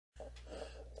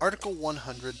Article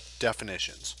 100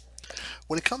 definitions.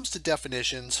 When it comes to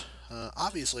definitions,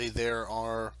 obviously there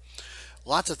are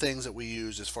lots of things that we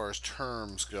use as far as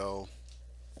terms go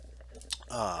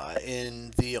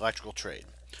in the electrical trade.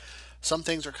 Some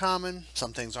things are common,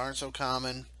 some things aren't so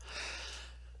common.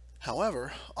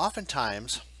 However,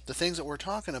 oftentimes the things that we're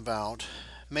talking about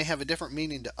may have a different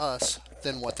meaning to us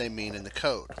than what they mean in the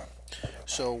code.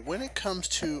 So when it comes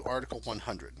to Article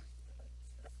 100,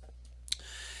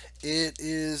 it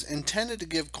is intended to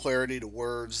give clarity to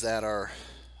words that are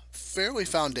fairly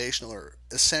foundational or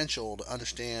essential to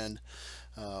understand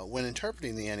when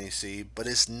interpreting the NEC, but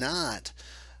it's not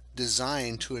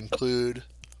designed to include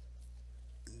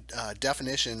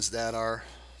definitions that are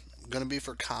going to be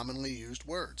for commonly used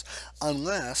words,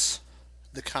 unless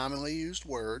the commonly used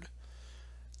word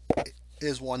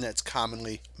is one that's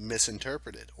commonly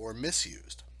misinterpreted or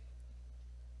misused.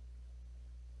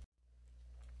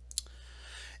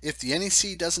 If the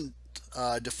NEC doesn't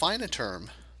define a term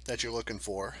that you're looking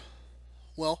for,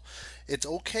 well, it's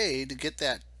okay to get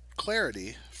that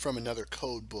clarity from another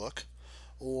code book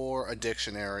or a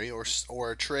dictionary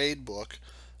or a trade book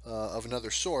of another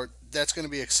sort that's going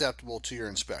to be acceptable to your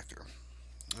inspector.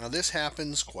 Now, this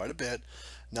happens quite a bit.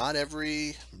 Not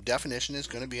every definition is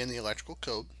going to be in the electrical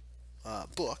code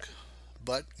book,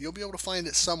 but you'll be able to find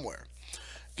it somewhere.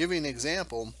 Give you an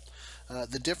example,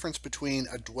 the difference between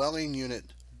a dwelling unit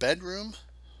bedroom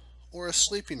or a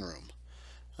sleeping room.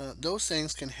 Those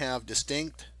things can have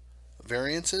distinct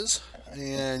variances,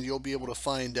 and you'll be able to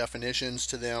find definitions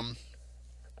to them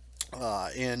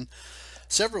in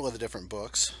several of the different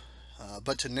books.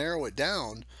 But to narrow it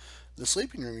down, the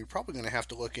sleeping room, you're probably going to have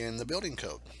to look in the building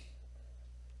code.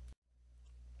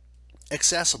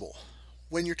 Accessible,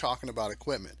 when you're talking about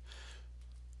equipment.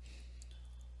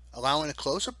 Allowing a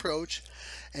close approach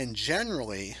and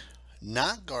generally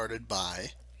not guarded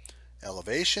by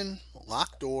elevation,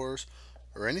 locked doors,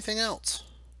 or anything else.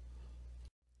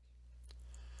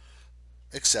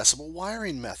 Accessible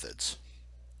wiring methods.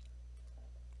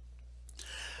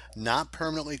 Not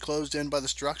permanently closed in by the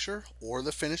structure or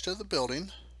the finish of the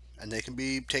building, and they can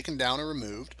be taken down or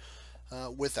removed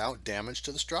without damage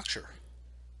to the structure.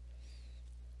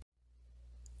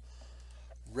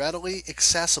 Readily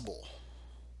accessible.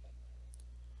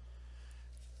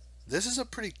 This is a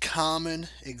pretty common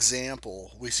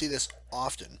example. We see this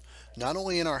often, not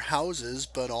only in our houses,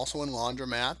 but also in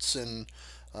laundromats and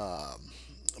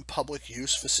public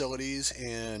use facilities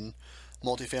in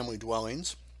multifamily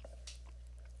dwellings.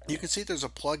 You can see there's a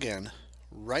plug-in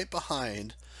right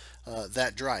behind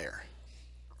that dryer.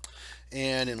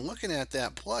 And in looking at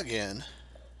that plug-in,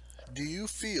 do you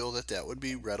feel that that would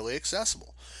be readily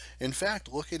accessible? In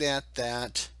fact, looking at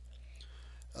that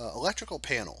electrical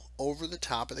panel over the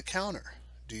top of the counter,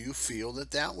 do you feel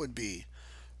that that would be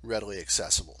readily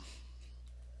accessible?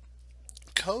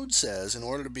 Code says in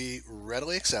order to be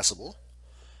readily accessible,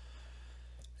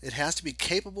 it has to be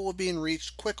capable of being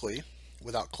reached quickly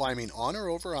without climbing on or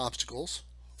over obstacles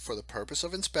for the purpose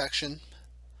of inspection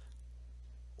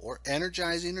or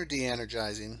energizing or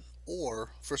de-energizing or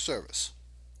for service.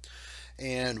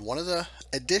 And one of the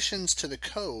additions to the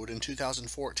code in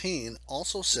 2014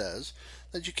 also says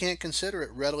that you can't consider it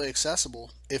readily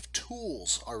accessible if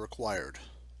tools are required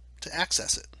to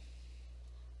access it.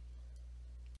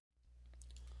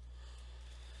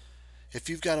 If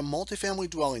you've got a multifamily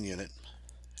dwelling unit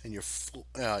and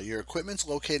your equipment's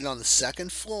located on the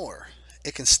second floor,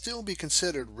 it can still be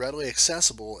considered readily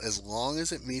accessible as long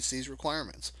as it meets these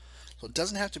requirements. So it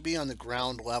doesn't have to be on the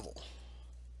ground level.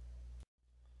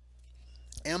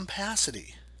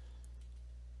 Ampacity.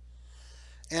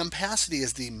 Ampacity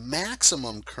is the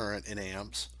maximum current in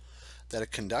amps that a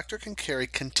conductor can carry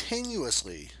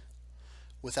continuously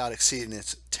without exceeding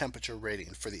its temperature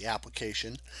rating for the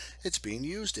application it's being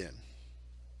used in.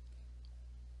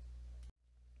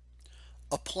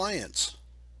 Appliance.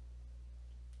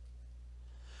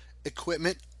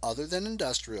 Equipment other than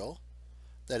industrial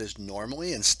that is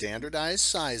normally in standardized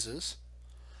sizes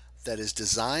that is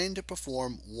designed to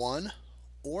perform one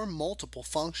or multiple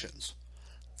functions.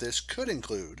 This could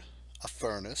include a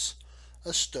furnace,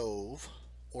 a stove,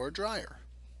 or a dryer.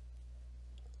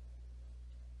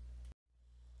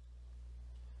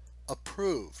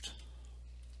 Approved.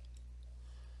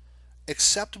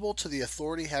 Acceptable to the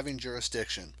authority having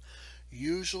jurisdiction,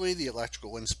 usually the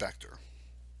electrical inspector.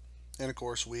 And of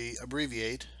course we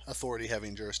abbreviate authority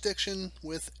having jurisdiction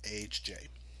with AHJ.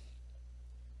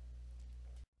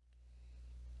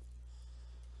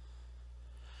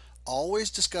 Always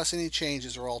discuss any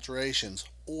changes or alterations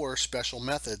or special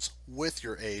methods with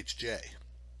your AHJ.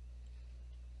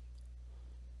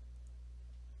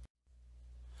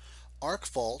 arc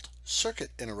fault circuit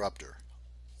interrupter,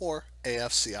 or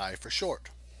AFCI for short.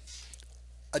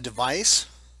 A device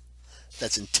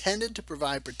that's intended to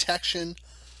provide protection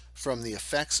from the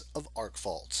effects of arc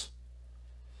faults.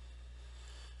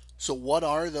 So what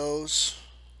are those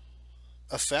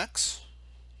effects?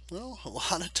 Well, a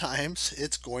lot of times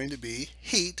it's going to be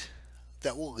heat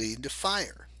that will lead to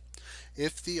fire.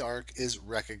 If the arc is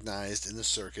recognized in the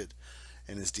circuit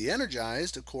and is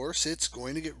de-energized, of course, it's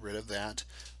going to get rid of that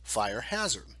fire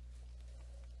hazard.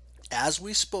 As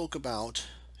we spoke about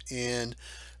in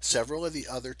several of the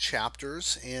other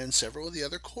chapters and several of the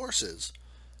other courses,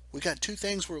 we got two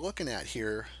things we're looking at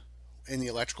here in the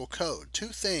electrical code. Two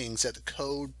things that the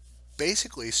code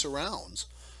basically surrounds.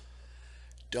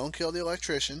 Don't kill the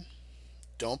electrician.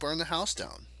 Don't burn the house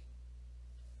down.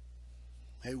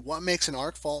 Hey, what makes an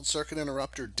arc fault circuit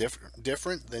interrupter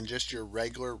different than just your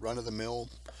regular run-of-the-mill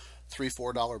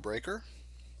 $3-4 breaker?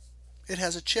 It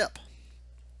has a chip.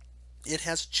 It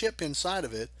has a chip inside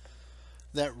of it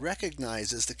that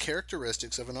recognizes the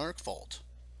characteristics of an arc fault.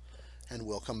 And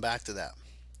we'll come back to that.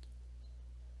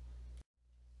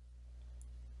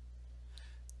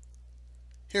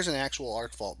 Here's an actual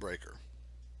arc fault breaker.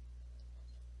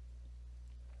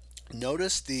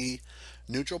 Notice the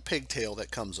neutral pigtail that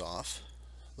comes off.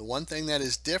 The one thing that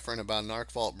is different about an arc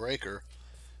fault breaker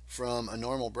from a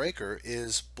normal breaker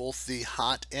is both the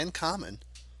hot and common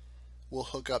will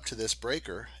hook up to this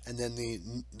breaker, and then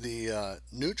the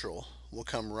neutral will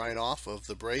come right off of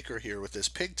the breaker here with this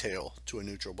pigtail to a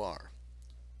neutral bar.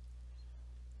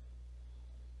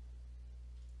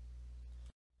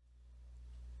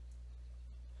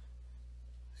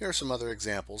 Here are some other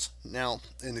examples. Now,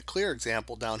 in the clear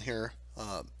example down here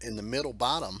in the middle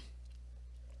bottom,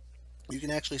 you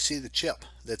can actually see the chip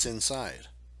that's inside.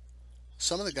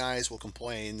 Some of the guys will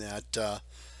complain that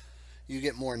you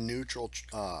get more neutral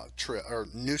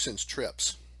nuisance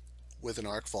trips with an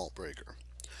arc fault breaker.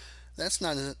 That's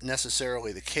not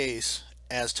necessarily the case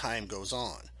as time goes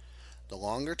on. The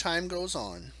longer time goes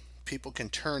on, people can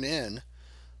turn in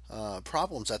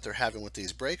problems that they're having with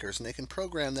these breakers, and they can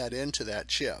program that into that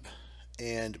chip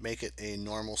and make it a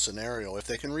normal scenario if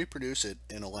they can reproduce it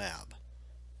in a lab.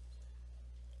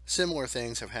 Similar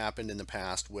things have happened in the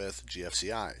past with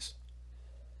GFCIs.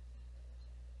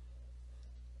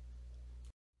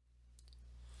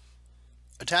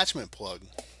 Attachment plug.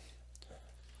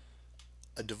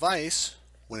 A device,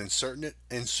 when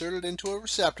inserted into a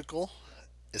receptacle,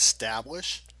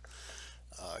 establish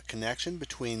a connection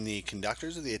between the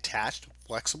conductors of the attached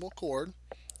flexible cord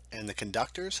and the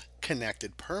conductors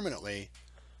connected permanently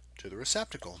to the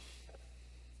receptacle.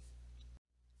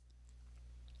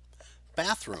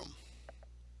 Bathroom.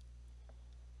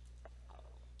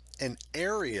 An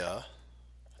area,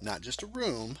 not just a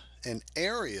room, an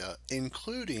area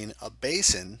including a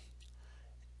basin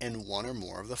and one or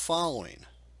more of the following.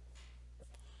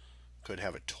 Could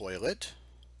have a toilet.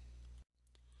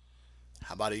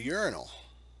 How about a urinal?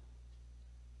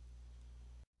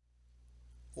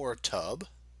 Or a tub?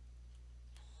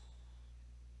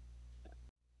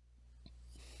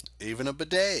 Even a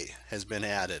bidet has been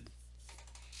added.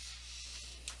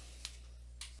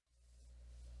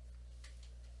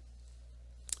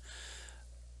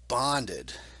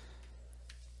 Bonded.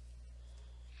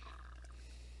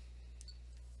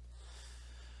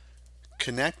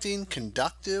 Connecting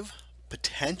conductive,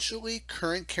 potentially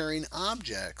current-carrying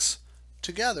objects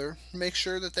together, make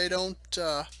sure that they don't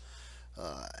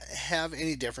have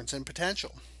any difference in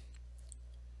potential.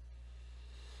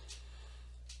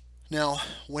 Now,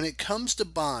 when it comes to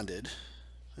bonded,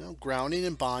 grounding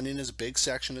and bonding is a big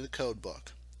section of the code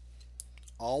book.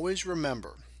 Always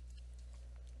remember,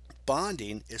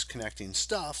 bonding is connecting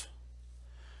stuff,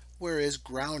 whereas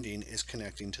grounding is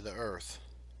connecting to the earth.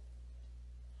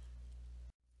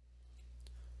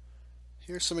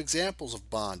 Here's some examples of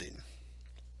bonding.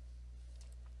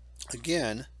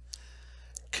 Again,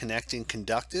 connecting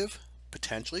conductive,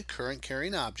 potentially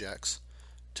current-carrying objects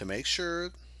to make sure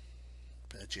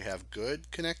that you have good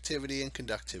connectivity and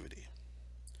conductivity.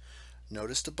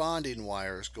 Notice the bonding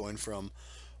wires going from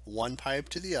one pipe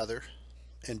to the other,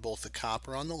 in both the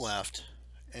copper on the left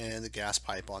and the gas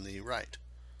pipe on the right.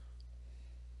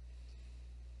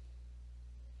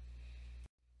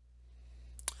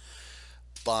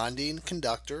 Bonding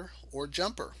conductor or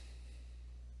jumper.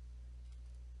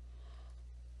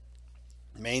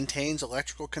 Maintains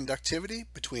electrical conductivity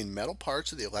between metal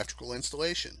parts of the electrical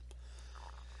installation.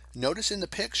 Notice in the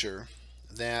picture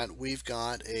that we've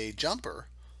got a jumper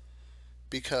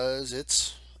because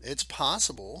it's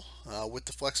possible with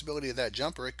the flexibility of that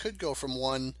jumper, it could go from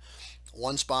one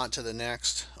one spot to the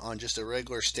next on just a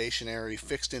regular stationary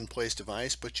fixed in place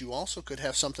device, but you also could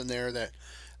have something there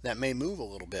that may move a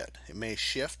little bit. It may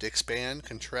shift, expand,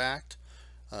 contract,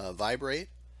 vibrate.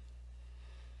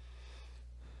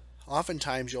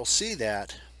 Oftentimes you'll see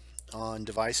that on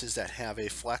devices that have a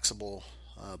flexible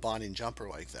bonding jumper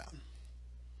like that.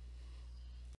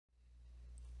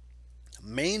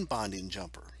 Main bonding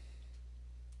jumper.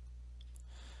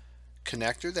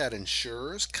 Connector that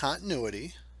ensures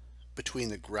continuity between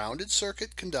the grounded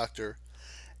circuit conductor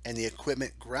and the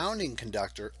equipment grounding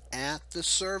conductor at the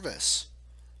service.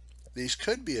 These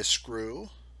could be a screw,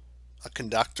 a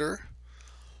conductor,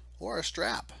 or a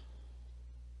strap.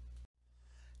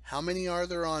 How many are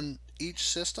there on each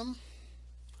system?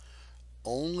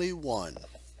 Only one.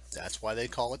 That's why they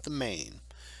call it the main.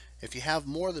 If you have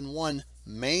more than one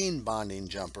main bonding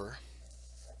jumper,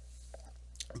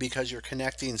 because you're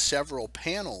connecting several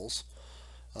panels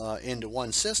into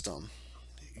one system,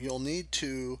 you'll need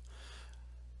to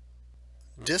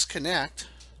disconnect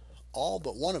all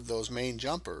but one of those main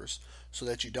jumpers so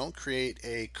that you don't create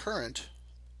a current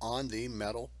on the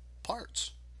metal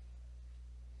parts.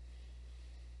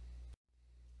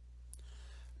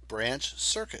 Branch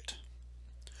circuit.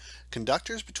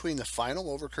 Conductors between the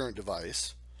final overcurrent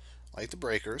device, like the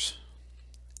breakers,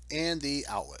 and the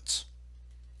outlets.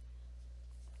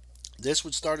 This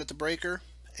would start at the breaker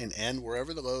and end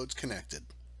wherever the load's connected.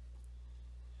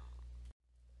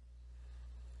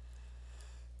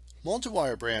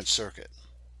 Multi-wire branch circuit.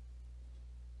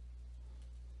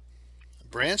 A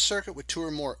branch circuit with two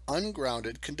or more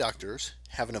ungrounded conductors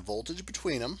having a voltage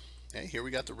between them. Okay, here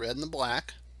we got the red and the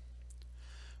black,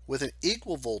 with an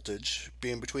equal voltage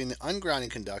being between the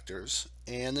ungrounding conductors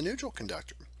and the neutral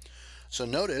conductor. So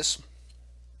notice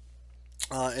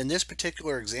in this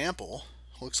particular example,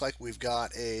 looks like we've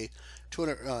got a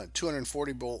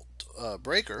 240 volt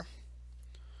breaker,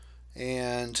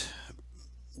 and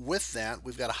with that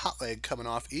we've got a hot leg coming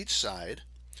off each side,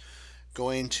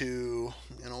 going to,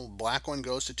 black one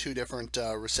goes to two different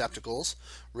receptacles,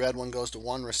 red one goes to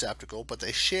one receptacle, but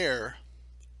they share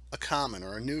a common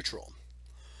or a neutral.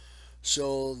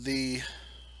 So the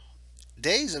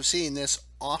days of seeing this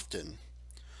often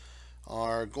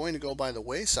are going to go by the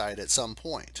wayside at some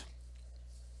point,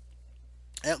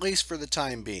 at least for the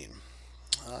time being.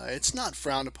 It's not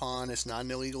frowned upon, it's not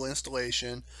an illegal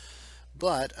installation,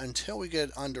 but until we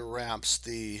get under wraps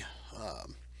the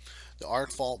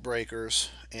arc fault breakers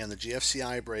and the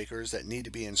GFCI breakers that need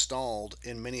to be installed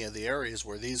in many of the areas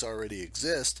where these already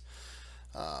exist,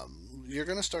 you're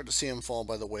going to start to see them fall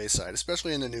by the wayside,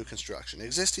 especially in the new construction.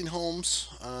 Existing homes,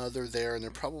 they're there and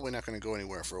they're probably not going to go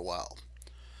anywhere for a while.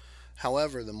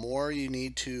 However, the more you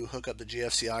need to hook up the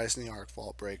GFCIs and the arc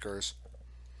fault breakers,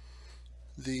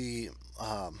 the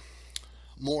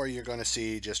more you're going to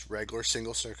see just regular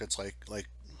single circuits like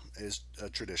is a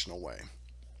traditional way.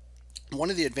 One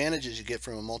of the advantages you get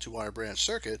from a multi-wire branch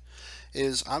circuit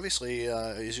is obviously,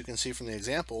 as you can see from the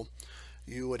example,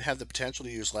 you would have the potential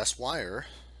to use less wire,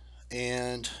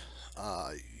 and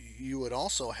you would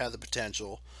also have the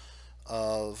potential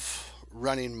of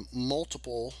running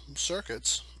multiple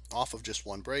circuits off of just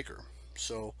one breaker.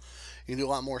 So you can do a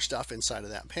lot more stuff inside of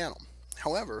that panel.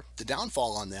 However, the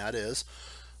downfall on that is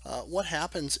what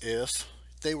happens if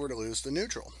they were to lose the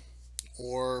neutral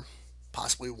or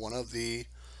possibly one of the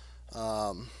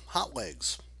hot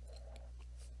legs.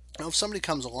 Now, if somebody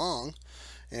comes along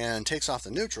and takes off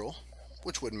the neutral,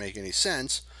 which wouldn't make any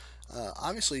sense,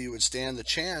 obviously you would stand the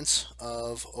chance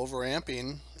of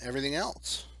overamping everything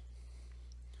else.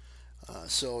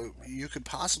 So you could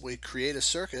possibly create a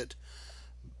circuit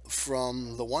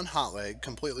from the one hot leg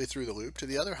completely through the loop to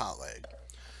the other hot leg.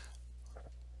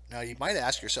 Now you might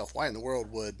ask yourself, why in the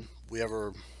world would we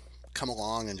ever come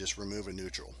along and just remove a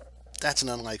neutral? That's an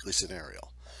unlikely scenario.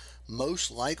 Most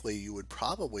likely you would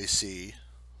probably see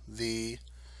the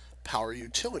power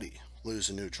utility lose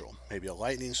a neutral. Maybe a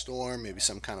lightning storm, maybe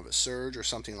some kind of a surge or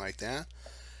something like that.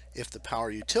 If the power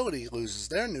utility loses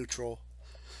their neutral,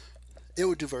 it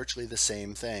would do virtually the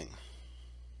same thing.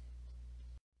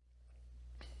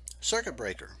 Circuit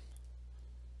breaker.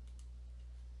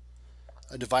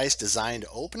 A device designed to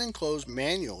open and close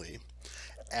manually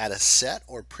at a set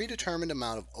or predetermined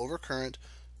amount of overcurrent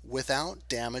without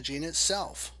damaging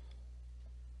itself.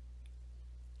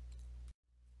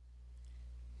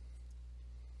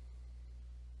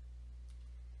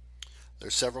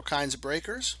 There's several kinds of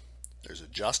breakers. There's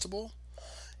adjustable,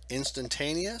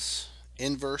 instantaneous,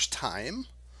 inverse time.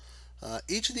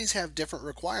 Each of these have different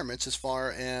requirements as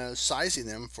far as sizing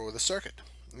them for the circuit,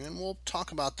 and we'll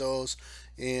talk about those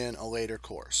in a later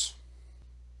course.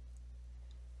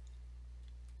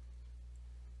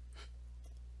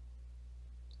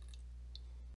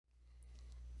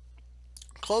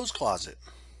 Clothes closet.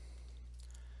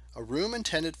 A room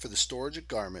intended for the storage of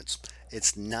garments.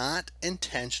 It's not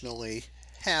intentionally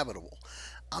habitable.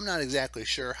 I'm not exactly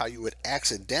sure how you would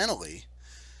accidentally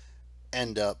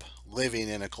end up living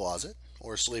in a closet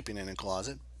or sleeping in a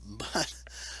closet,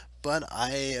 but I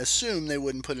assume they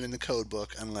wouldn't put it in the code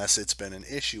book unless it's been an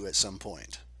issue at some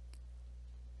point.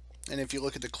 And if you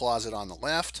look at the closet on the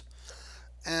left,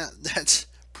 that's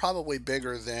probably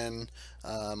bigger than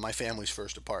my family's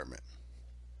first apartment.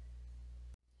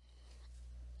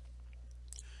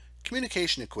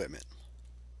 Communication equipment.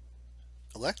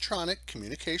 Electronic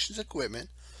communications equipment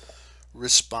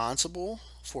responsible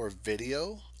for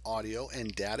video, audio,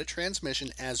 and data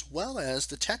transmission, as well as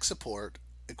the tech support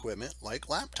equipment like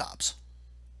laptops.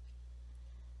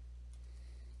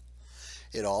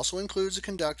 It also includes the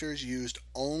conductors used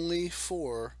only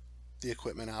for the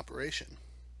equipment operation.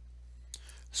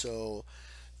 So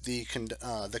the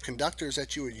conductors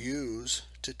that you would use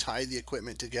to tie the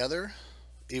equipment together,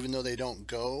 even though they don't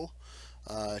go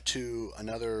to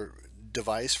another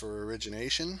device for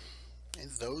origination,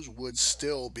 those would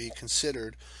still be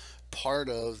considered part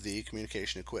of the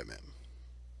communication equipment.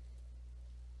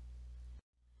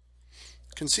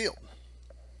 Concealed.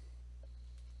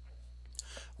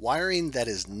 Wiring that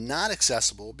is not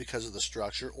accessible because of the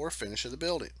structure or finish of the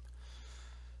building.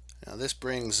 Now this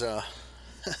brings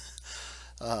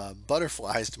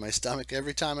butterflies to my stomach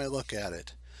every time I look at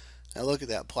it. I look at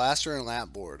that plaster and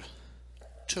lap board.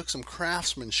 Took some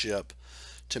craftsmanship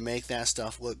to make that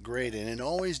stuff look great, and it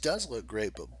always does look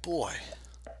great, but boy,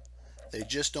 they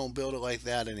just don't build it like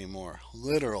that anymore.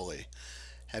 Literally.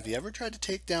 Have you ever tried to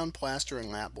take down plaster and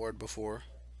lap board before?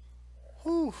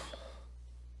 Whew.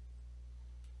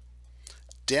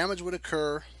 Damage would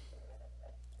occur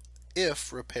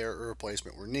if repair or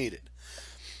replacement were needed.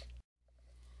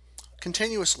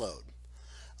 Continuous load.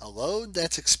 A load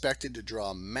that's expected to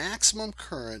draw maximum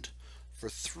current for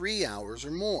 3 hours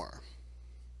or more.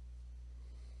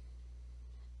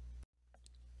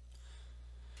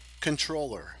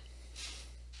 Controller.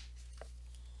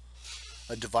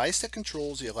 A device that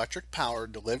controls the electric power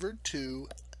delivered to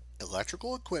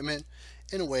electrical equipment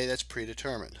in a way that's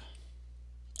predetermined.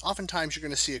 Oftentimes you're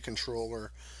going to see a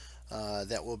controller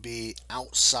that will be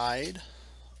outside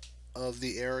of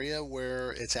the area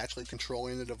where it's actually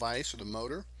controlling the device or the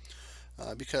motor,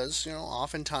 because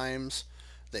oftentimes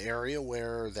the area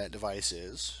where that device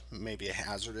is may be a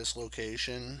hazardous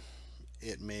location.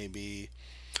 It may be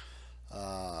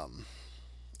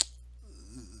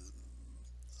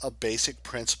a basic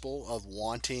principle of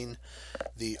wanting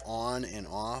the on and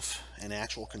off and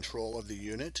actual control of the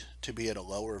unit to be at a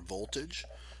lower voltage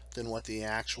than what the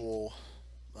actual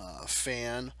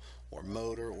fan or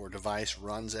motor or device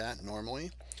runs at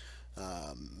normally.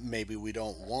 Maybe we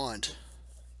don't want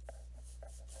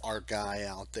our guy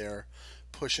out there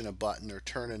pushing a button or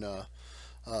turning a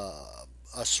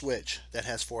switch that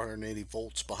has 480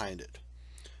 volts behind it.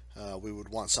 We would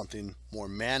want something more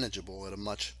manageable at a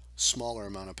much smaller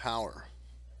amount of power,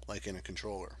 like in a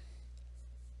controller.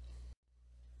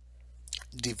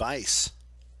 Device.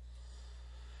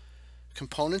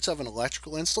 Components of an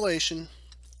electrical installation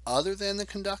other than the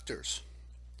conductors.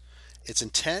 Its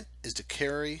intent is to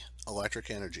carry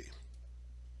electric energy.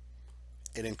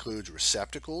 It includes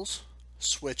receptacles,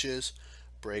 switches,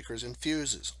 breakers, and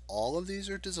fuses. All of these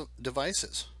are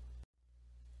devices.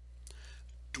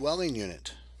 Dwelling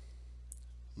unit.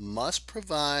 Must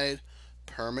provide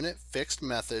permanent fixed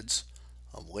methods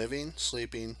of living,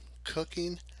 sleeping,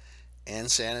 cooking, and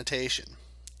sanitation.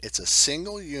 It's a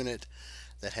single unit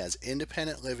that has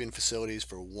independent living facilities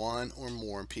for one or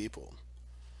more people.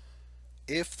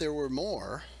 If there were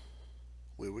more,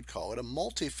 we would call it a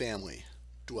multifamily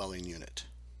dwelling unit.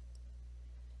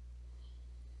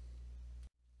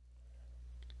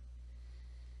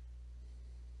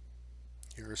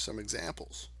 Here are some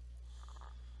examples.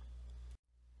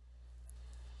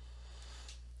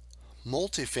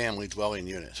 Multifamily dwelling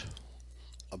unit.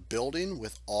 A building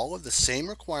with all of the same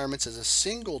requirements as a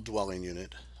single dwelling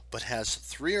unit, but has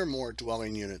 3 or more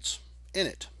dwelling units in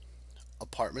it.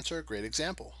 Apartments are a great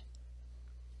example.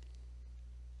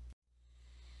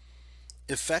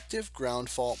 Effective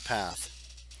ground fault path.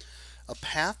 A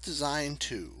path designed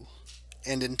to,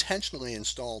 and intentionally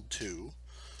installed to,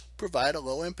 provide a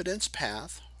low impedance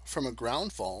path from a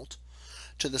ground fault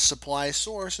to the supply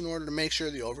source in order to make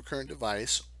sure the overcurrent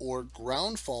device or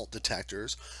ground fault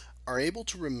detectors are able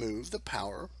to remove the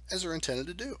power as they're intended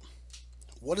to do.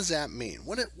 What does that mean?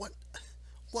 What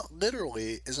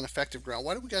literally is an effective ground?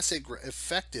 Why do we gotta say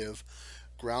effective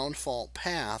ground fault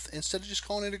path instead of just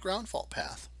calling it a ground fault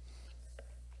path?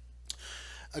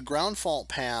 A ground fault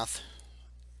path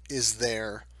is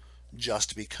there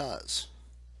just because.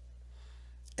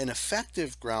 An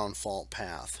effective ground fault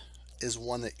path is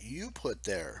one that you put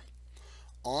there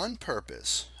on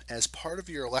purpose as part of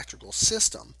your electrical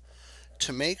system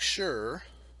to make sure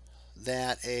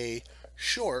that a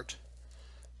short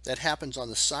that happens on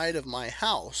the side of my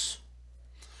house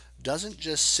doesn't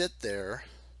just sit there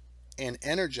and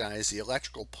energize the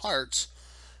electrical parts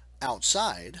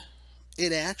outside.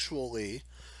 It actually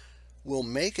will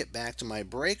make it back to my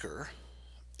breaker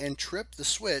and trip the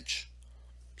switch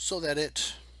so that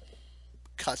it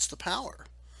cuts the power.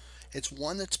 It's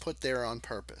one that's put there on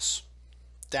purpose.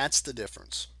 That's the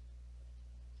difference.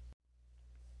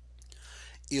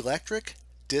 Electric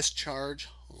discharge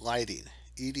lighting,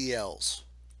 EDLs.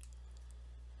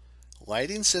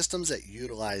 Lighting systems that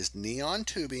utilize neon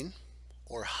tubing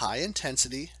or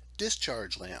high-intensity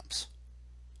discharge lamps.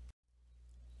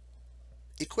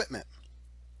 Equipment.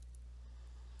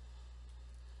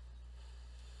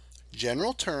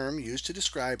 General term used to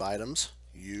describe items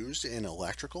used in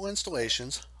electrical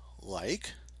installations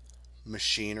like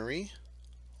machinery,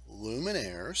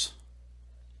 luminaires,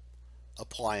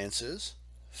 appliances,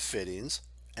 fittings,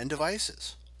 and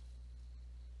devices.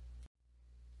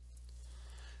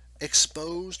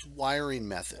 Exposed wiring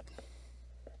method.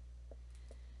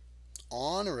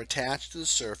 On or attached to the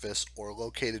surface or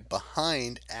located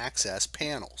behind access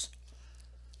panels.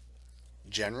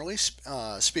 Generally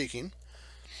speaking,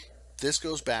 this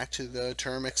goes back to the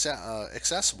term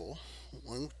accessible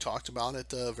when we talked about at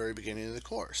the very beginning of the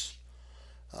course.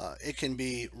 It can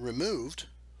be removed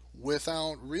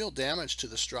without real damage to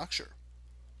the structure.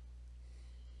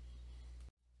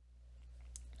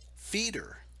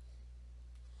 Feeder.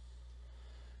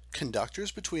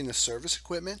 Conductors between the service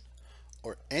equipment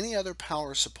or any other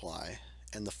power supply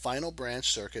and the final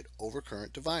branch circuit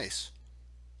overcurrent device.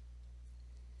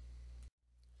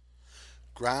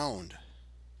 Ground.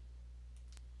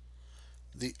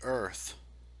 The earth.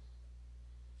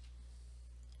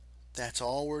 That's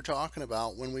all we're talking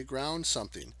about when we ground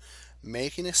something,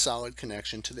 making a solid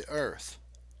connection to the earth.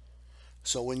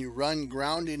 So when you run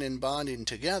grounding and bonding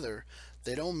together,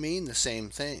 they don't mean the same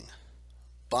thing.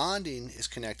 Bonding is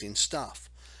connecting stuff,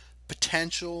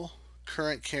 potential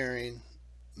current carrying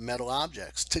metal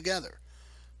objects together.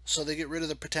 So they get rid of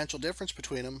the potential difference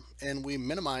between them and we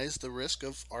minimize the risk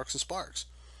of arcs and sparks.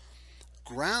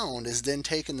 Ground is then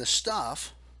taking the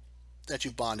stuff that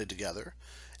you've bonded together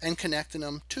and connecting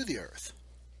them to the earth.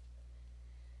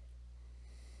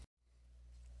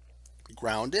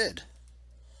 Grounded,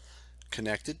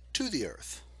 connected to the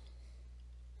earth.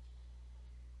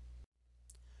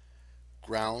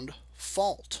 Ground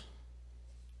fault.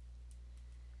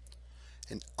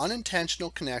 An unintentional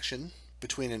connection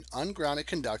between an ungrounded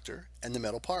conductor and the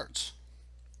metal parts.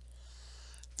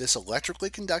 This electrically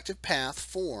conductive path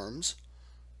forms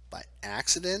by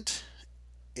accident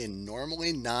in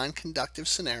normally non-conductive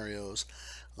scenarios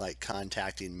like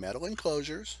contacting metal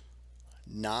enclosures,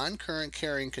 non-current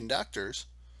carrying conductors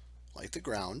like the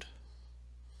ground,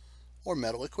 or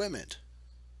metal equipment.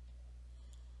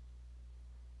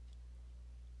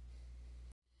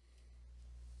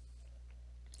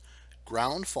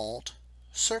 Ground fault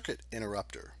circuit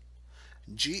interrupter,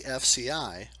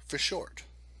 GFCI for short,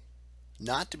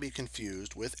 not to be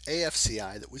confused with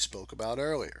AFCI that we spoke about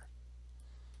earlier.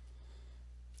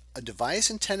 A device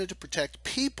intended to protect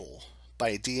people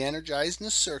by de-energizing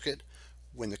the circuit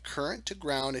when the current to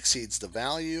ground exceeds the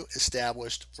value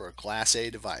established for a Class A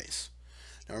device.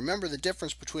 Now remember the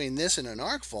difference between this and an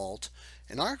arc fault.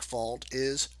 An arc fault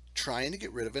is trying to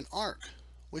get rid of an arc,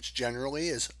 which generally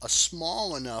is a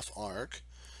small enough arc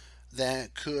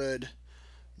that could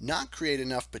not create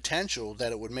enough potential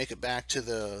that it would make it back to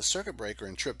the circuit breaker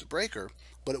and trip the breaker,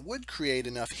 but it would create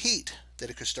enough heat that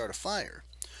it could start a fire.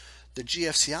 The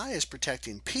GFCI is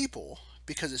protecting people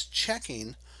because it's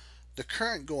checking the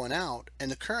current going out and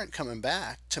the current coming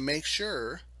back to make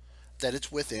sure that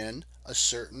it's within a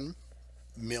certain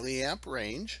milliamp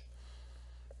range,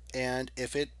 and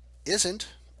if it isn't,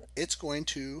 it's going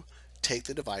to take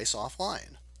the device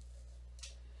offline.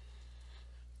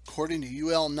 According to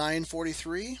UL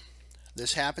 943,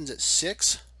 this happens at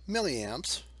 6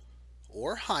 milliamps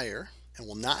or higher and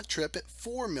will not trip at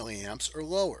 4 milliamps or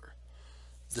lower.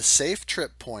 The safe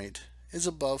trip point is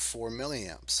above 4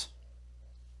 milliamps.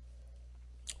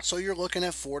 So you're looking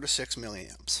at 4 to 6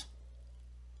 milliamps.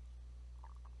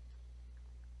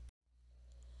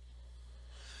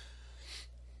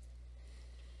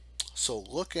 So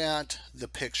look at the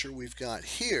picture we've got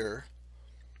here,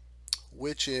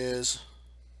 which is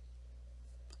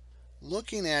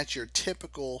looking at your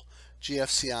typical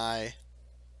GFCI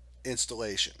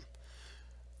installation.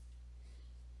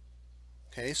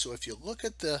 Okay, so if you look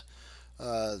at the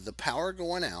power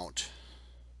going out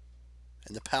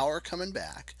and the power coming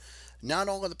back, not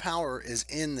all of the power is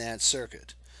in that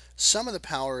circuit. Some of the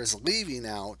power is leaving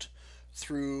out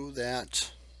through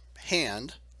that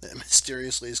hand that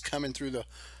mysteriously is coming through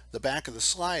the back of the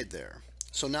slide there.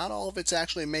 So not all of it's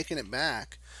actually making it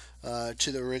back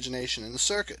to the origination in the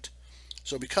circuit.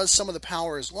 So because some of the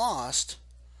power is lost,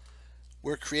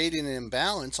 we're creating an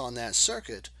imbalance on that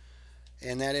circuit,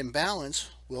 and that imbalance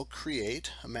will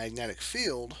create a magnetic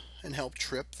field and help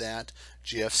trip that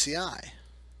GFCI.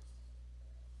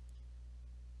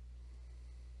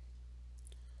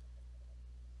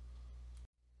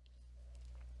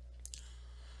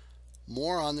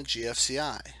 More on the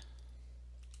GFCI.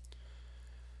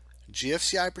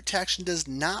 GFCI protection does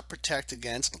not protect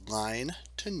against line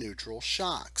to neutral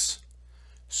shocks.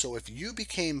 So if you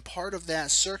became part of that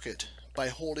circuit by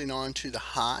holding on to the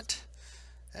hot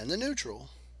and the neutral,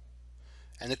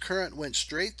 and the current went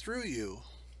straight through you,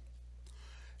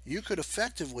 you could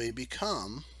effectively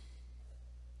become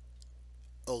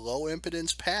a low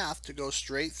impedance path to go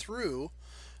straight through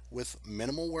with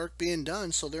minimal work being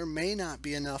done, so there may not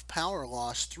be enough power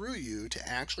loss through you to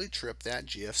actually trip that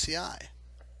GFCI.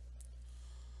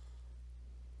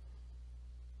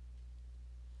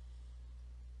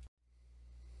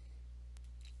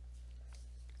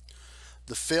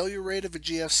 The failure rate of a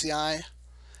GFCI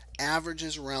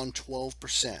averages around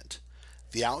 12%.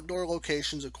 The outdoor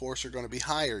locations, of course, are going to be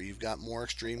higher. You've got more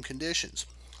extreme conditions.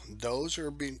 Those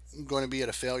are going to be at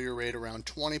a failure rate around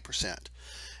 20%.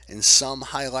 In some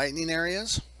high lightning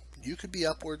areas, you could be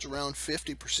upwards around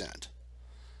 50%.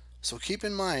 So keep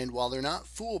in mind, while they're not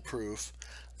foolproof,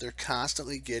 they're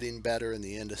constantly getting better in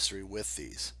the industry with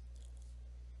these.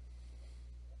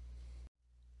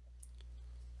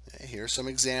 Okay, here are some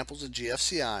examples of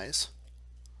GFCIs.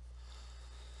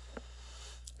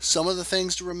 Some of the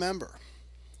things to remember.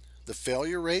 The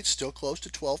failure rate's still close to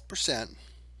 12%,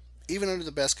 even under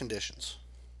the best conditions.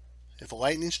 If a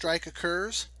lightning strike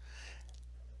occurs,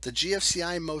 the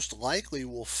GFCI most likely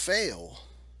will fail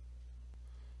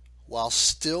while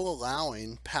still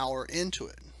allowing power into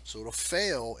it. So it'll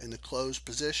fail in the closed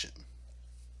position.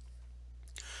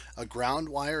 A ground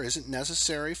wire isn't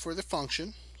necessary for the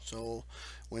function. So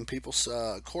when people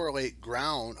correlate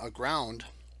a ground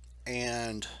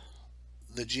and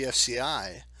the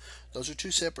GFCI, those are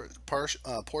two separate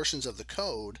portions of the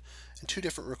code and two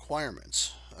different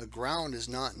requirements. A ground is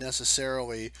not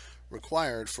necessarily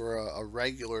required for a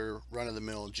regular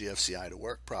run-of-the-mill GFCI to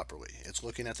work properly. It's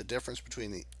looking at the difference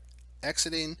between the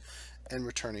exiting and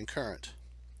returning current.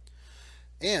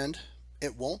 And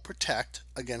it won't protect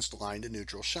against line to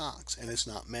neutral shocks, and it's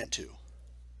not meant to.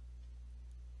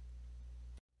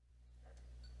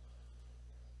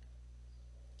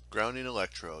 Grounding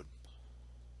electrode.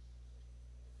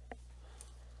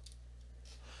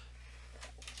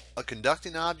 A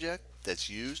conducting object that's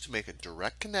used to make a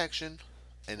direct connection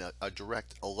and a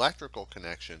direct electrical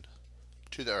connection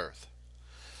to the earth.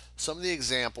 Some of the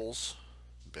examples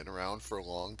have been around for a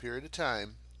long period of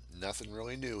time, nothing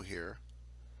really new here.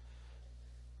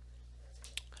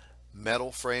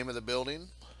 Metal frame of the building,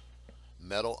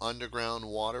 metal underground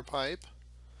water pipe,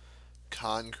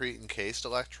 concrete encased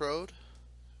electrode,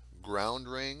 ground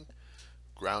ring,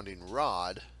 grounding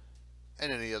rod,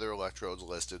 and any other electrodes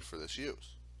listed for this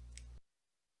use.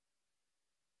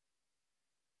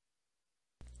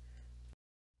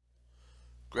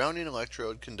 Grounding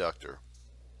electrode conductor.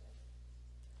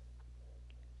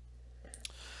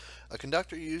 A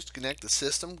conductor used to connect the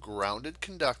system grounded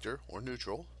conductor or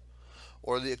neutral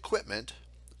or the equipment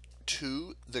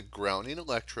to the grounding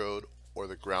electrode or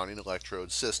the grounding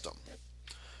electrode system.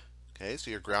 Okay,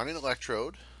 so your grounding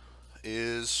electrode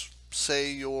is,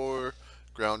 say, your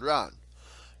ground rod.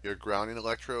 Your grounding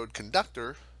electrode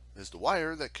conductor is the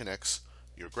wire that connects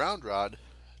your ground rod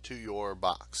to your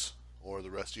box or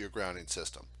the rest of your grounding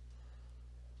system.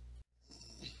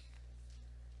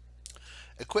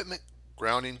 Equipment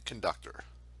grounding conductor.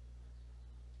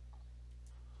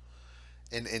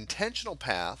 An intentional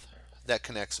path that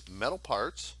connects metal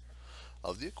parts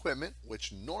of the equipment,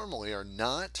 which normally are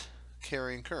not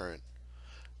carrying current,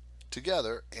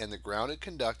 together, and the grounded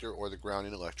conductor or the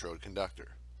grounding electrode conductor.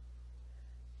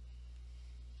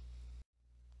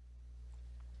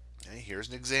 Okay, here's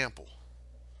an example.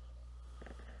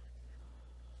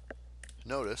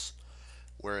 Notice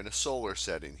we're in a solar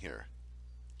setting here.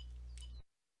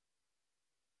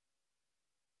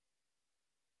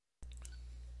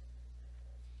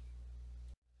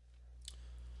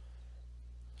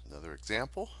 Another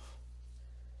example.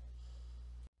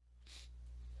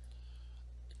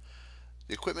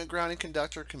 The equipment grounding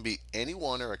conductor can be any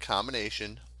one or a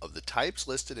combination of the types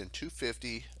listed in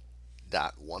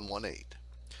 250.118.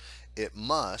 It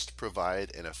must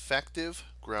provide an effective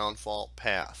ground fault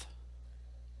path.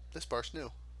 This part's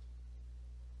new.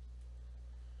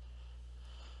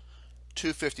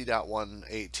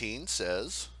 250.118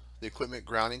 says the equipment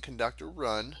grounding conductor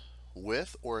run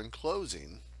with or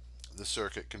enclosing the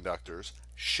circuit conductors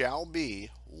shall be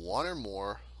one or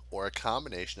more or a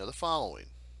combination of the following.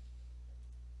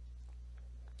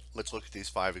 Let's look at these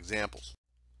 5 examples.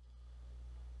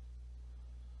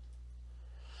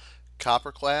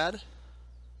 Copper clad,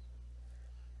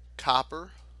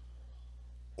 copper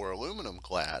or aluminum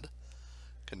clad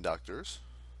conductors,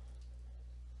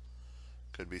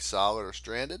 could be solid or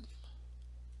stranded,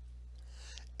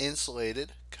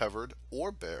 insulated, covered,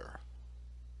 or bare,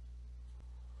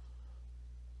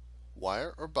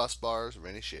 wire or bus bars of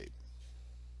any shape.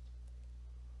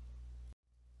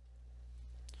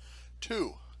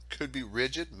 2. Could be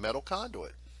rigid metal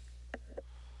conduit.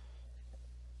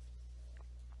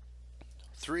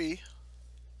 3.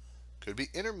 Could be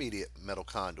intermediate metal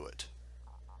conduit.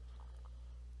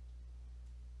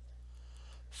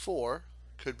 4.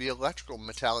 Could be electrical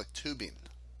metallic tubing.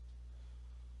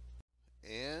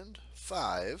 And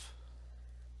 5.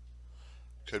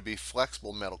 Could be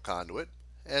flexible metal conduit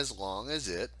as long as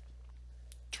it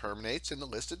terminates in the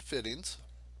listed fittings,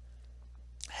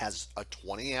 has a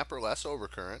 20 amp or less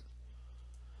overcurrent,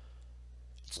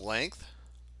 its length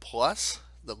plus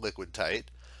the liquid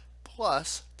tight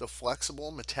plus the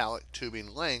flexible metallic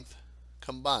tubing length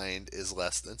combined is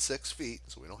less than 6 feet,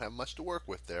 so we don't have much to work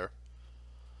with there.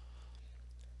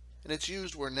 And it's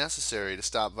used where necessary to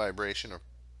stop vibration or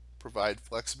provide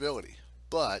flexibility,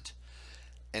 but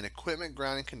an equipment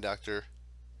grounding conductor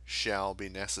shall be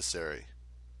necessary.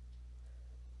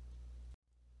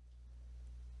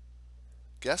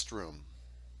 Guest room.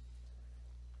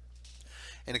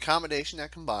 An accommodation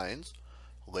that combines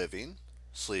living,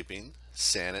 sleeping,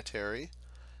 sanitary,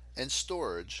 and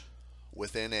storage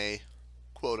within a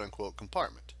quote-unquote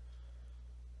compartment.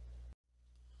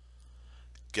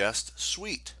 Guest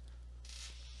suite.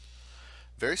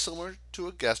 Very similar to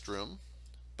a guest room,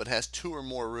 but has 2 or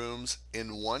more rooms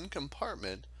in one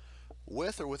compartment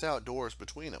with or without doors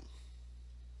between them.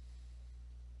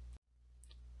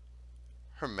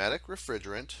 Hermetic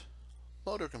refrigerant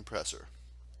motor compressor.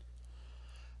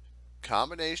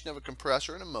 Combination of a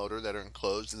compressor and a motor that are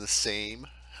enclosed in the same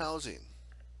housing.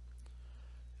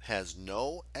 Has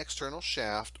no external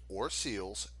shaft or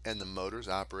seals, and the motor is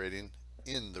operating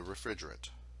in the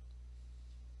refrigerant.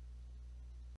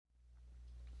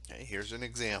 Okay, here's an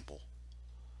example.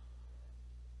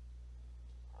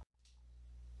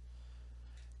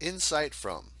 In sight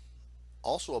from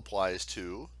also applies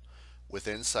to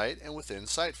within sight and within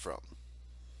sight from.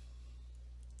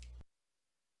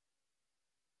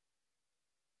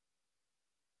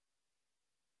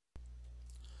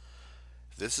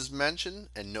 This is mentioned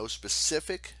and no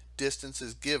specific distance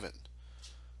is given.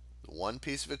 The one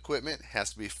piece of equipment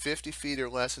has to be 50 feet or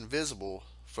less invisible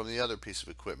from the other piece of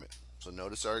equipment. So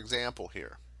notice our example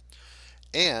here.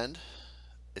 And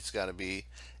it's got to be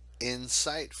in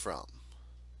sight from.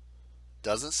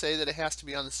 Doesn't say that it has to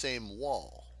be on the same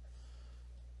wall.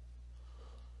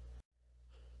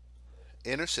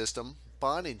 Intersystem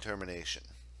bonding termination.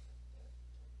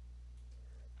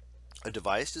 A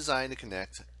device designed to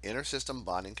connect intersystem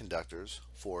bonding conductors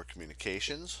for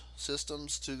communications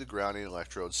systems to the grounding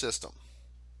electrode system.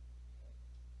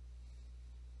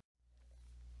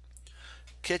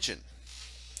 Kitchen.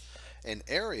 An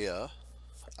area,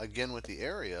 again with the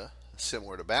area,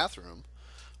 similar to bathroom,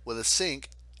 with a sink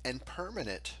and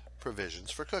permanent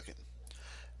provisions for cooking.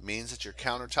 Means that your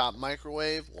countertop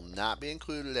microwave will not be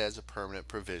included as a permanent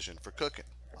provision for cooking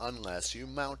unless you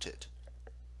mount it.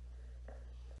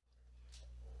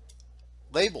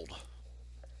 Labeled.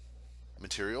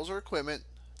 Materials or equipment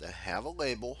that have a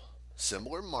label,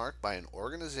 symbol, or mark by an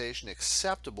organization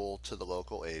acceptable to the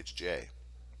local AHJ.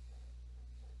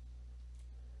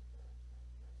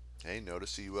 Okay,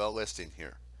 notice the UL listing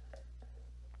here.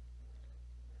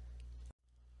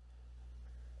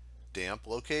 Damp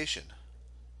location.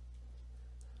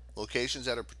 Locations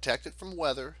that are protected from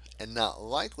weather and not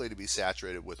likely to be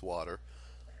saturated with water,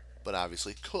 but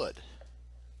obviously could.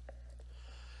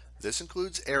 This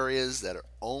includes areas that are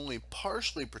only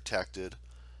partially protected,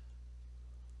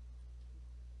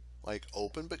 like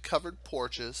open but covered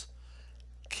porches,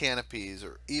 canopies,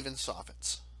 or even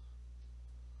soffits.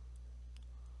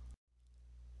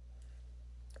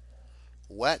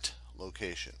 Wet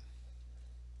location.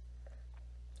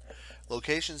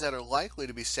 Locations that are likely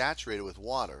to be saturated with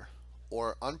water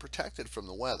or unprotected from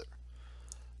the weather.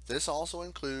 This also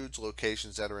includes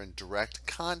locations that are in direct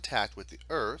contact with the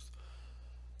earth,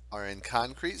 are in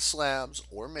concrete slabs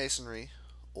or masonry,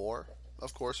 or,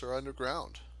 of course, are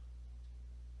underground.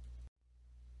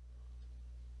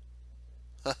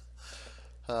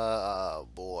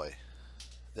 Boy,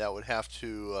 that would have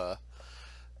to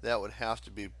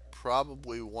be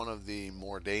probably one of the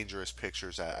more dangerous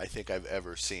pictures I think I've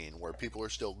ever seen, where people are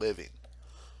still living.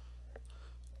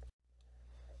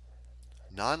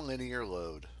 Nonlinear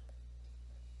load.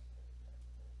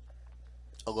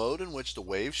 A load in which the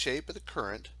wave shape of the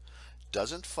current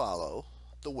doesn't follow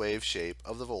the wave shape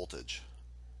of the voltage.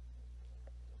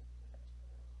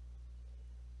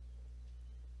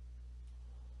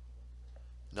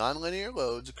 Nonlinear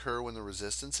loads occur when the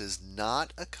resistance is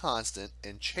not a constant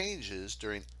and changes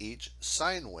during each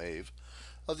sine wave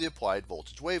of the applied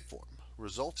voltage waveform,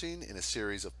 resulting in a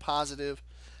series of positive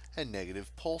and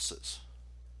negative pulses.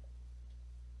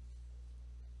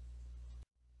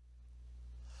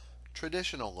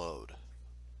 Traditional load.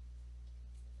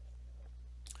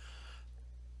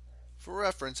 For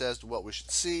reference as to what we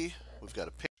should see, we've got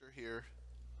a picture here.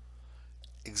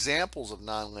 Examples of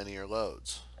nonlinear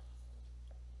loads.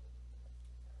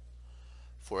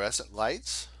 Fluorescent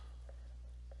lights,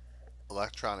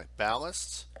 electronic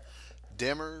ballasts,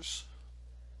 dimmers,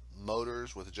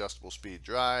 motors with adjustable speed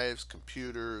drives,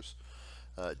 computers,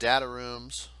 data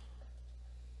rooms.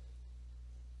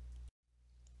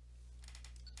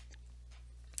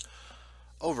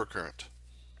 Overcurrent.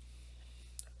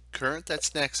 Current that's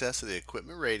in excess of the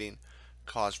equipment rating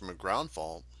caused from a ground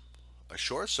fault, a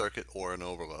short circuit, or an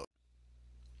overload.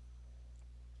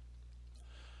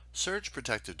 Surge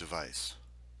protective device.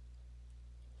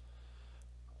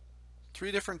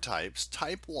 Three different types.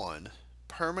 Type 1,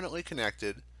 permanently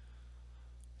connected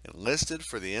and listed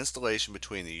for the installation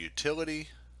between the utility,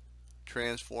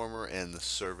 transformer, and the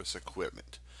service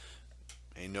equipment.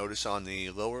 And notice on the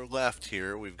lower left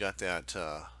here, we've got that,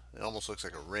 it almost looks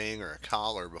like a ring or a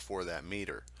collar before that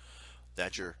meter.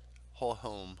 That's your whole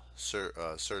home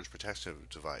surge protective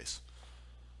device.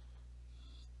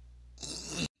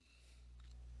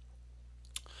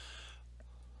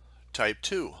 Type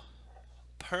 2,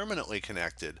 permanently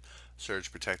connected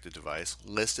surge protective device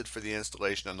listed for the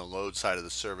installation on the load side of the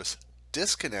service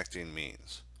disconnecting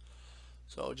means.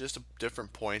 So just a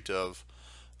different point of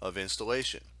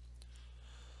installation.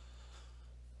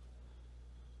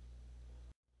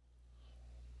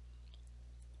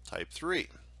 Type 3,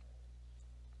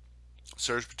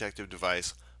 surge protective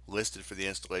device listed for the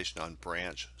installation on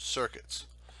branch circuits.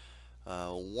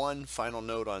 One final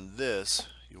note on this,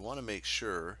 you want to make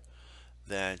sure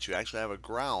that you actually have a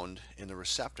ground in the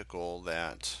receptacle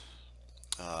that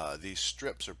these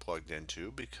strips are plugged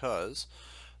into, because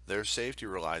their safety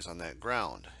relies on that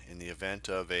ground. In the event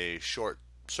of a short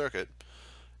circuit,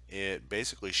 it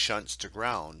basically shunts to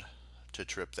ground to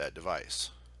trip that device.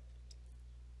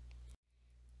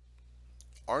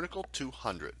 Article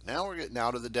 200. Now we're getting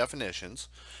out of the definitions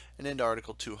and into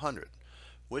Article 200,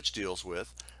 which deals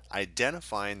with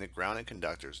identifying the grounded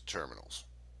conductors terminals.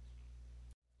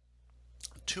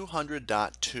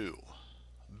 200.2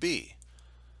 B.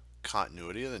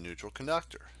 Continuity of the neutral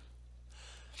conductor.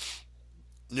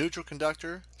 Neutral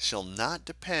conductor shall not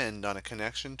depend on a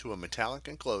connection to a metallic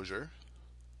enclosure,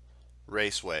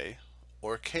 raceway,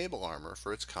 or cable armor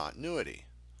for its continuity.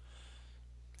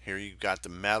 Here you've got the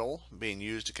metal being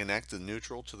used to connect the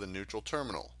neutral to the neutral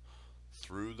terminal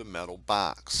through the metal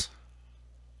box.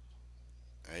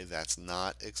 Okay, that's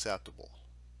not acceptable.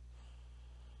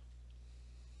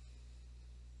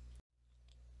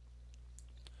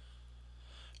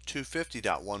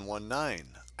 .250.119,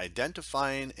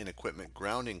 identifying an equipment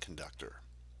grounding conductor.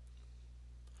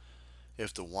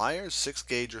 If the wire is 6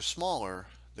 gauge or smaller,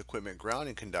 the equipment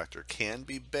grounding conductor can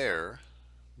be bare,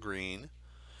 green,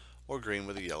 or green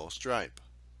with a yellow stripe.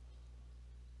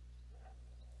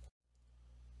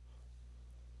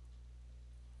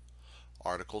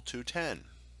 Article 210.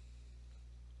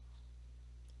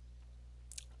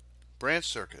 Branch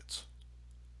circuits.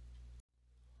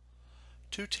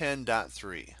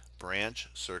 210.3, branch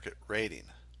circuit rating.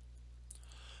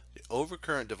 The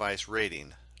overcurrent device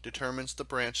rating determines the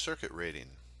branch circuit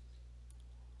rating.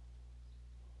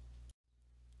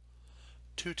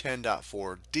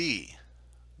 210.4D,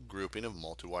 grouping of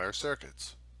multi-wire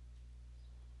circuits.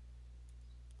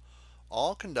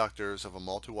 All conductors of a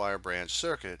multi-wire branch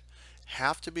circuit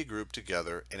have to be grouped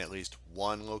together in at least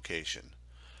one location.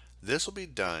 This will be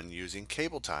done using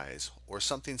cable ties or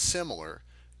something similar,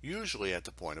 usually at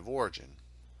the point of origin.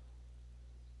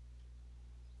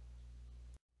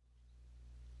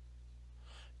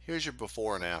 Here's your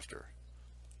before and after.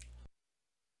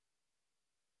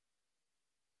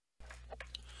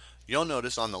 You'll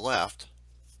notice on the left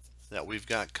that we've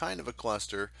got kind of a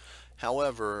cluster.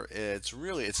 However,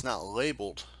 it's not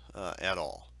labeled at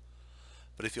all.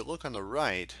 But if you look on the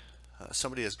right,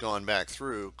 somebody has gone back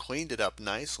through, cleaned it up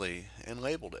nicely, and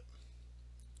labeled it.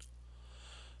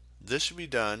 This should be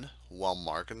done while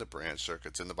marking the branch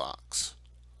circuits in the box.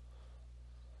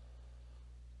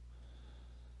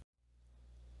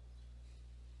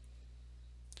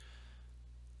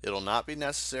 It'll not be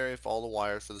necessary if all the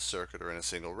wires for the circuit are in a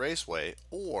single raceway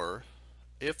or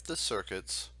if the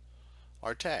circuits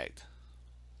are tagged.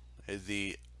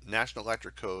 The National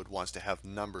Electric Code wants to have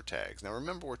number tags. Now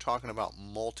remember, we're talking about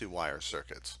multi-wire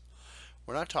circuits.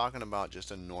 We're not talking about just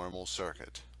a normal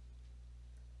circuit.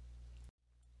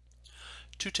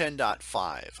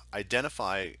 210.5,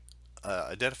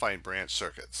 identifying branch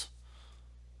circuits.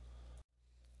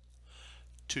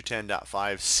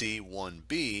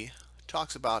 210.5C1B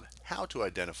talks about how to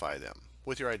identify them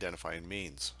with your identifying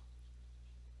means.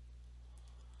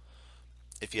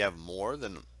 If you have more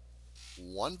than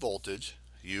one voltage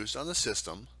used on the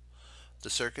system, the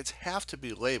circuits have to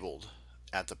be labeled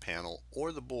at the panel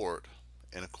or the board,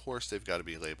 and of course they've got to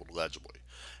be labeled legibly.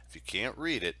 If you can't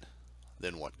read it,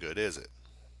 then what good is it?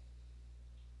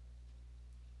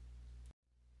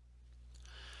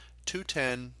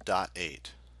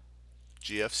 210.8,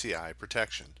 GFCI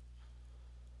protection.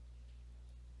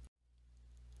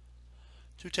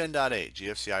 210.8,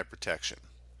 GFCI protection.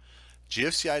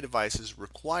 GFCI devices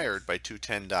required by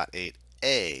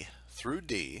 210.8A through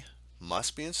D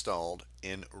must be installed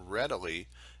in readily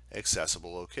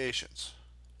accessible locations.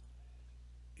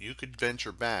 You could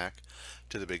venture back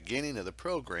to the beginning of the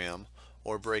program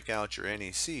or break out your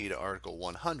NEC to Article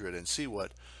 100 and see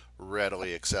what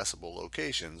readily accessible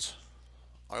locations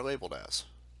are labeled as.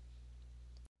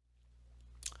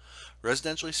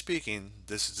 Residentially speaking,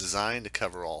 this is designed to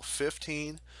cover all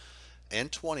 15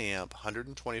 and 20 amp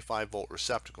 125 volt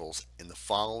receptacles in the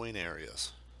following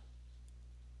areas: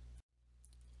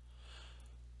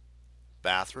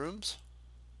 bathrooms,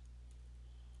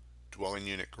 dwelling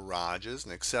unit garages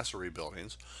and accessory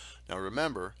buildings. Now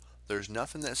remember, there's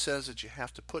nothing that says that you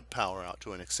have to put power out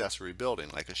to an accessory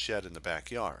building like a shed in the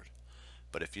backyard,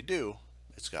 but if you do,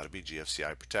 it's got to be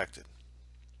GFCI protected.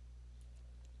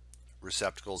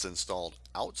 Receptacles installed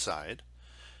outside,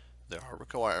 there are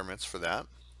requirements for that.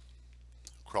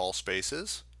 Crawl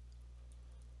spaces,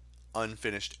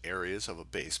 unfinished areas of a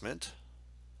basement,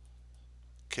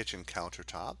 kitchen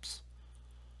countertops,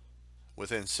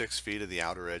 within 6 feet of the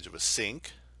outer edge of a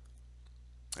sink.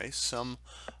 Okay, some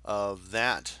of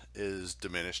that is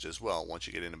diminished as well once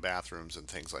you get into bathrooms and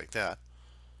things like that.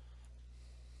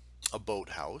 A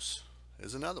boathouse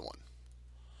is another one.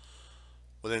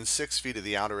 Within 6 feet of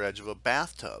the outer edge of a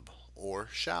bathtub or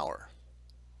shower.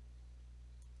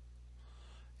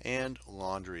 And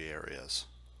laundry areas.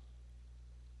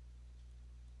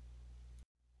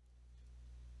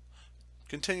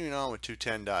 Continuing on with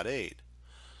 210.8,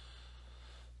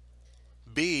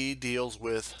 B deals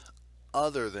with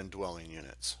other than dwelling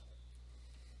units.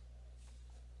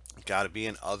 Got to be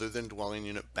in other than dwelling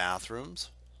unit bathrooms,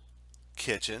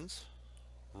 kitchens,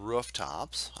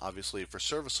 rooftops, obviously for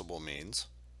serviceable means,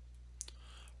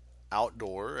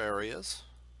 outdoor areas,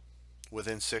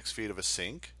 within 6 feet of a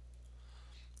sink,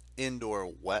 indoor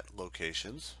wet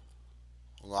locations,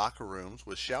 locker rooms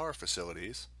with shower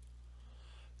facilities,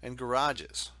 and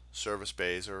garages, service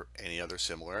bays, or any other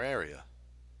similar area.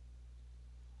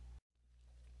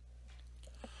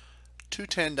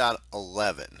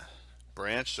 210.11,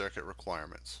 branch circuit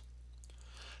requirements.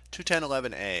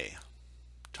 210.11a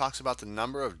talks about the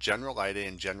number of general lighting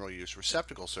and general use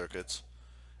receptacle circuits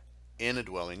in a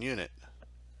dwelling unit.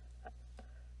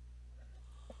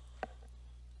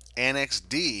 Annex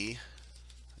D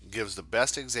gives the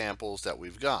best examples that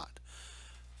we've got.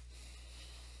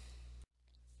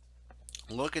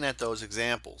 Looking at those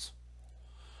examples,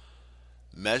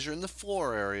 measuring the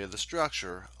floor area of the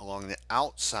structure along the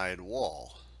outside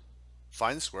wall,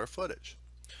 find the square footage.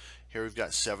 Here we've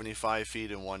got 75 feet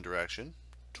in one direction,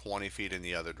 20 feet in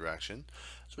the other direction.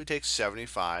 So we take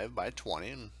 75 by 20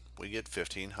 and we get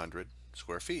 1,500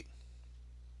 square feet.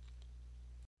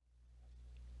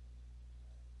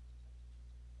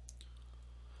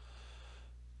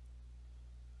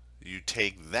 You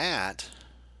take that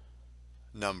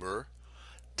number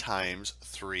times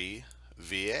 3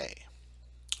 VA.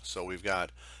 So we've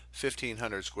got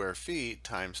 1,500 square feet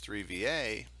times 3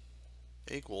 VA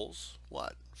equals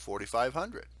what?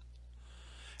 4,500.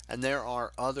 And there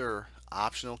are other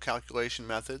optional calculation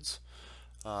methods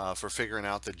for figuring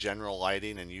out the general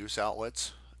lighting and use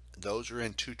outlets. Those are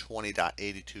in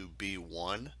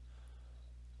 220.82B1.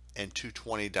 and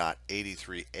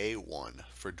 220.83a1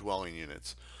 for dwelling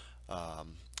units.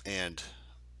 And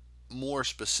more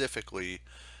specifically,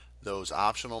 those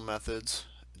optional methods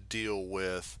deal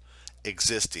with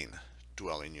existing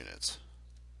dwelling units.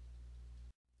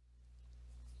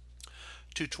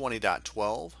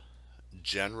 220.12,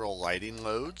 general lighting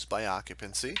loads by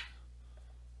occupancy.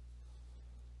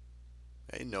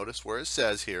 Okay, notice where it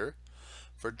says here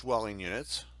for dwelling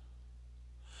units,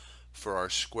 for our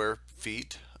square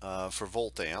feet for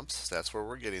volt amps, that's where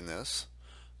we're getting this,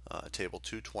 table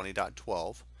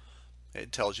 220.12.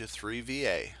 It tells you 3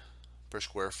 VA per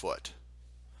square foot.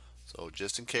 So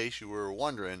just in case you were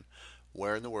wondering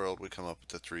where in the world we come up with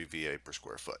the 3 VA per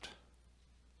square foot.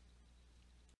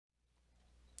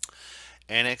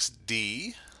 Annex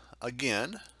D,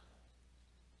 again,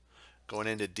 going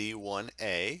into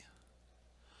D1A,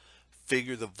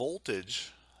 figure the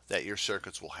voltage that your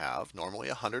circuits will have, normally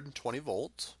 120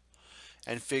 volts,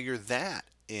 and figure that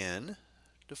in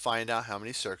to find out how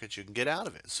many circuits you can get out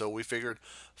of it. So we figured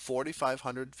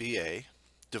 4,500 VA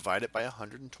divided by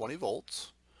 120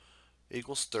 volts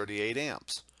equals 38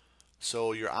 amps.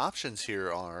 So your options here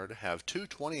are to have two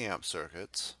 20 amp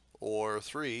circuits or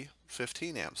three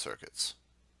 15 amp circuits.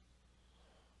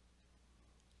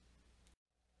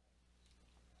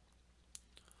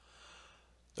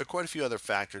 There are quite a few other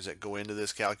factors that go into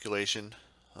this calculation.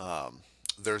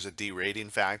 There's a derating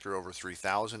factor over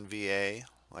 3000 VA,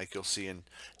 like you'll see in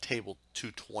table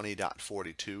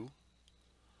 220.42.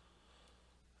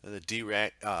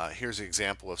 And here's an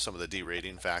example of some of the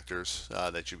derating factors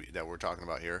that we're talking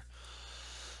about here.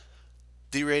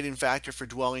 Derating factor for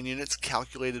dwelling units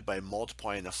calculated by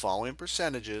multiplying the following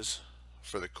percentages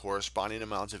for the corresponding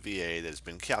amounts of VA that has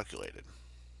been calculated.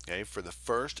 Okay, for the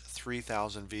first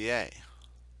 3000 VA,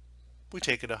 we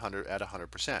take it at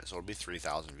 100%, so it'll be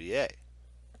 3000 VA.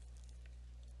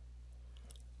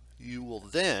 You will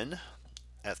then,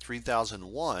 at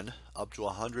 3001 up to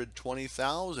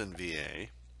 120,000 VA,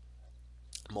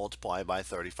 multiply by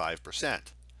 35%.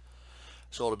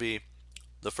 So it'll be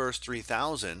the first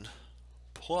 3000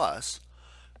 plus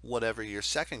whatever your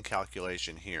second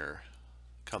calculation here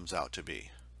comes out to be.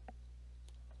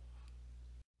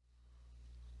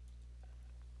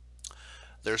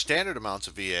 There are standard amounts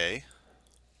of VA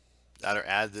that are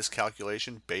added to this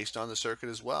calculation based on the circuit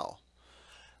as well.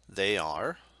 They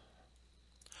are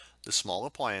the small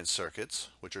appliance circuits,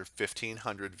 which are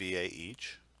 1500 VA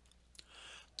each,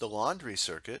 the laundry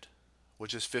circuit,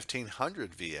 which is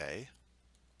 1500 VA,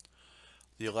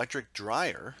 the electric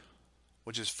dryer,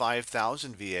 which is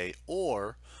 5000 VA,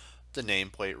 or the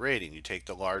nameplate rating. You take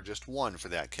the largest one for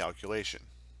that calculation.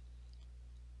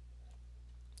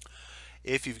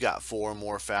 If you've got 4 or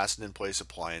more fastened in place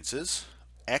appliances,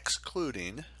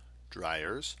 excluding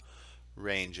dryers,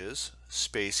 ranges,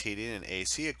 space heating, and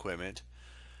AC equipment,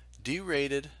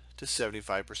 derated to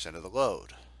 75% of the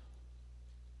load.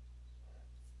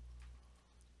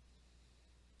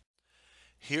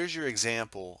 Here's your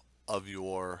example of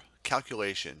your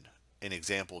calculation in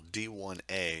example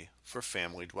D1A for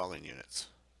family dwelling units.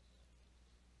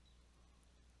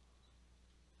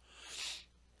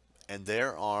 And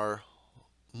there are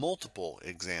multiple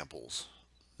examples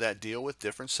that deal with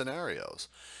different scenarios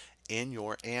in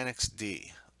your Annex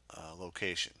D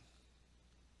location.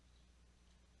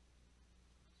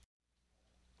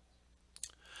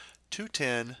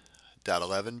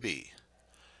 .11b.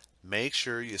 Make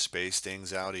sure you space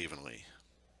things out evenly,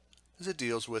 as it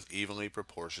deals with evenly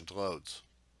proportioned loads.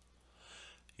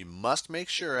 You must make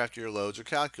sure after your loads are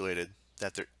calculated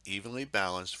that they're evenly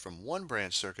balanced from one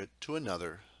branch circuit to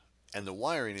another, and the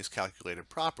wiring is calculated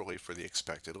properly for the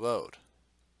expected load.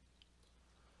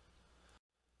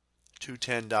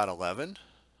 210.11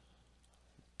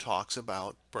 talks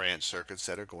about branch circuits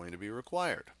that are going to be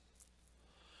required.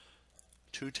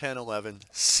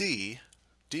 210.11c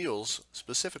deals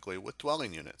specifically with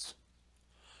dwelling units.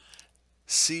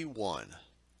 C1,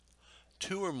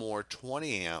 2 or more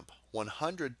 20 amp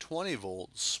 120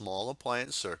 volt small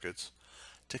appliance circuits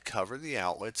to cover the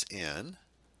outlets in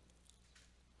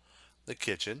the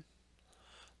kitchen,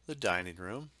 the dining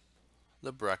room,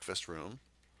 the breakfast room,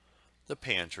 the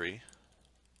pantry,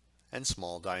 and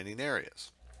small dining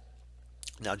areas.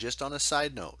 Now, just on a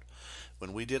side note,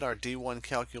 when we did our D1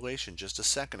 calculation just a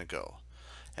second ago,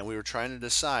 and we were trying to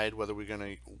decide whether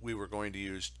we were going to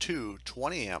use 2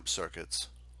 20 amp circuits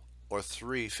or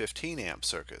 3 15 amp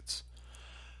circuits,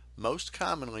 most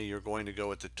commonly you're going to go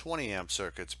with the 20 amp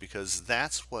circuits because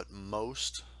that's what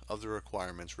most of the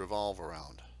requirements revolve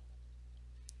around.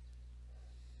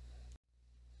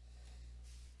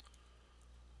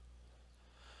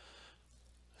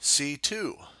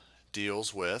 C2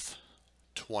 deals with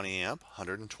 20 amp,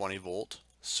 120 volt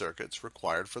circuits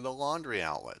required for the laundry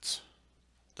outlets.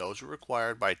 Those are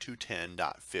required by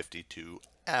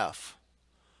 210.52F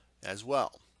as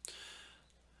well.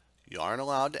 You aren't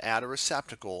allowed to add a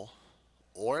receptacle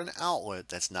or an outlet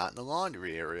that's not in the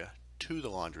laundry area to the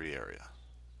laundry area.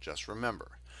 Just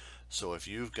remember. So if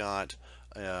you've got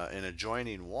an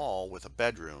adjoining wall with a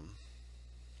bedroom,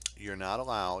 you're not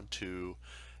allowed to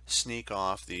sneak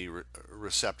off the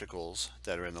receptacles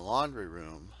that are in the laundry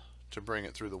room to bring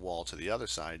it through the wall to the other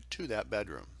side to that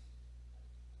bedroom.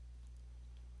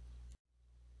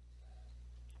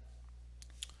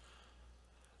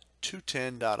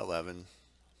 .11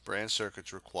 branch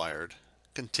circuits required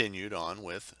continued on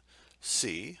with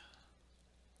C,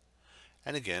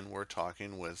 and again we're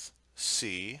talking with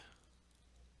C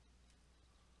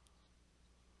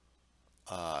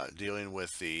dealing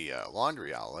with the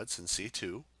laundry outlets in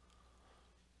C2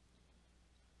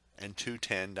 and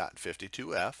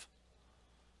 210.52F.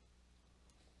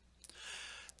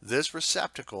 This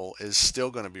receptacle is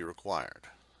still going to be required.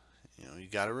 You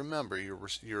got to remember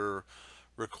your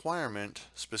requirement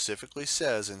specifically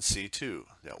says in C2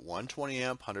 that 120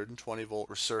 amp 120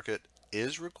 volt circuit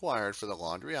is required for the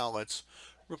laundry outlets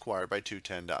required by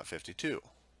 210.52.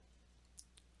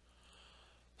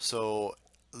 So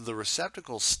the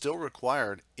receptacle is still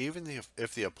required even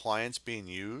if the appliance being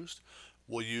used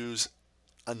will use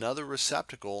another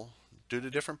receptacle due to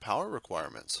different power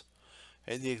requirements.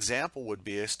 And the example would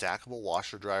be a stackable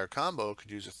washer dryer combo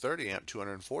could use a 30 amp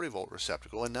 240 volt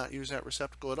receptacle and not use that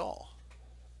receptacle at all.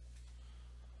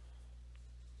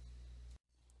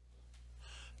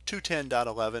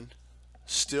 210.11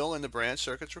 still in the branch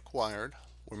circuits required.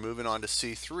 We're moving on to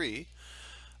C3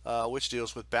 which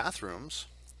deals with bathrooms,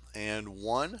 and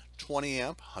one 20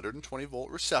 amp 120 volt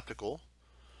receptacle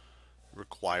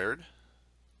required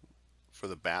for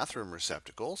the bathroom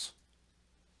receptacles.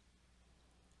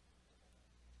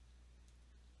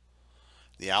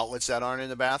 The outlets that aren't in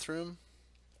the bathroom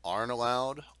aren't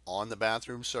allowed on the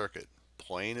bathroom circuit,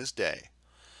 plain as day.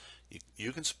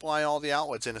 You can supply all the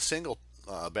outlets in a single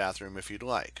bathroom if you'd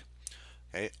like,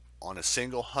 okay, on a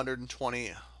single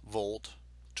 120 volt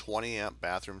 20 amp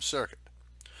bathroom circuit.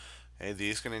 Okay,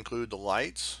 these can include the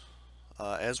lights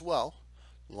as well,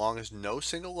 as long as no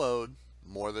single load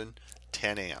more than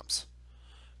 10 amps.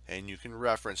 And you can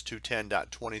reference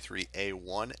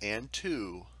 210.23A1 and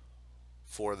 2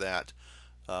 for that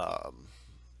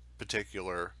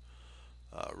particular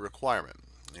requirement.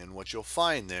 And what you'll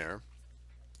find there,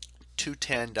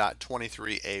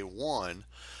 210.23A1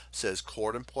 says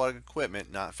cord and plug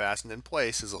equipment not fastened in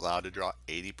place is allowed to draw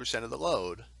 80% of the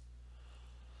load.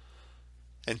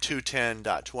 And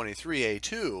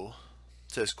 210.23A2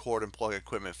 says cord and plug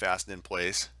equipment fastened in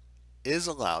place is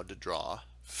allowed to draw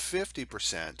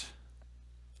 50%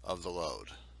 of the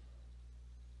load.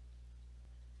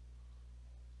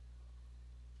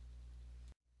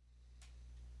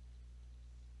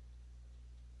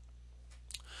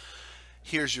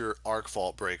 Here's your arc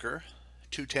fault breaker.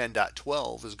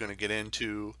 210.12 is going to get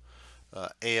into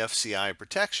AFCI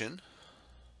protection,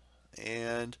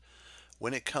 and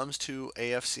when it comes to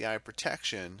AFCI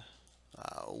protection,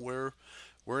 we're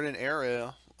in an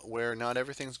area where not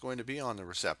everything's going to be on the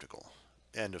receptacle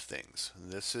end of things.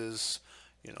 This is,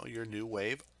 your new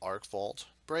wave arc fault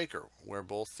breaker, where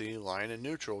both the line and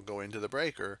neutral go into the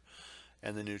breaker,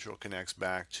 and the neutral connects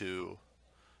back to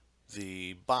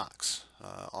the box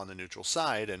on the neutral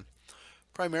side. And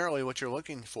primarily what you're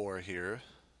looking for here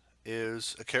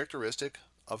is a characteristic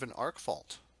of an arc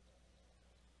fault.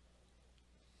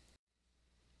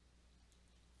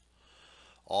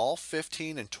 All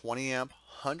 15 and 20 amp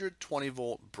 120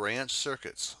 volt branch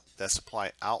circuits that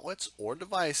supply outlets or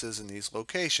devices in these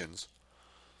locations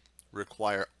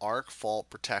require arc fault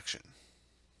protection.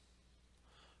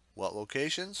 What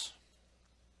locations?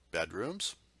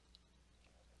 Bedrooms,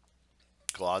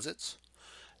 closets,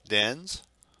 dens,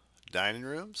 dining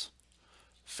rooms,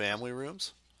 family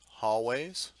rooms,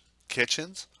 hallways,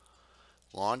 kitchens,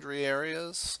 laundry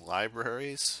areas,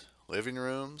 libraries, living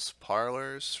rooms,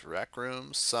 parlors, rec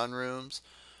rooms, sunrooms,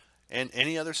 and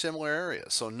any other similar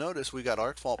areas. So notice we got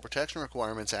arc fault protection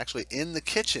requirements actually in the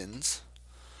kitchens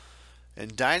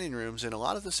and dining rooms in a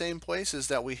lot of the same places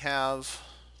that we have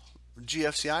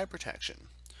GFCI protection.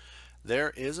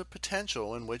 There is a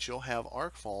potential in which you'll have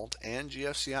arc fault and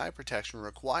GFCI protection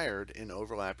required in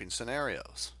overlapping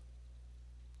scenarios.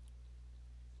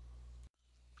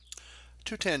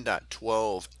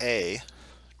 210.12a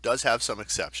does have some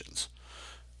exceptions.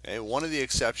 Okay, one of the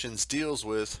exceptions deals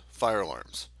with fire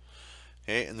alarms.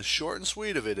 Okay, and the short and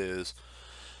sweet of it is,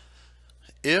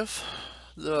 if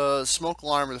the smoke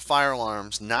alarm or the fire alarm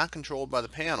is not controlled by the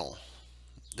panel,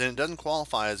 then it doesn't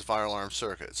qualify as a fire alarm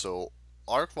circuit. So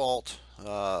arc fault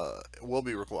will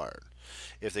be required.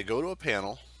 If they go to a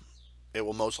panel, it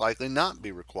will most likely not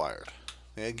be required.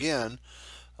 Again,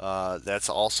 that's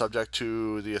all subject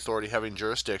to the authority having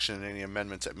jurisdiction and any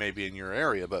amendments that may be in your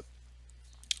area. But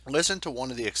listen to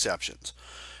one of the exceptions.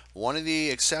 One of the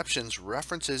exceptions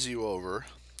references you over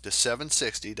to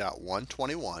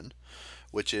 760.121,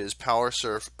 which is power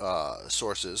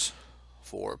sources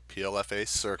for PLFA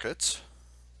circuits.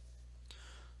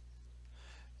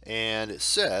 And it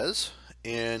says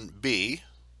in B,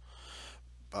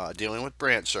 dealing with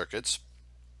branch circuits,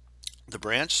 the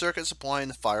branch circuit supplying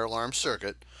the fire alarm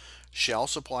circuit shall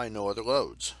supply no other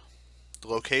loads. The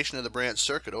location of the branch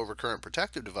circuit overcurrent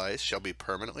protective device shall be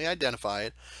permanently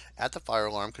identified at the fire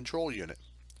alarm control unit.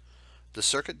 The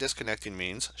circuit disconnecting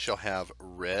means shall have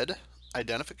red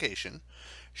identification,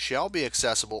 shall be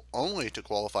accessible only to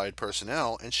qualified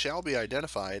personnel, and shall be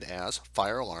identified as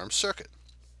fire alarm circuit.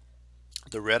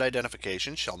 The red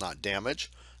identification shall not damage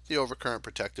the overcurrent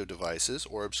protective devices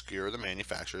or obscure the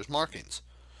manufacturer's markings.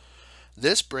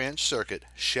 This branch circuit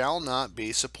shall not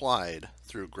be supplied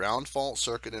through ground fault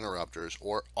circuit interrupters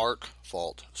or arc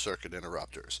fault circuit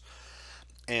interrupters.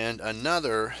 And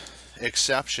another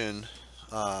exception,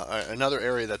 another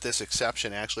area that this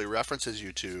exception actually references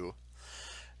you to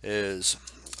is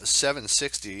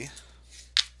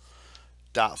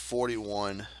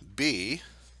 760.41b,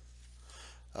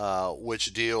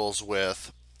 which deals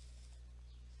with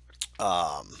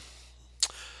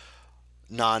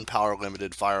non-power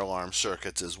limited fire alarm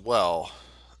circuits as well,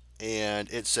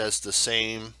 and it says the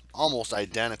same, almost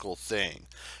identical thing,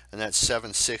 and that's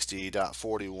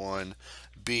 760.41b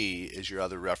is your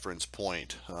other reference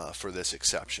point for this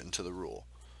exception to the rule.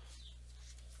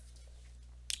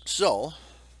 So,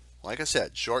 like I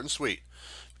said, short and sweet.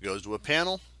 If it goes to a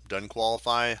panel, doesn't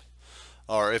qualify,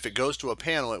 or if it goes to a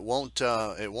panel, it won't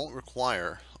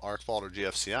require arc fault or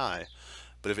GFCI.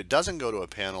 But if it doesn't go to a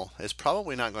panel, it's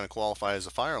probably not going to qualify as a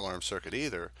fire alarm circuit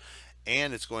either,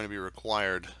 and it's going to be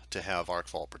required to have arc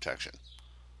fault protection.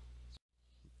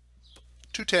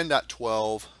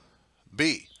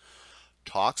 210.12b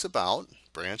talks about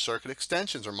branch circuit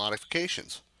extensions or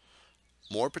modifications,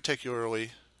 more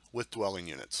particularly with dwelling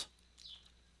units.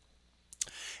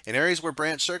 In areas where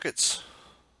branch circuits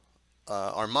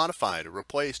are modified or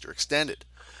replaced or extended,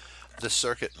 the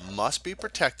circuit must be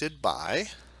protected by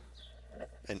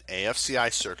an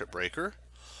AFCI circuit breaker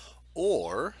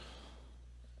or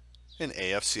an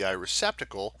AFCI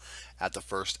receptacle at the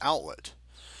first outlet.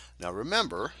 Now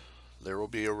remember, there will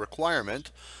be a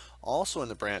requirement also in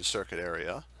the branch circuit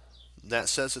area that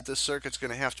says that this circuit's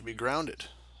going to have to be grounded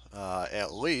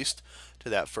at least to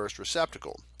that first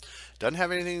receptacle. Doesn't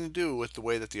have anything to do with the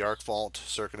way that the arc fault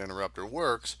circuit interrupter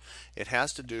works. It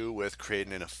has to do with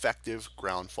creating an effective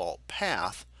ground fault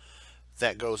path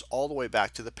that goes all the way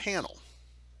back to the panel.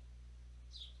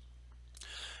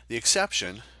 The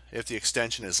exception, if the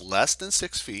extension is less than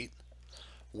 6 feet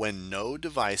when no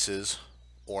devices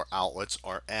or outlets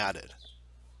are added.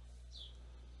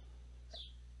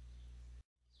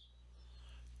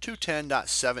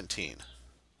 210.17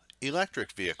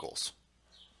 Electric vehicles.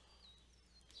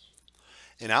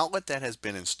 An outlet that has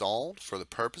been installed for the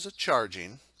purpose of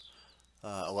charging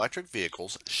electric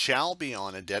vehicles shall be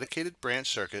on a dedicated branch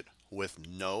circuit with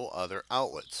no other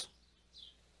outlets.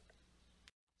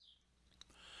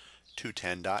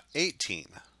 210.18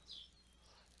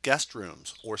 Guest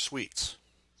rooms or suites.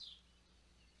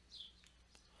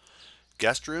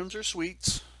 Guest rooms or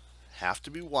suites have to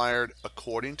be wired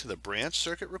according to the branch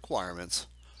circuit requirements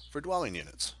for dwelling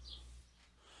units.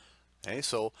 Okay,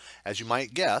 so as you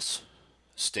might guess,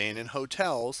 staying in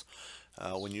hotels,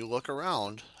 when you look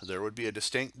around, there would be a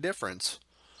distinct difference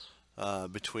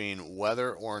between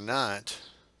whether or not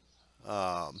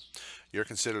you're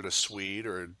considered a suite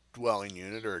or a dwelling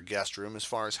unit or a guest room as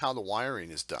far as how the wiring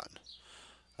is done.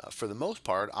 For the most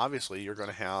part, obviously, you're going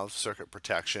to have circuit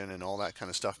protection and all that kind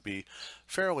of stuff be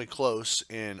fairly close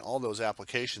in all those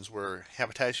applications where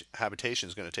habitation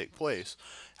is going to take place.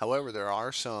 However, there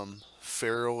are some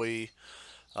fairly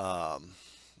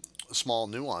small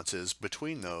nuances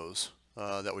between those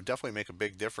that would definitely make a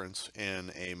big difference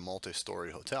in a multi-story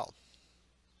hotel.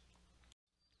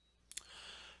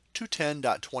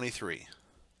 210.23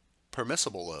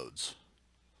 Permissible loads.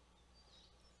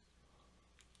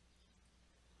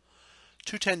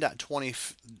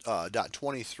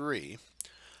 210.23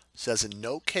 says in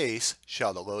no case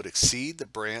shall the load exceed the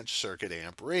branch circuit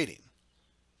amp rating.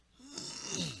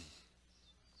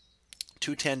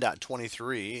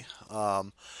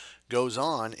 210.23 Goes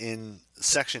on in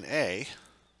section A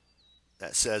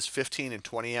that says 15 and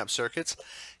 20 amp circuits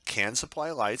can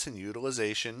supply lights and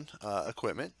utilization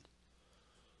equipment.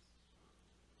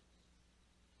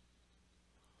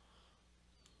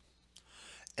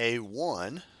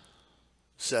 A1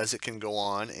 says it can go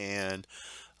on and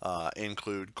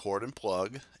include cord and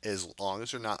plug as long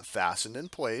as they're not fastened in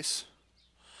place.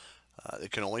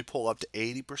 It can only pull up to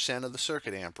 80% of the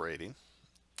circuit amp rating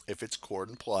if it's cord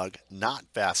and plug not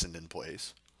fastened in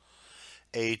place.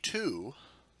 A2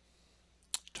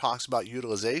 talks about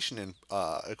utilization in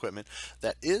equipment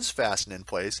that is fastened in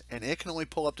place, and it can only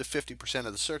pull up to 50%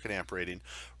 of the circuit amp rating.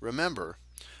 Remember,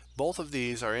 both of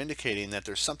these are indicating that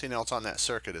there's something else on that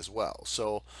circuit as well.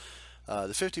 So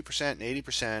the 50% and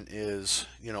 80% is,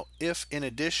 if in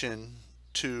addition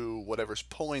to whatever's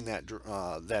pulling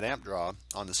that amp draw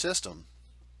on the system,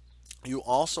 you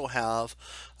also have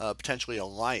potentially a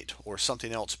light or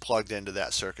something else plugged into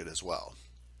that circuit as well.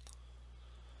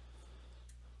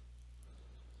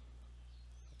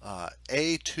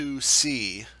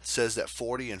 A2C says that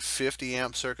 40 and 50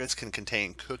 amp circuits can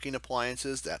contain cooking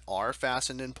appliances that are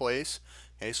fastened in place.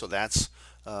 Okay, so that's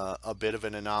a bit of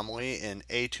an anomaly. And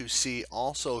A2C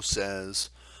also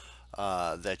says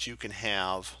that you can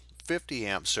have 50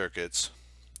 amp circuits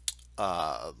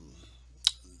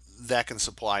that can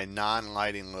supply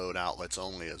non-lighting load outlets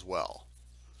only as well.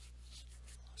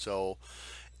 So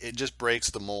it just breaks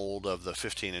the mold of the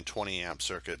 15 and 20 amp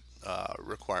circuit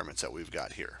requirements that we've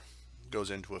got here.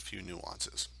 Goes into a few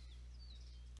nuances.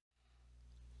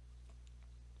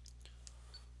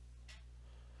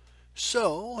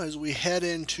 So as we head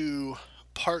into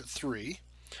part 3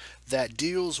 that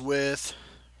deals with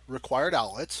required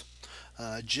outlets,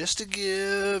 just to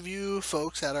give you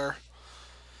folks that are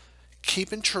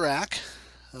keeping track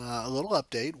a little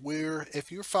update, where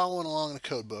if you're following along in the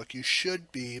code book, you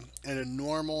should be in a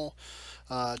normal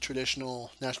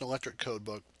traditional National Electric code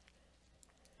book.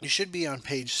 You should be on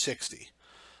page 60.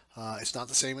 It's not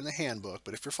the same in the handbook,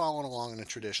 but if you're following along in a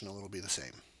traditional, it'll be the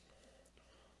same.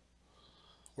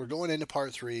 We're going into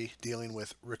part 3 dealing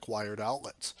with required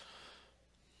outlets.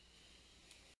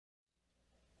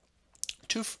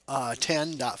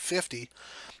 210.50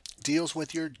 deals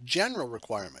with your general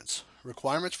requirements.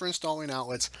 Requirements for installing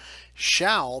outlets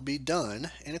shall be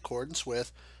done in accordance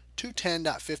with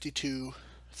 210.52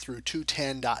 through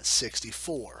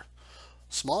 210.64.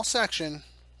 Small section,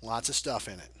 lots of stuff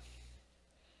in it.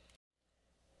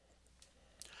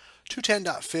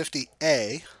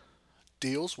 210.50A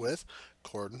deals with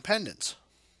cord and pendants.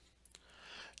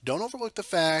 Don't overlook the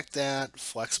fact that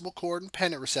flexible cord and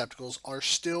pendant receptacles are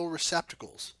still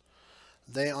receptacles.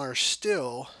 They are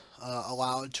still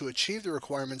allowed to achieve the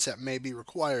requirements that may be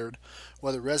required,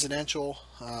 whether residential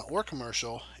or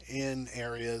commercial, in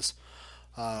areas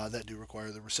that do require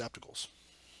the receptacles.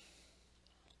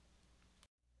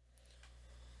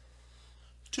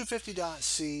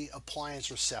 250.C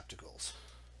appliance receptacles.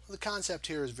 The concept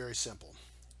here is very simple.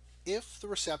 If the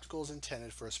receptacle is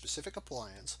intended for a specific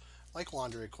appliance, like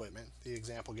laundry equipment, the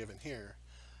example given here,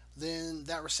 then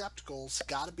that receptacle's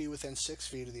got to be within 6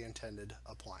 feet of the intended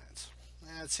appliance.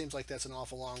 It seems like that's an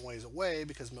awful long ways away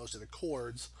because most of the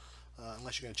cords,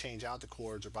 unless you're going to change out the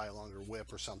cords or buy a longer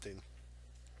whip or something,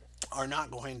 are not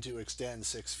going to extend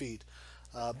 6 feet,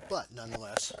 but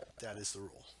nonetheless, that is the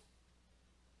rule.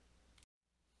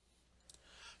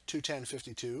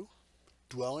 210.52,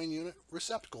 dwelling unit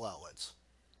receptacle outlets.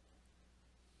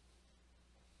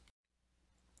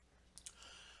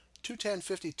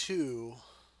 210.52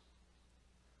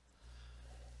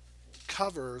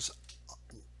 covers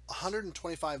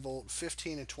 125 volt,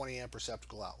 15 and 20 amp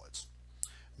receptacle outlets.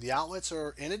 The outlets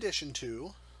are in addition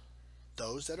to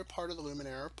those that are part of the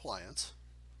luminaire appliance,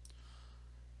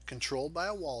 controlled by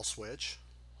a wall switch,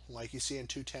 like you see in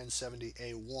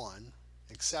 210.70A1,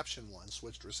 exception 1,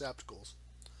 switched receptacles,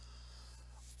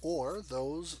 or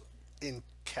those in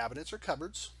cabinets or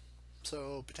cupboards,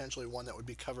 so potentially one that would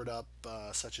be covered up,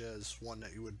 such as one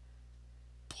that you would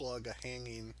plug a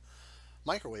hanging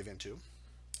microwave into,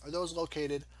 or those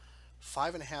located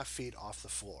 5.5 feet off the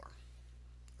floor.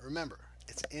 Remember,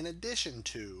 it's in addition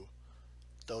to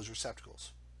those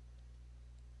receptacles.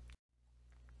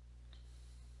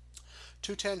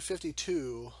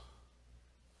 210.52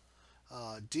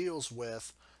 deals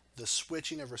with the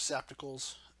switching of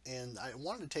receptacles, and I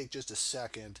wanted to take just a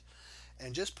second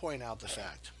and just point out the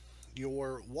fact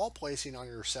your wall placing on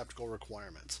your receptacle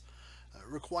requirements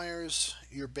requires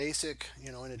your basic,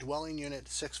 in a dwelling unit,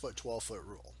 6 foot, 12 foot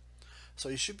rule. So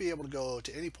you should be able to go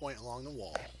to any point along the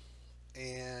wall,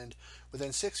 and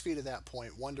within 6 feet of that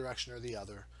point, one direction or the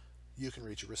other, you can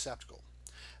reach a receptacle.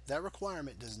 That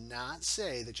requirement does not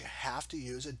say that you have to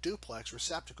use a duplex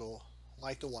receptacle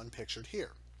like the one pictured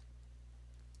here.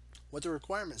 What the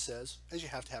requirement says is you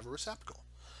have to have a receptacle.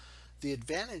 The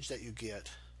advantage that you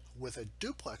get with a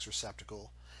duplex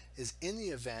receptacle is in the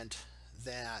event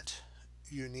that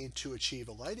you need to achieve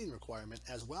a lighting requirement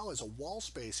as well as a wall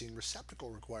spacing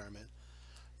receptacle requirement,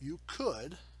 you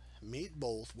could meet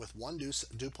both with one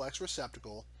duplex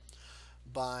receptacle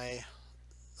by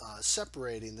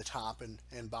separating the top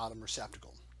and bottom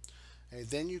receptacle. And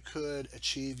then you could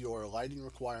achieve your lighting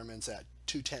requirements at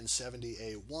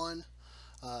 210/70A1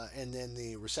 and then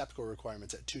the receptacle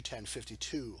requirements at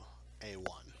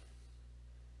 210/52A1.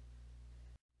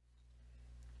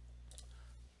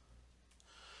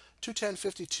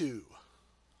 210/52,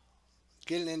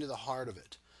 getting into the heart of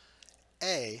it.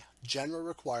 A, general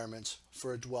requirements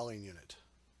for a dwelling unit.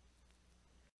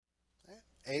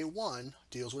 A1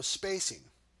 deals with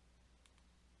spacing.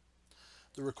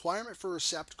 The requirement for a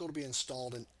receptacle to be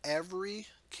installed in every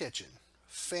kitchen,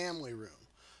 family room,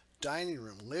 dining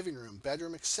room, living room,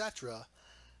 bedroom, etc.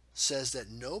 says that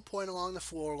no point along the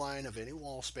floor line of any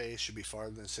wall space should be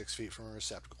farther than 6 feet from a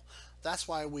receptacle. That's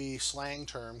why we slang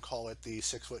term call it the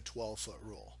 6 foot, 12 foot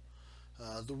rule.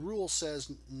 The rule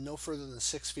says no further than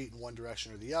 6 feet in one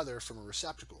direction or the other from a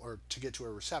receptacle, or to get to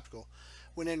a receptacle,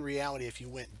 when in reality, if you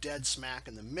went dead smack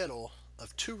in the middle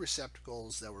of two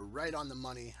receptacles that were right on the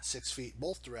money, 6 feet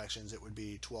both directions, it would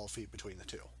be 12 feet between the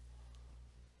two.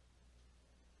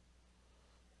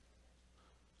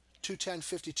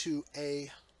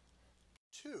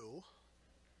 210/52A2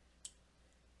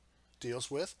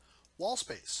 deals with wall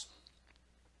space.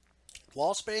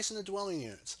 Wall space in the dwelling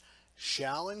units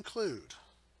shall include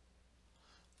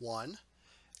 1.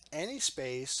 Any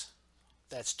space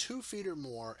that's 2 feet or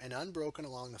more and unbroken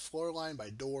along the floor line by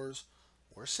doors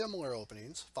or similar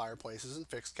openings, fireplaces, and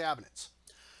fixed cabinets.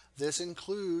 This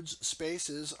includes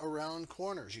spaces around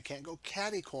corners. You can't go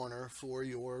catty corner for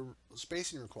your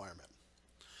spacing requirement.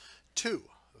 2.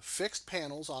 Fixed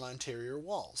panels on interior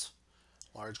walls.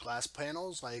 Large glass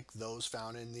panels like those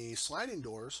found in the sliding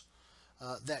doors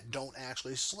that don't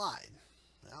actually slide.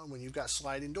 Now, when you've got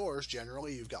sliding doors,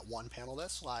 generally you've got one panel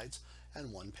that slides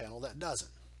and one panel that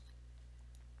doesn't.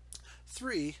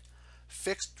 3.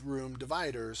 Fixed room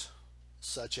dividers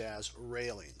such as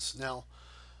railings. Now,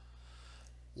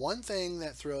 one thing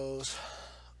that throws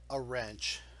a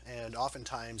wrench and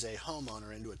oftentimes a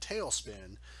homeowner into a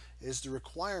tailspin is the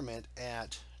requirement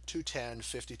at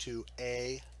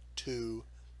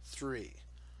 210/52A23.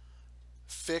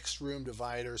 Fixed room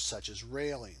dividers such as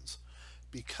railings,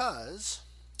 because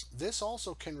this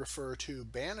also can refer to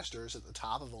banisters at the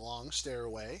top of a long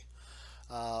stairway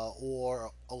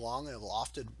or along a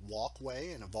lofted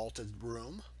walkway in a vaulted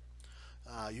room.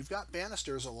 You've got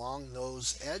banisters along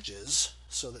those edges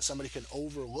so that somebody can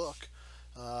overlook,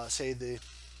 say, the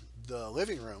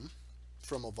living room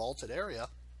from a vaulted area.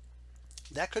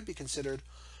 That could be considered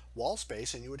wall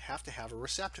space, and you would have to have a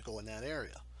receptacle in that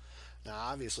area. Now,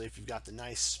 obviously, if you've got the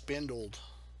nice spindled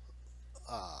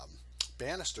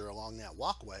banister along that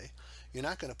walkway, you're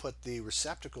not going to put the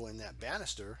receptacle in that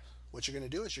banister. What you're going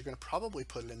to do is you're going to probably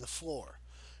put it in the floor.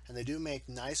 And they do make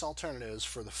nice alternatives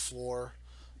for the floor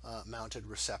mounted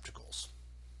receptacles.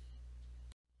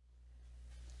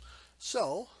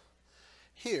 So,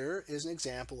 here is an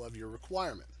example of your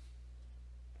requirement.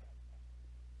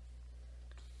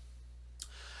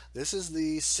 This is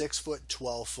the 6 foot,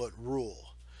 12 foot rule.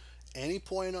 Any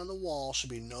point on the wall should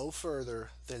be no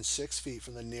further than 6 feet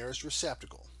from the nearest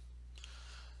receptacle.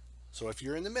 So if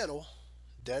you're in the middle,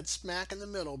 dead smack in the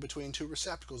middle between two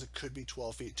receptacles, it could be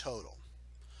 12 feet total.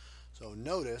 So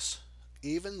notice,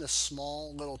 even the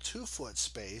small little 2 foot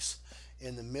space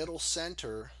in the middle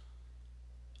center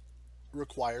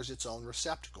requires its own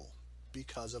receptacle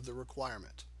because of the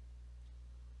requirement.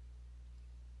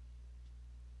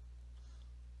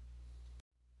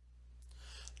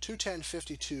 Two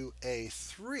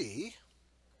 210/52A3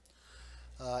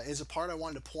 is a part I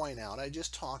wanted to point out. I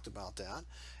just talked about that.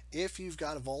 If you've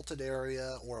got a vaulted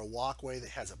area or a walkway that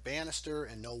has a banister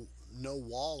and no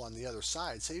wall on the other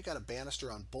side, say you've got a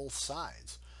banister on both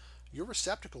sides, your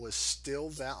receptacle is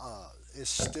still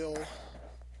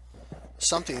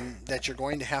something that you're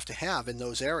going to have in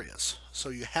those areas. So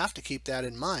you have to keep that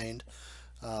in mind,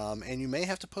 and you may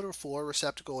have to put a floor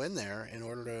receptacle in there in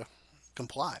order to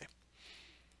comply.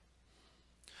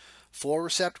 Floor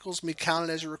receptacles can be counted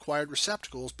as your required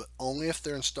receptacles, but only if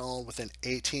they're installed within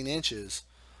 18 inches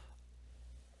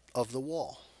of the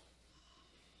wall.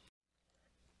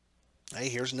 Hey,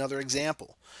 here's another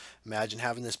example. Imagine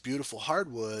having this beautiful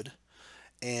hardwood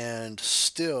and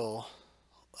still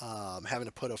having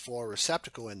to put a floor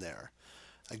receptacle in there.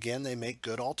 Again, they make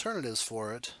good alternatives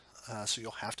for it, so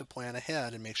you'll have to plan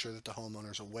ahead and make sure that the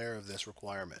homeowner is aware of this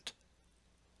requirement.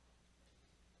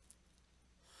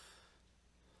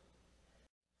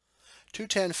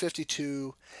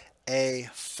 21052A4,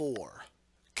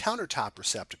 countertop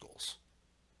receptacles.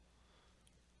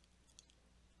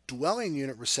 Dwelling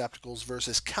unit receptacles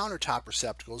versus countertop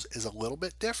receptacles is a little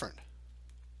bit different.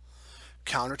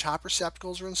 Countertop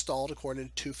receptacles are installed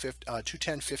according to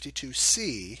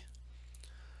 21052C,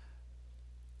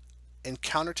 and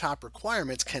countertop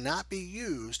requirements cannot be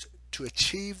used to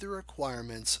achieve the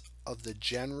requirements of the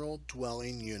general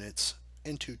dwelling units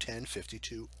in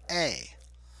 21052A.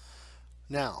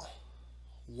 Now,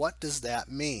 what does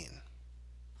that mean?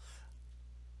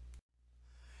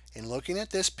 In looking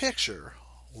at this picture,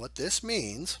 what this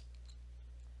means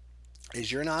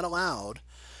is you're not allowed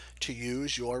to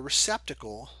use your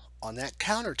receptacle on that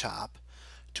countertop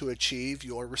to achieve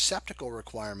your receptacle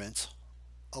requirements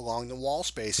along the wall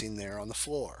spacing there on the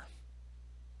floor.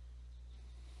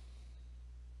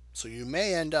 So you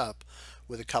may end up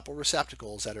with a couple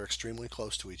receptacles that are extremely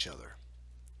close to each other.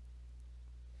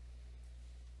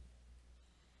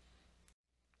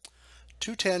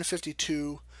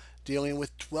 21052, dealing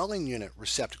with dwelling unit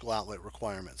receptacle outlet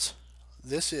requirements.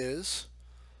 This is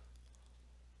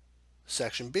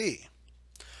Section B,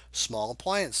 small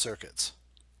appliance circuits.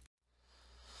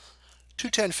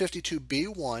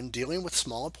 21052B1, dealing with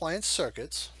small appliance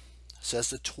circuits,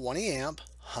 says the 20 amp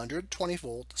 120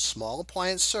 volt small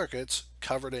appliance circuits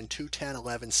covered in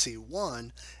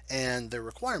 21011C1 and their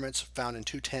requirements found in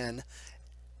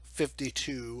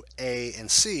 21052A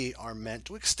and C are meant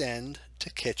to extend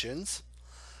to kitchens,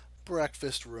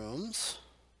 breakfast rooms,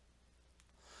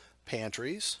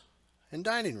 pantries, and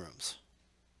dining rooms.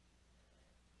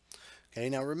 Okay,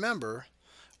 now remember,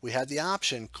 we had the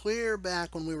option clear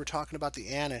back when we were talking about the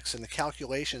annex and the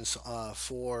calculations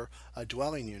for a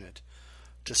dwelling unit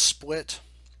to split,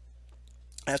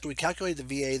 after we calculated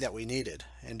the VA that we needed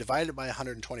and divided by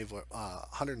 120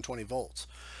 volts,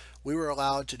 we were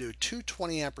allowed to do two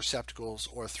 20 amp receptacles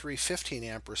or three 15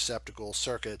 amp receptacle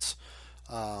circuits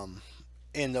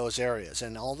in those areas.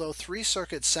 And although three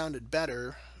circuits sounded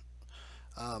better,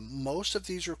 most of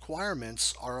these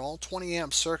requirements are all 20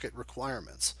 amp circuit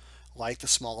requirements, like the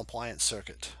small appliance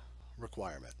circuit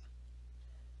requirement.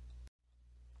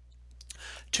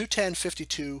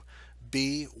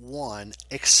 21052B1,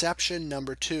 exception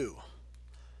number 2.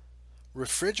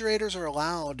 Refrigerators are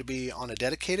allowed to be on a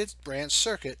dedicated branch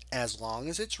circuit as long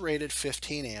as it's rated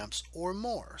 15 amps or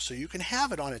more. So you can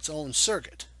have it on its own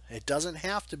circuit. It doesn't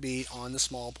have to be on the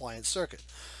small appliance circuit.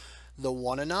 The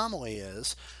one anomaly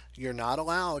is you're not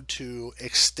allowed to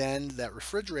extend that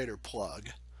refrigerator plug,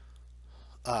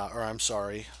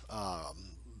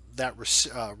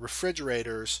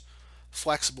 refrigerator's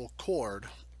flexible cord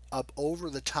up over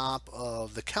the top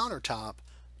of the countertop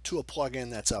to a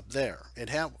plug-in that's up there. It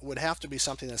would have to be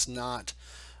something that's not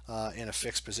in a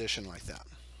fixed position like that,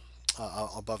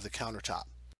 above the countertop.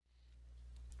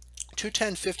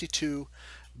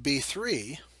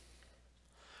 21052B3,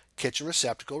 kitchen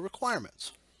receptacle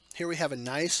requirements. Here we have a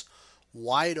nice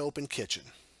wide open kitchen.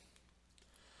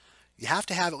 You have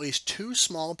to have at least two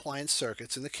small appliance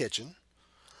circuits in the kitchen.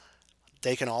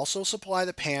 They can also supply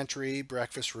the pantry,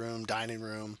 breakfast room, dining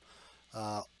room,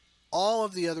 all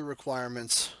of the other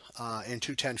requirements in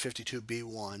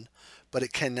 21052B1, but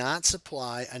it cannot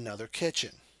supply another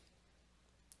kitchen.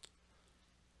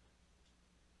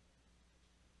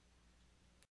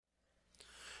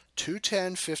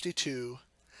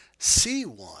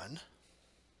 C1,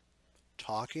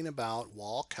 talking about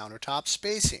wall countertop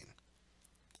spacing.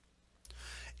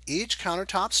 Each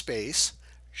countertop space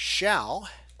shall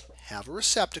have a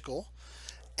receptacle.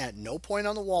 At no point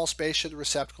on the wall space should the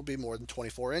receptacle be more than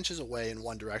 24 inches away in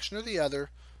one direction or the other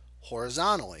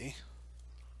horizontally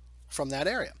from that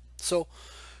area. So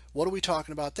what are we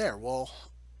talking about there? Well,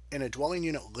 in a dwelling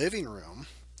unit living room,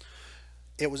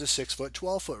 it was a 6-foot,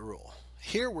 12-foot rule.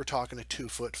 Here we're talking a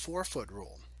 2-foot, 4-foot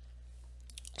rule.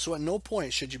 So at no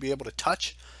point should you be able to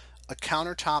touch a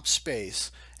countertop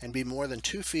space and be more than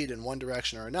 2 feet in one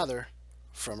direction or another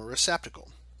from a receptacle.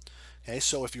 Okay,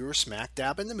 so if you were smack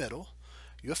dab in the middle,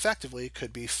 you effectively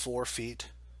could be 4 feet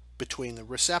between the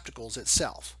receptacles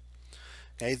itself.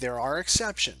 Okay, there are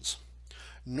exceptions.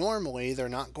 Normally, they're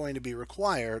not going to be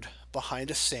required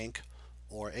behind a sink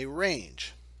or a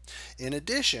range. In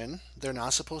addition, they're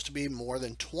not supposed to be more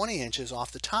than 20 inches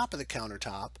off the top of the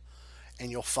countertop,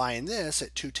 and you'll find this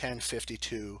at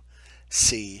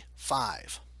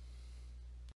 21052C5.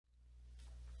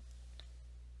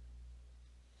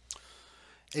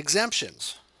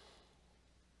 Exemptions.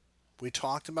 We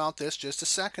talked about this just a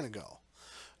second ago.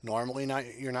 Normally,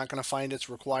 you're not going to find it's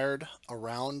required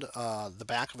around the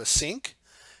back of a sink.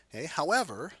 Okay?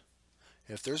 However,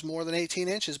 if there's more than 18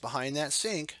 inches behind that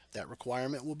sink, that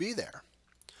requirement will be there.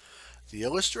 The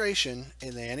illustration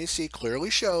in the NEC clearly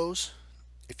shows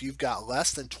if you've got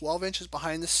less than 12 inches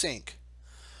behind the sink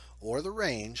or the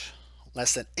range,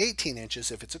 less than 18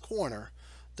 inches if it's a corner,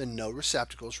 then no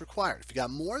receptacle is required. If you got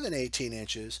more than 18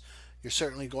 inches, you're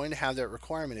certainly going to have that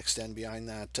requirement extend behind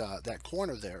that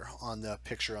corner there on the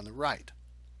picture on the right.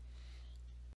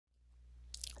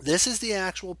 This is the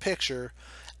actual picture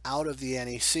out of the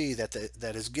NEC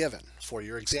that is given for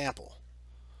your example.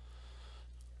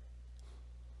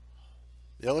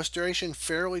 The illustration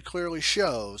fairly clearly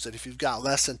shows that if you've got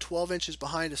less than 12 inches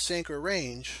behind a sink or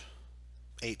range,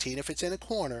 18 if it's in a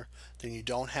corner, then you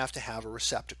don't have to have a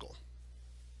receptacle.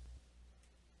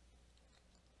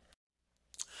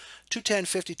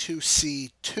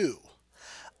 21052C2,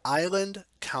 island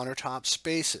countertop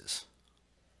spaces.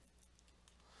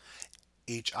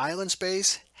 Each island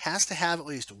space has to have at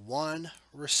least one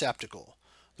receptacle.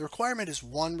 The requirement is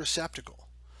one receptacle.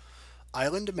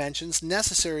 Island dimensions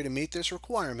necessary to meet this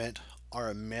requirement are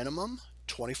a minimum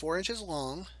 24 inches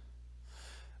long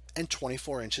and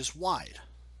 24 inches wide.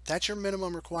 That's your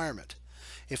minimum requirement.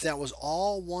 If that was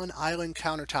all one island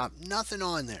countertop, nothing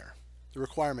on there, the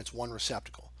requirement's one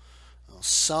receptacle.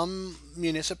 Some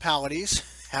municipalities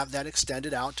have that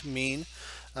extended out to mean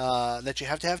that you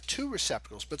have to have two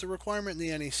receptacles, but the requirement in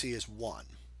the NEC is one.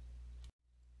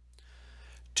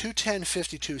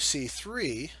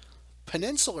 21052C3,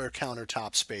 peninsular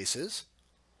countertop spaces,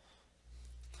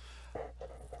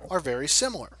 are very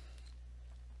similar.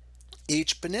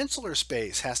 Each peninsular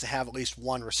space has to have at least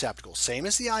one receptacle, same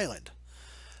as the island.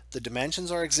 The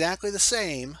dimensions are exactly the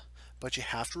same, but you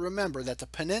have to remember that the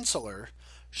peninsular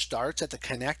starts at the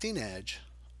connecting edge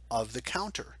of the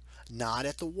counter, not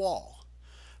at the wall.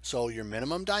 So your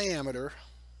minimum diameter,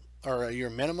 or your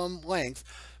minimum length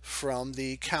from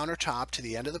the countertop to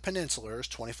the end of the peninsular is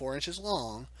 24 inches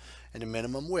long, and a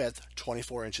minimum width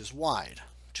 24 inches wide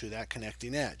to that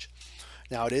connecting edge.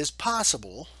 Now it is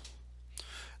possible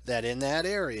that in that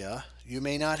area you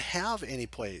may not have any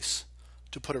place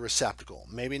to put a receptacle.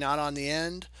 Maybe not on the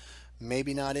end,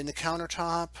 maybe not in the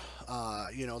countertop.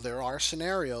 There are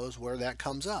scenarios where that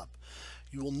comes up.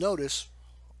 You will notice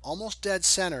almost dead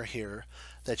center here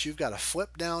that you've got a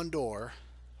flip down door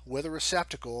with a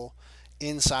receptacle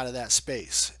inside of that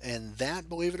space. And that,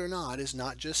 believe it or not, is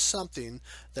not just something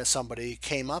that somebody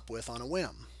came up with on a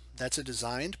whim. That's a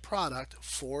designed product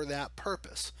for that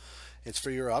purpose. It's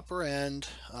for your upper end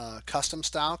custom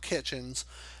style kitchens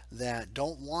that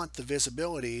don't want the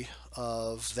visibility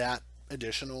of that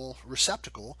additional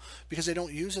receptacle because they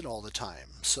don't use it all the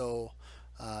time. So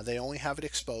they only have it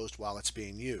exposed while it's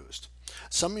being used.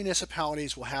 Some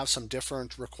municipalities will have some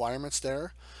different requirements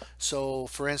there. So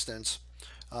for instance,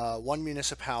 one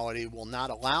municipality will not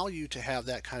allow you to have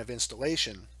that kind of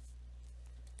installation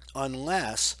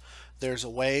unless there's a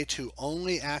way to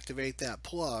only activate that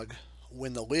plug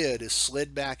when the lid is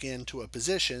slid back into a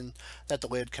position that the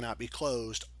lid cannot be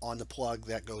closed on the plug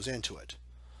that goes into it.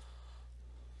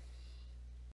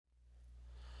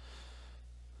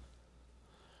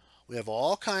 We have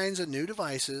all kinds of new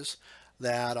devices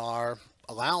that are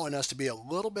allowing us to be a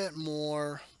little bit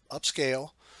more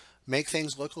upscale, make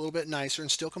things look a little bit nicer, and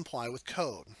still comply with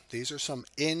code. These are some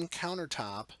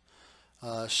in-countertop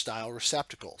style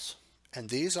receptacles, and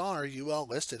these are UL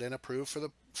listed and approved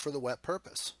for the wet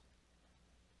purpose.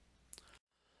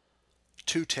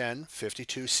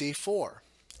 21052C4,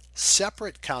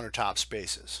 separate countertop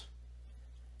spaces.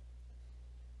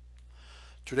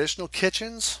 Traditional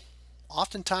kitchens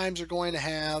oftentimes are going to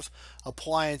have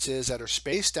appliances that are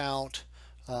spaced out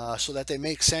so that they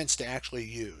make sense to actually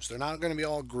use. They're not going to be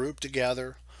all grouped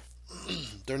together.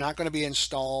 They're not going to be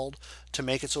installed to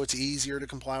make it so it's easier to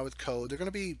comply with code. They're going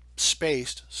to be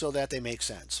spaced so that they make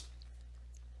sense.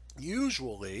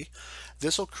 Usually,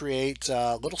 this will create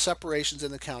little separations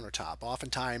in the countertop,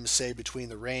 oftentimes, say, between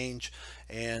the range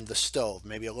and the stove,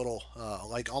 maybe a little,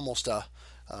 like almost a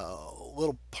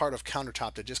little part of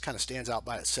countertop that just kind of stands out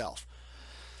by itself.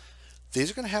 These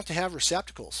are going to have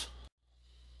receptacles.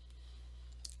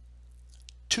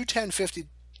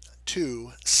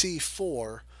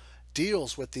 21052C4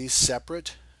 deals with these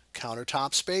separate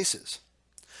countertop spaces.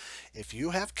 If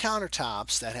you have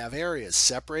countertops that have areas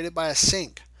separated by a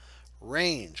sink,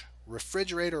 range,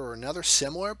 refrigerator, or another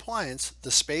similar appliance,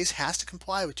 the space has to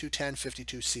comply with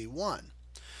 21052C1.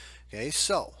 Okay,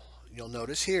 so you'll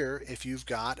notice here if you've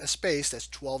got a space that's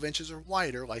 12 inches or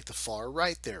wider, like the far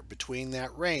right there, between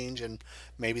that range and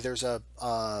maybe there's a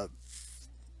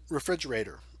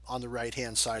refrigerator on the right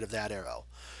hand side of that arrow?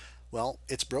 Well,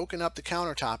 it's broken up the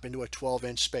countertop into a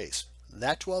 12-inch space.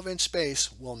 That 12-inch space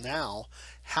will now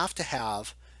have to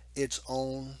have its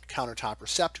own countertop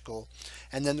receptacle,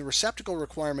 and then the receptacle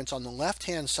requirements on the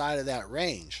left-hand side of that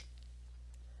range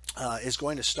is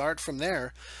going to start from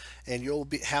there, and you'll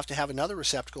have to have another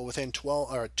receptacle within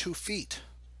 12 or 2 feet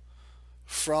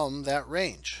from that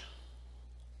range.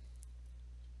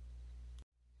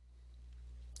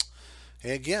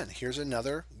 And again, here's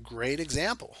another great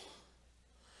example.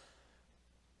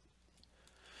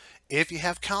 If you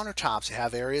have countertops, you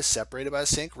have areas separated by a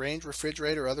sink, range,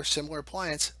 refrigerator, or other similar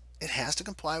appliance, it has to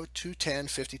comply with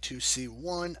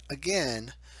 210.52C1.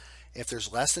 Again, if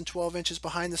there's less than 12 inches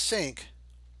behind the sink,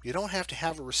 you don't have to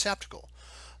have a receptacle.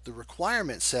 The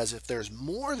requirement says if there's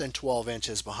more than 12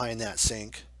 inches behind that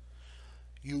sink,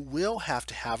 you will have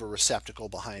to have a receptacle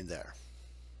behind there.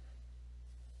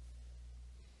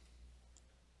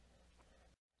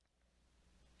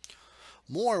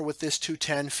 More with this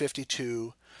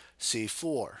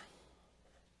 210.52C4.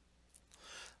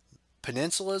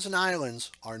 Peninsulas and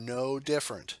islands are no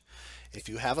different. If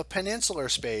you have a peninsular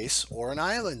space or an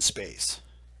island space,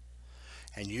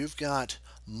 and you've got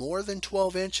more than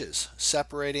 12 inches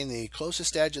separating the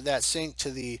closest edge of that sink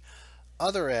to the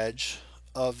other edge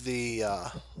of the,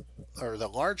 or the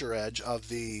larger edge of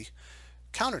the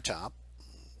countertop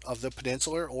of the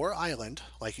peninsular or island,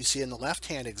 like you see in the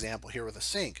left-hand example here with a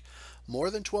sink,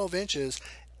 more than 12 inches,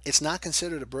 it's not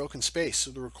considered a broken space. So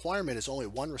the requirement is only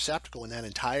one receptacle in that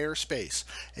entire space.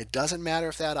 It doesn't matter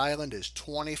if that island is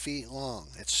 20 feet long.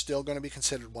 It's still going to be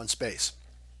considered one space.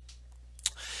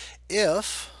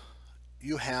 If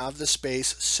you have the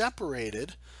space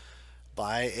separated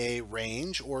by a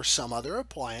range or some other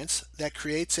appliance that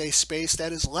creates a space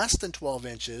that is less than 12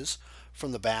 inches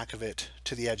from the back of it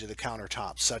to the edge of the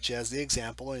countertop, such as the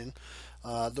example in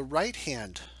the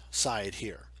right-hand side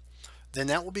here, then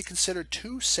that will be considered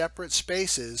two separate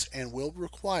spaces and will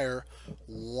require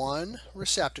one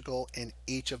receptacle in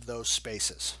each of those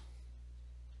spaces.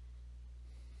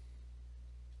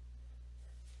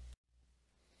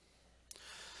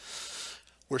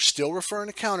 We're still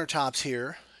referring to countertops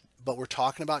here, but we're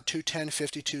talking about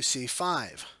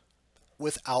 210.52C5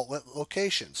 with outlet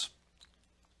locations.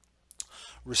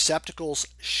 Receptacles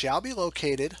shall be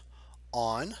located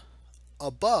on,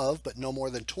 above, but no more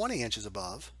than 20 inches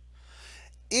above,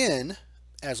 in,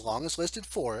 as long as listed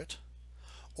for it,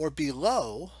 or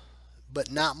below,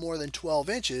 but not more than 12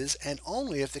 inches, and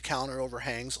only if the counter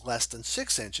overhangs less than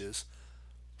 6 inches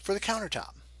for the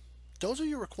countertop. Those are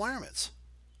your requirements.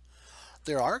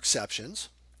 There are exceptions.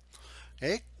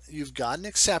 Okay, you've got an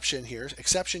exception here.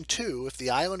 Exception 2, if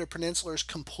the island or peninsula is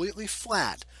completely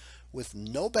flat with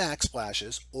no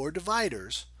backsplashes or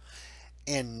dividers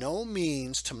and no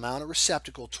means to mount a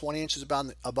receptacle 20 inches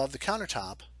above the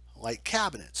countertop, like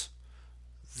cabinets,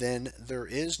 then there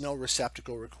is no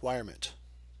receptacle requirement.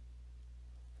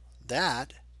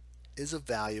 That is a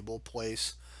valuable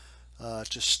place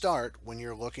to start when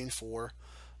you're looking for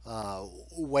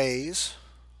ways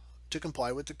to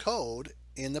comply with the code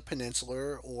in the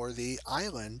peninsular or the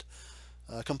island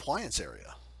compliance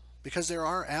area, because there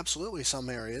are absolutely some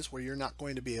areas where you're not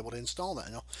going to be able to install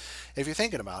that. Now, if you're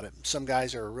thinking about it, some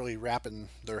guys are really wrapping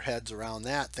their heads around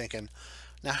that, thinking,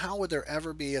 now how would there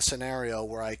ever be a scenario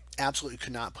where I absolutely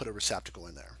could not put a receptacle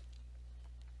in there?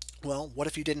 Well, what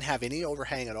if you didn't have any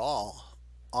overhang at all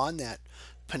on that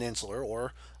peninsular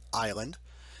or island,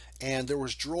 and there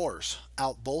was drawers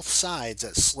out both sides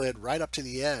that slid right up to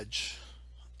the edge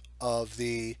of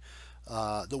the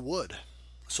wood,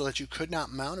 so that you could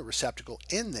not mount a receptacle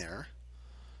in there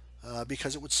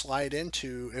because it would slide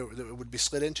into, it would be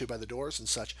slid into by the doors and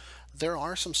such. There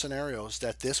are some scenarios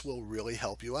that this will really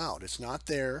help you out. It's not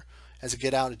there as a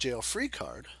get out of jail free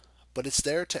card, but it's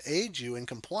there to aid you in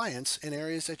compliance in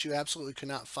areas that you absolutely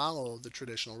cannot follow the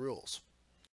traditional rules.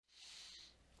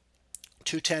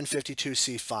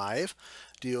 210.52C5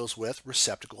 deals with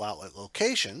receptacle outlet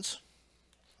locations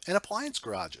and appliance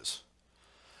garages.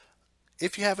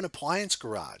 If you have an appliance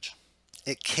garage,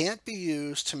 it can't be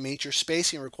used to meet your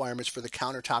spacing requirements for the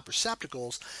countertop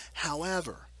receptacles.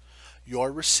 However,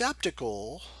 your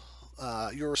receptacles for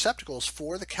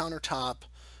the countertop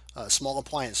small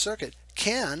appliance circuit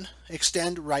can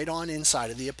extend right on inside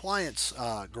of the appliance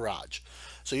garage.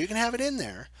 So you can have it in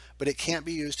there, but it can't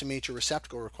be used to meet your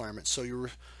receptacle requirements. So your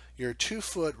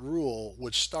 2-foot rule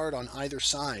would start on either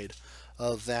side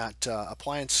of that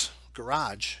appliance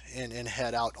garage and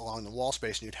head out along the wall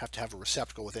space, and you'd have to have a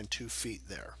receptacle within 2 feet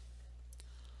there.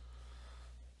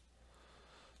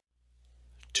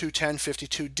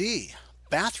 210.52D,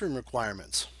 bathroom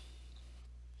requirements.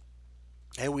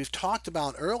 Okay, we've talked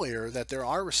about earlier that there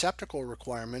are receptacle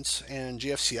requirements and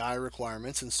GFCI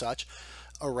requirements and such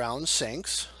around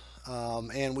sinks.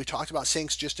 And we talked about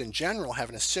sinks just in general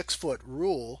having a 6-foot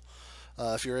rule.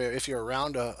 If you're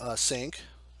around a sink,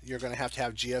 you're going to have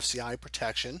GFCI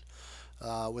protection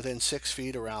within 6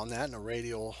 feet around that in a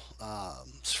radial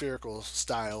spherical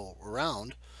style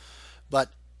around. But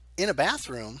in a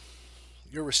bathroom,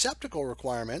 your receptacle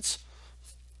requirements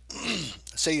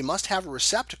say you must have a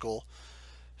receptacle.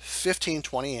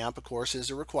 15-20 amp, of course, is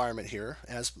a requirement here,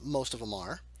 as most of them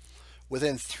are,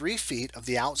 within 3 feet of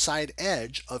the outside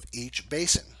edge of each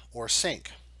basin or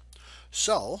sink.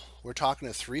 So we're talking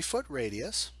a 3-foot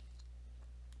radius.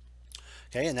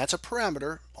 Okay, and that's a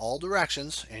perimeter, all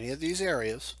directions, any of these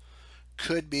areas.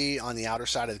 Could be on the outer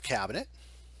side of the cabinet,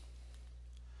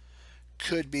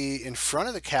 could be in front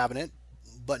of the cabinet,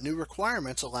 but new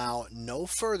requirements allow no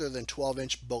further than 12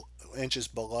 inches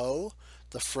below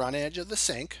the front edge of the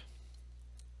sink.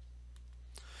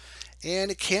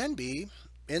 And it can be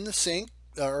in the sink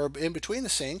or in between the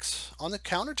sinks on the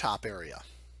countertop area.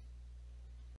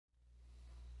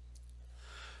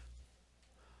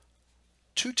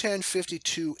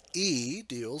 (21052E)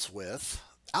 deals with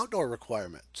outdoor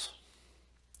requirements.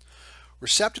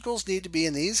 Receptacles need to be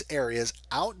in these areas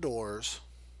outdoors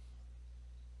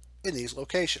in these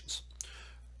locations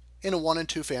in a 1 and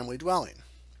 2 family dwelling.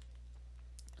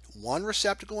 One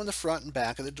receptacle in the front and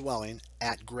back of the dwelling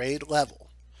at grade level.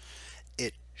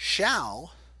 It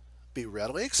shall be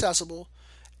readily accessible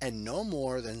and no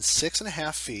more than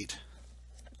 6.5 feet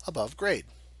above grade.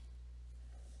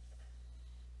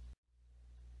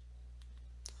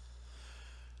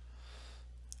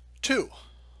 Two,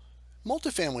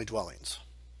 multifamily dwellings.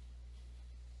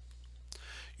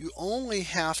 You only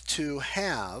have to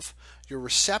have your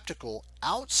receptacle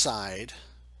outside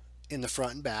in the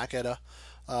front and back at a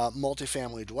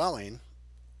multifamily dwelling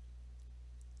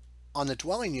on the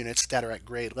dwelling units that are at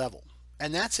grade level,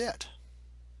 and that's it.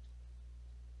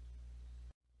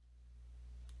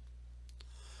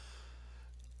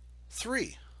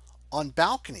 Three, on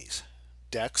balconies,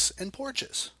 decks, and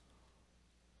porches.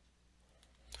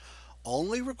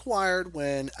 Only required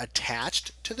when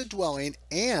attached to the dwelling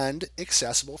and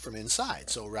accessible from inside.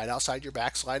 So right outside your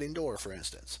back sliding door, for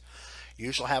instance.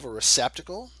 You shall have a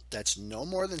receptacle that's no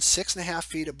more than 6.5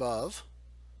 feet above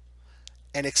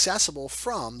and accessible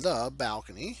from the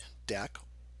balcony, deck,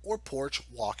 or porch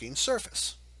walking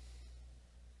surface.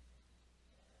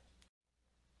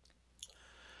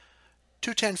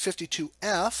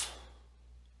 21052F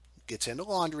gets into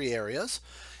laundry areas.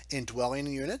 In dwelling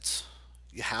units,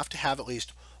 you have to have at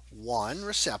least one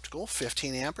receptacle,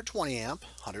 15 amp or 20 amp,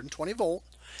 120 volt,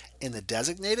 in the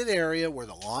designated area where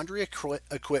the laundry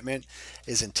equipment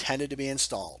is intended to be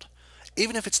installed,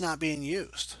 even if it's not being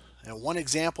used. And one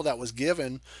example that was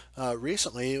given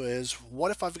recently is,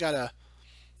 what if I've got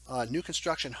a new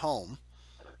construction home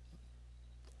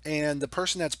and the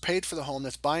person that's paid for the home,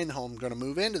 that's buying the home, going to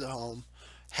move into the home,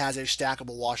 has a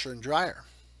stackable washer and dryer.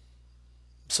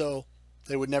 So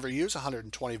they would never use a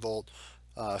 120 volt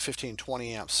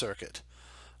 15-20 amp circuit.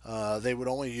 They would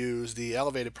only use the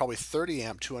elevated, probably 30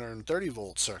 amp 230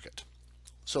 volt circuit.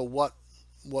 So what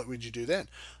would you do then?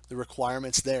 The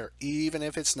requirement's there even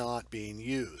if it's not being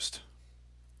used.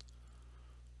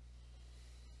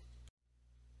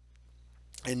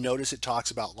 And notice it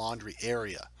talks about laundry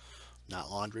area,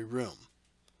 not laundry room.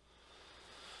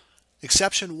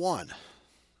 Exception 1,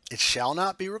 it shall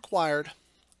not be required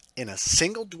in a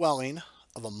single dwelling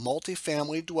of a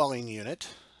multifamily dwelling unit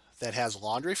that has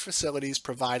laundry facilities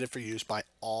provided for use by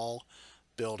all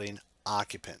building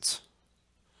occupants.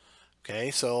 Okay,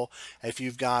 so if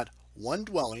you've got one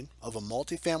dwelling of a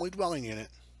multifamily dwelling unit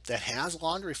that has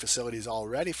laundry facilities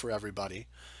already for everybody,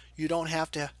 you don't have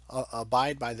to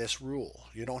abide by this rule.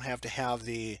 You don't have to have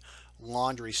the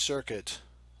laundry circuit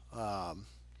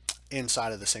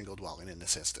inside of the single dwelling in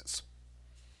this instance.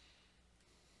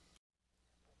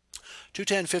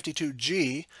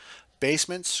 21052G,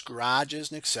 basements,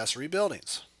 garages, and accessory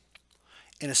buildings.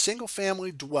 In a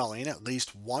single-family dwelling, at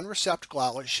least one receptacle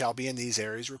outlet shall be in these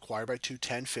areas required by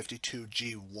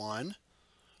 21052G1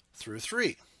 through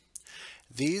 3.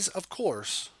 These, of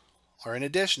course, are in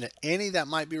addition to any that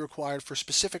might be required for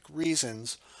specific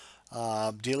reasons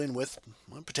dealing with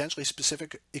potentially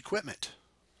specific equipment.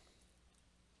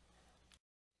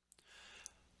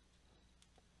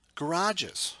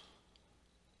 Garages.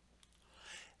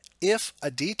 If a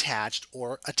detached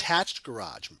or attached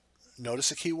garage, notice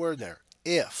the key word there,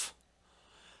 if,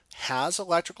 has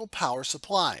electrical power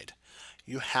supplied,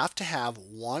 you have to have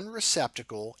one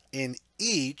receptacle in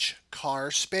each car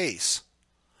space,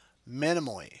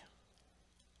 minimally.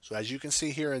 So as you can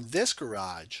see here in this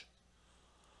garage,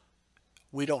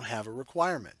 we don't have a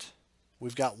requirement.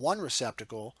 We've got one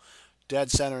receptacle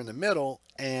dead center in the middle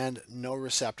and no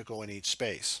receptacle in each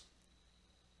space.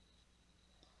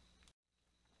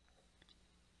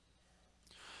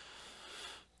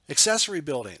 Accessory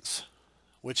buildings,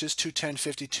 which is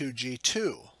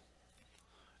 21052G2.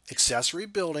 Accessory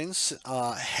buildings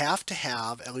have to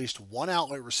have at least one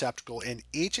outlet receptacle in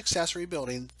each accessory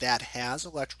building that has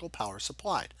electrical power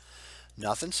supplied.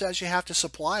 Nothing says you have to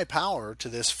supply power to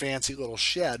this fancy little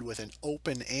shed with an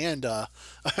open and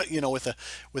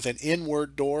with an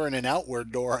inward door and an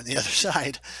outward door on the other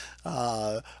side.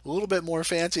 A little bit more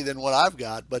fancy than what I've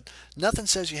got, but nothing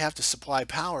says you have to supply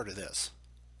power to this.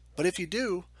 But if you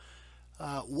do,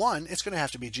 one, it's going to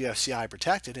have to be GFCI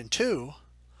protected, and two,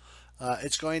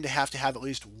 it's going to have at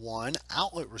least one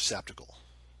outlet receptacle.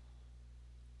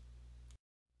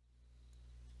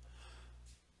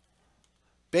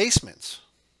 Basements.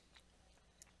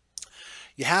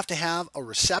 You have to have a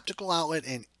receptacle outlet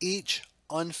in each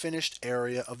unfinished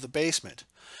area of the basement.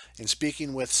 In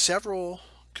speaking with several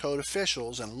code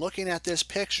officials and looking at this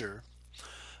picture,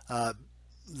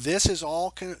 this is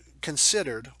all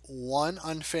considered one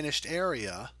unfinished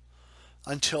area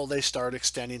until they start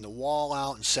extending the wall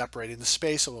out and separating the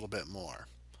space a little bit more.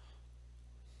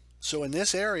 So in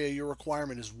this area, your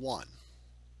requirement is 1.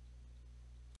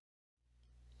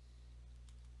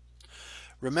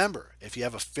 Remember, if you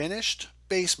have a finished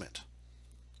basement,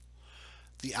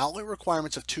 the outlet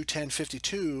requirements of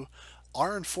 21052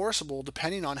 are enforceable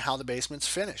depending on how the basement's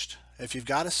finished. If you've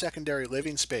got a secondary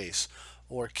living space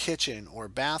or kitchen or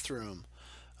bathroom,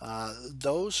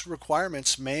 those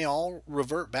requirements may all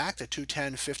revert back to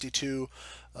 21052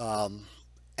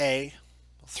 A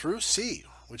through C,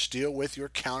 which deal with your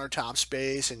countertop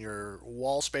space and your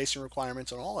wall spacing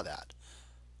requirements and all of that.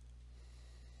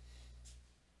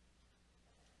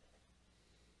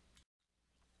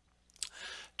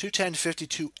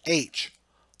 (21052H)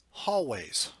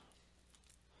 hallways.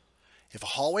 If a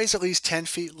hallway is at least 10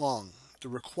 feet long, the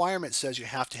requirement says you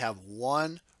have to have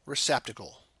one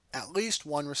receptacle, at least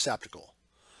one receptacle.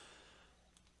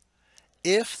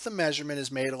 If the measurement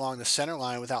is made along the center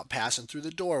line without passing through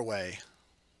the doorway,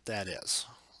 that is.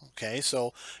 Okay,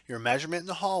 so your measurement in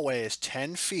the hallway is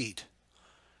 10 feet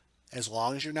as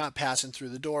long as you're not passing through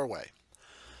the doorway.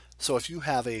 So if you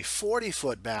have a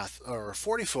 40-foot bath or a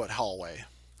 40-foot hallway,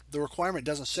 the requirement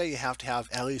doesn't say you have to have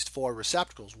at least 4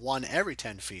 receptacles, one every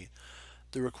 10 feet.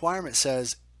 The requirement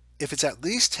says if it's at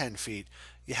least 10 feet,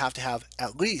 you have to have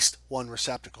at least one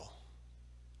receptacle.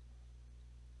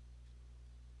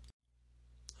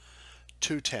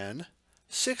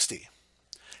 21060.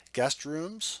 Guest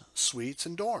rooms, suites,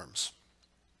 and dorms.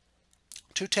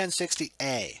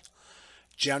 21060A.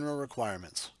 General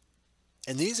requirements.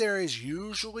 In these areas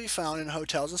usually found in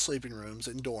hotels and sleeping rooms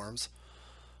and dorms,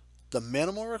 the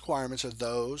minimal requirements are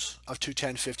those of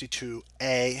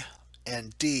 21052A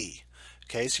and D.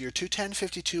 Okay, so your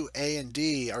 21052A and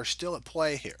D are still at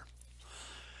play here.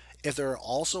 If there are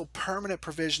also permanent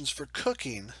provisions for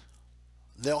cooking,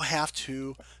 they'll have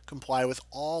to comply with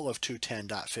all of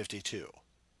 210.52.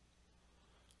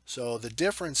 So the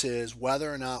difference is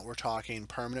whether or not we're talking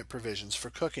permanent provisions for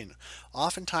cooking.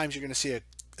 Oftentimes you're going to see a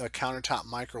countertop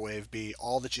microwave be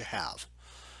all that you have.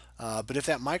 But if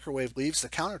that microwave leaves the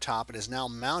countertop and is now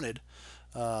mounted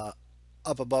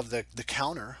up above the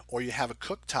counter, or you have a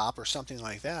cooktop or something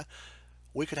like that,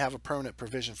 we could have a permanent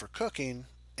provision for cooking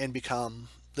and become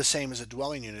the same as a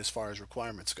dwelling unit as far as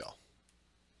requirements go.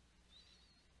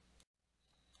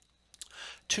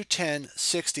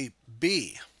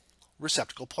 21060B,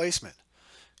 receptacle placement.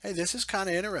 Hey, this is kind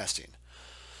of interesting.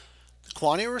 The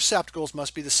quantity of receptacles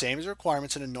must be the same as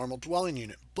requirements in a normal dwelling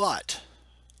unit, but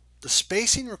the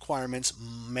spacing requirements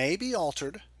may be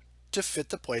altered to fit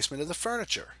the placement of the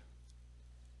furniture.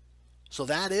 So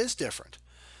that is different.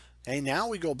 And now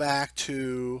we go back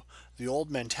to the old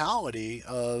mentality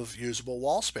of usable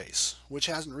wall space, which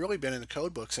hasn't really been in the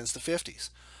code book since the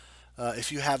 50s.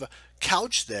 If you have a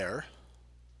couch there,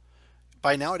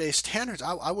 by nowadays standards,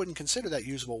 I wouldn't consider that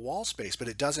usable wall space, but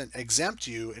it doesn't exempt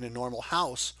you in a normal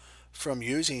house from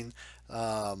using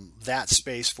that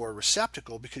space for a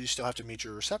receptacle, because you still have to meet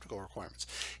your receptacle requirements.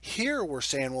 Here we're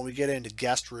saying when we get into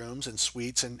guest rooms and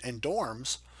suites and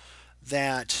dorms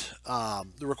that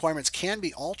the requirements can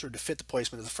be altered to fit the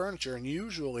placement of the furniture, and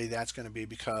usually that's going to be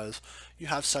because you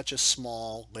have such a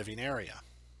small living area.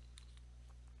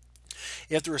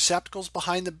 If the receptacle's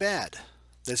behind the bed,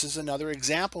 this is another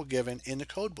example given in the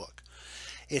code book.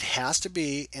 It has to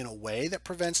be in a way that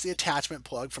prevents the attachment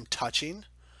plug from touching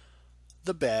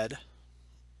the bed,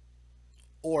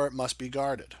 or it must be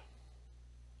guarded.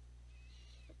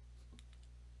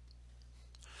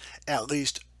 At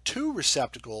least 2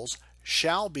 receptacles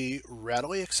shall be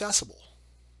readily accessible.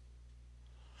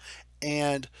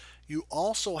 And you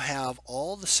also have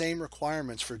all the same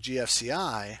requirements for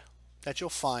GFCI that you'll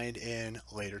find in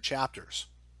later chapters.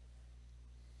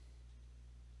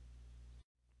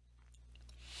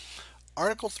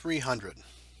 Article 300,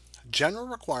 General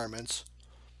Requirements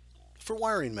for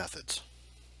Wiring Methods.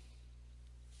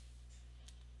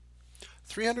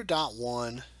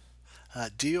 300.1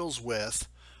 deals with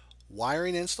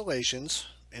wiring installations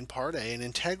in Part A and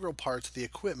integral parts of the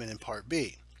equipment in Part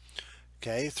B.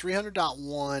 Okay,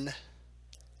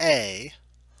 300.1a,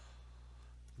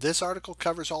 this article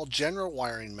covers all general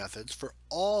wiring methods for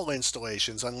all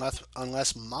installations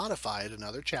unless modified in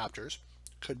other chapters.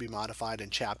 Could be modified in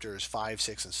chapters 5,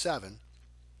 6, and 7,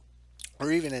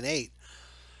 or even in 8.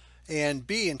 And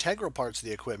B, integral parts of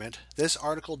the equipment. This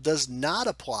article does not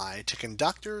apply to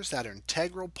conductors that are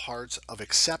integral parts of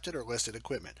accepted or listed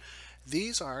equipment.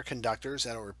 These are conductors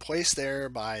that are placed there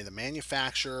by the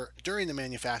manufacturer during the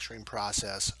manufacturing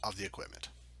process of the equipment.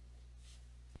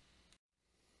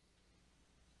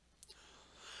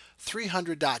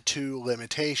 300.2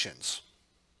 Limitations.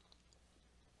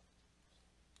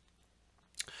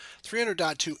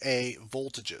 300.2a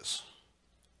Voltages.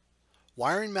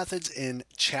 Wiring methods in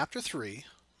Chapter 3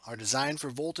 are designed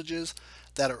for voltages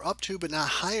that are up to but not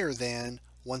higher than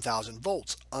 1000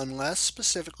 volts unless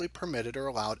specifically permitted or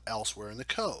allowed elsewhere in the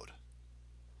code.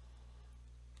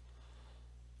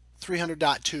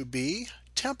 300.2b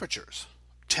Temperatures.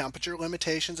 Temperature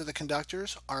limitations of the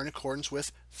conductors are in accordance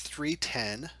with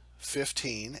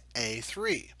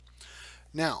 310.15a3.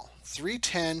 Now,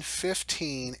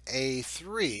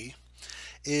 310.15a3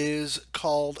 is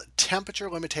called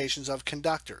temperature limitations of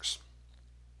conductors.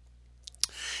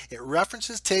 It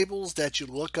references tables that you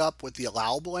look up with the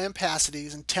allowable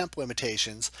ampacities and temp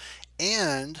limitations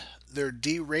and their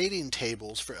derating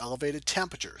tables for elevated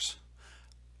temperatures,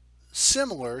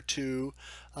 similar to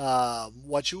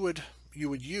what you would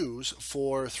use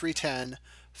for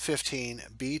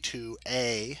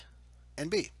 310.15b2a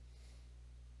and b.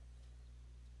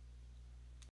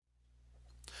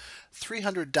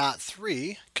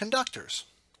 300.3 Conductors.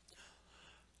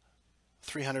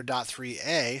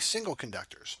 300.3a Single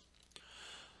conductors.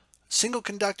 Single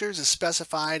conductors as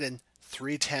specified in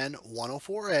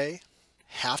 310.104a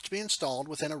have to be installed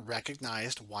within a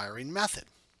recognized wiring method.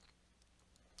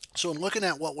 So in looking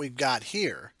at what we've got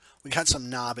here, we got some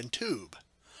knob and tube.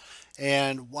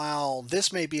 And while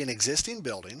this may be an existing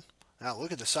building, now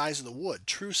look at the size of the wood,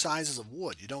 true sizes of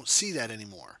wood. You don't see that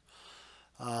anymore.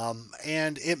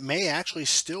 And it may actually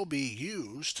still be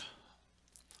used.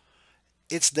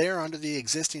 It's there under the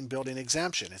existing building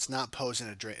exemption. It's not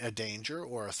posing a danger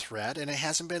or a threat, and it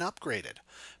hasn't been upgraded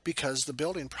because the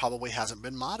building probably hasn't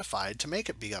been modified to make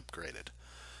it be upgraded.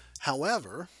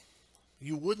 However,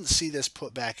 you wouldn't see this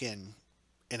put back in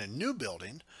a new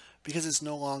building because it's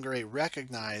no longer a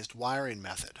recognized wiring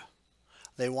method.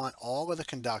 They want all of the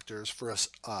conductors for a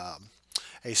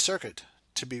circuit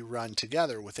to be run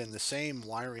together within the same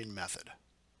wiring method.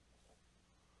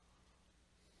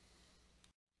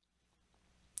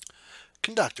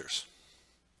 Conductors.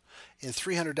 In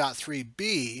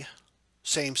 300.3b,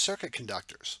 same circuit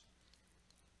conductors.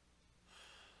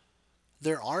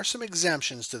 There are some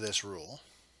exemptions to this rule,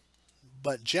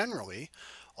 but generally,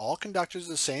 all conductors of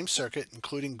the same circuit,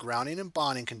 including grounding and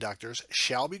bonding conductors,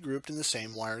 shall be grouped in the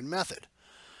same wiring method.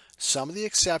 Some of the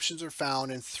exceptions are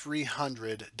found in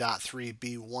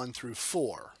 300.3b1 through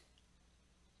 4.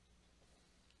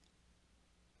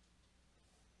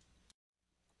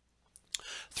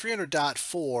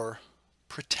 .4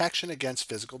 Protection against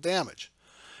physical damage.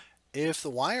 If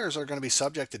the wires are going to be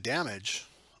subject to damage,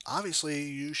 obviously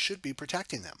you should be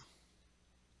protecting them.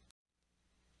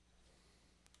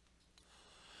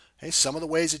 Okay, some of the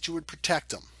ways that you would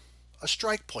protect them. A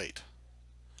strike plate.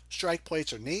 Strike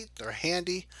plates are neat, they're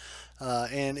handy,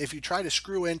 and if you try to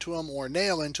screw into them or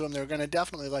nail into them, they're going to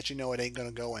definitely let you know it ain't going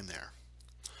to go in there.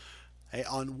 Okay,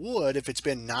 on wood, if it's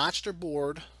been notched or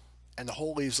bored and the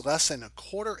hole leaves less than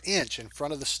 1/4 inch in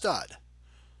front of the stud,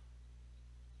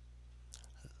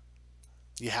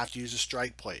 you have to use a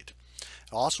strike plate.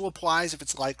 It also applies if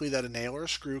it's likely that a nail or a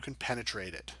screw can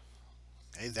penetrate it.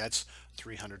 Okay, that's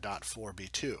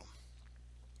 300.4b2.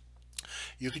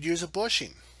 You could use a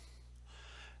bushing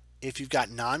if you've got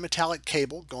non-metallic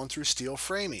cable going through steel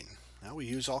framing. Now we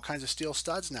use all kinds of steel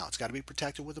studs now. It's got to be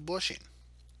protected with a bushing.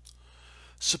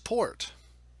 Support.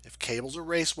 If cables or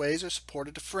raceways are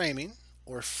supported to framing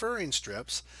or furring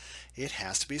strips, it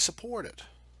has to be supported.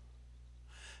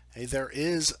 Okay, there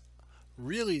is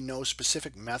really no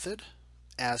specific method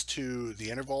as to the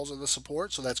intervals of the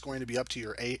support, so that's going to be up to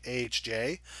your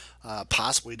AHJ,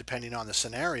 possibly depending on the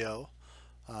scenario,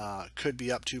 could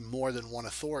be up to more than one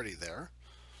authority there.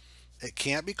 It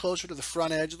can't be closer to the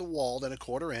front edge of the wall than a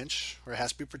 1/4 inch, or it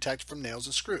has to be protected from nails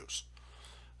and screws.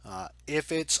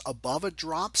 If it's above a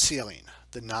drop ceiling,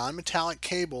 the non-metallic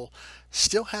cable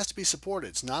still has to be supported.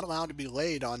 It's not allowed to be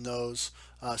laid on those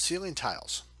ceiling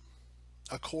tiles,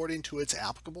 according to its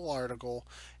applicable article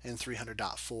in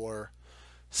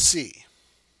 300.4C.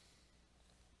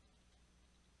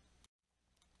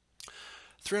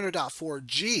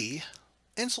 300.4G,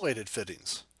 insulated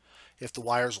fittings. If the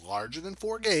wire is larger than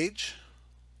 4 gauge,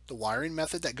 the wiring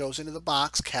method that goes into the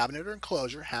box, cabinet, or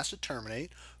enclosure has to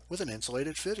terminate with an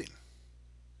insulated fitting.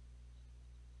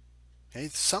 Okay,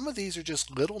 some of these are just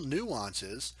little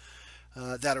nuances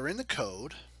that are in the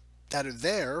code that are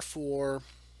there for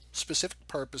specific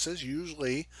purposes,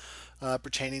 usually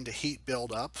pertaining to heat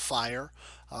buildup, fire,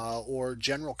 or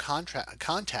general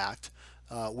contact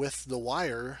with the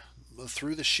wire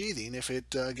through the sheathing if it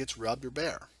gets rubbed or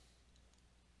bare.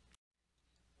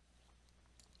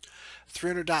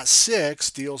 300.6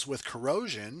 deals with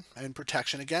corrosion and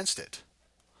protection against it.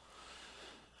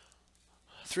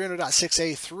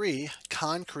 300.6A3,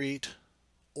 concrete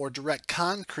or direct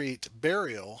concrete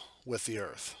burial with the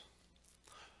earth.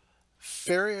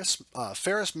 Ferrous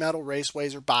metal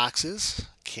raceways or boxes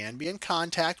can be in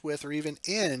contact with or even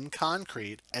in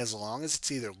concrete as long as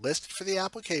it's either listed for the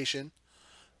application,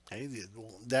 okay,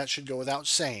 that should go without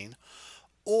saying,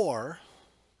 or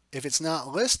if it's not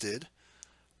listed,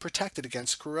 protected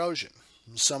against corrosion.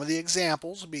 Some of the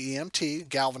examples would be EMT,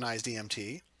 galvanized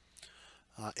EMT.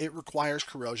 It requires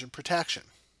corrosion protection.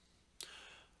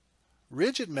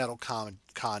 Rigid metal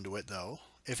conduit, though,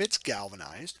 if it's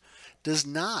galvanized, does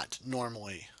not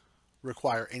normally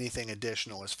require anything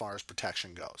additional as far as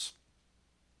protection goes.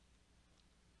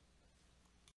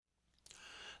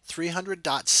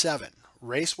 300.7,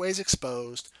 raceways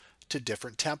exposed to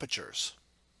different temperatures.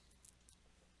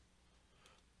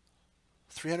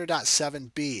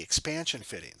 300.7b, expansion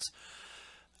fittings.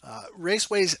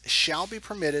 Raceways shall be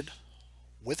permitted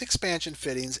with expansion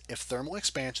fittings if thermal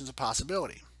expansion is a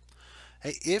possibility.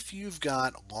 Hey, if you've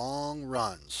got long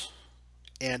runs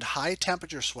and high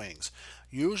temperature swings,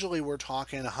 usually we're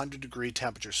talking 100-degree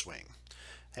temperature swing.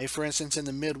 Hey, for instance, in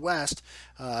the Midwest,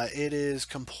 it is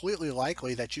completely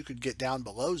likely that you could get down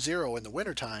below 0 in the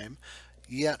wintertime,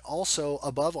 yet also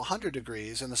above 100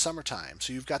 degrees in the summertime.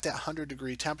 So you've got that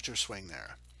 100-degree temperature swing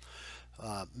there.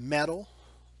 Metal,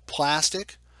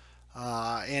 plastic,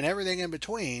 and everything in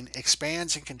between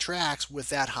expands and contracts with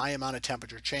that high amount of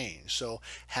temperature change. So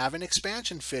having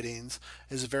expansion fittings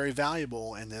is very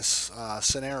valuable in this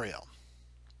scenario.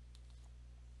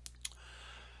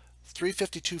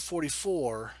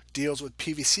 352.44 deals with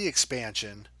PVC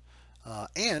expansion,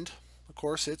 and of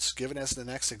course it's given as the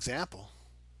next example.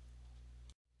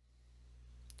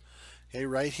 Okay,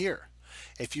 right here.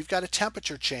 If you've got a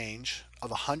temperature change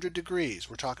of 100 degrees,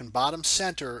 we're talking bottom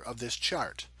center of this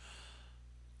chart,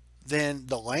 then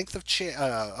the length of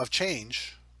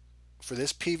change for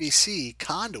this PVC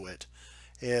conduit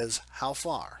is how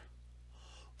far?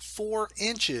 4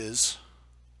 inches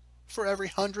for every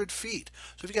 100 feet.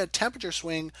 So if you got a temperature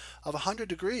swing of 100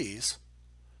 degrees,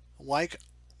 like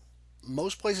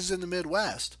most places in the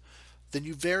Midwest, then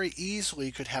you very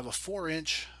easily could have a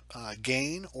 4-inch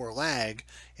gain or lag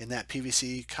in that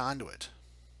PVC conduit.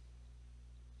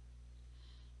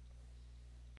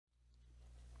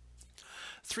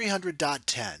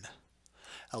 300.10,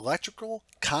 electrical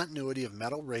continuity of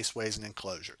metal raceways and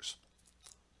enclosures.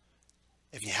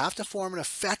 If you have to form an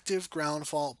effective ground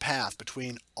fault path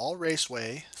between all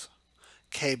raceways,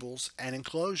 cables, and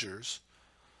enclosures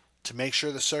to make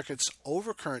sure the circuit's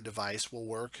overcurrent device will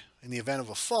work in the event of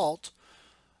a fault,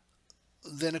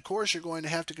 then of course you're going to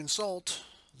have to consult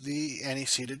the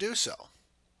NEC to do so.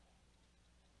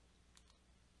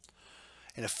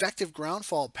 An effective ground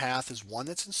fault path is one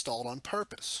that's installed on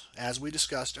purpose, as we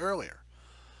discussed earlier,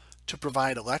 to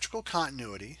provide electrical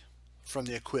continuity from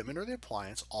the equipment or the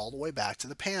appliance all the way back to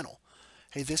the panel.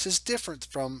 Hey, this is different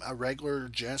from a regular,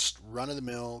 just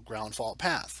run-of-the-mill ground fault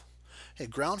path. A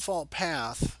ground fault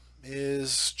path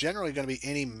is generally going to be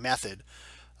any method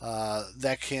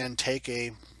that can take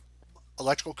a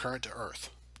electrical current to earth,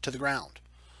 to the ground.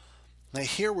 Now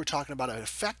here we're talking about an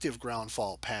effective ground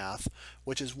fault path,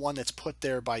 which is one that's put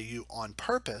there by you on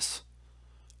purpose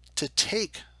to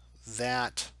take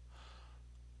that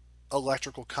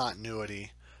electrical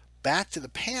continuity back to the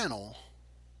panel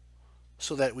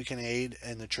so that we can aid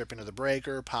in the tripping of the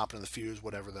breaker, popping of the fuse,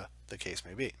 whatever the case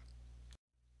may be.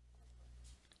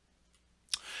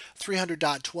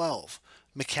 300.12,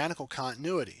 Mechanical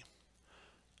continuity.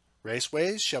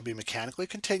 Raceways shall be mechanically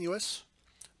continuous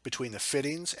between the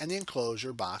fittings and the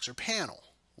enclosure, box, or panel.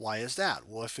 Why is that?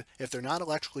 Well, if they're not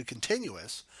electrically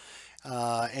continuous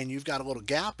and you've got a little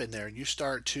gap in there and you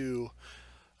start to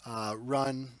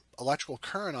run electrical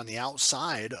current on the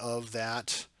outside of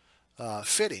that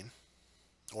fitting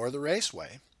or the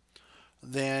raceway,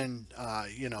 then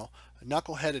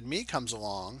knuckleheaded me comes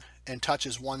along and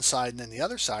touches one side and then the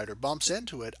other side or bumps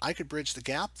into it, I could bridge the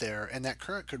gap there and that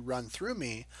current could run through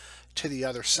me to the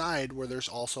other side where there's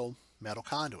also metal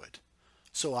conduit.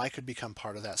 So I could become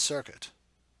part of that circuit.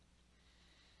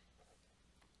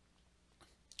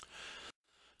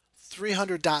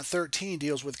 300.13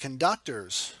 deals with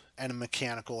conductors and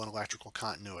mechanical and electrical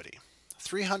continuity.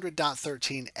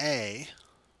 300.13a,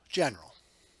 general.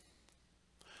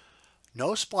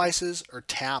 No splices or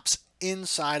taps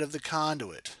inside of the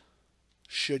conduit.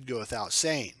 Should go without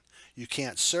saying. You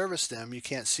can't service them. You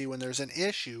can't see when there's an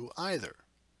issue either.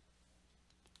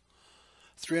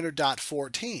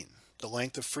 300.14, the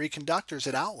length of free conductors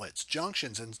at outlets,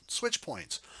 junctions, and switch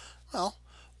points. Well,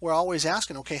 we're always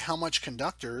asking, okay, how much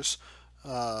conductors,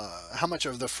 how much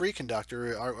of the free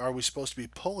conductor are we supposed to be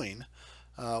pulling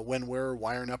when we're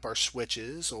wiring up our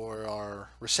switches or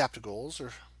our receptacles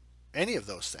or any of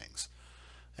those things?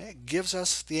 It gives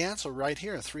us the answer right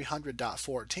here in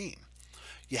 300.14.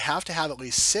 You have to have at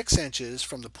least 6 inches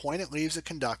from the point it leaves the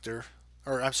conductor,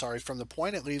 or I'm sorry, from the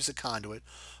point it leaves the conduit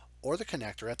or the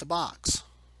connector at the box.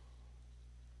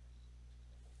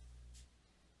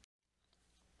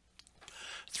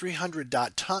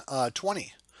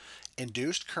 300.20,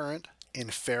 induced current in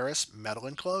ferrous metal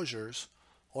enclosures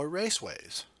or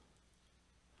raceways.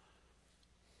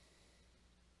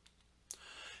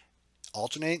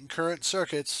 Alternating current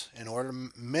circuits in order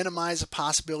to minimize the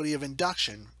possibility of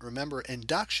induction. Remember,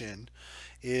 induction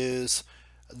is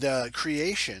the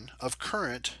creation of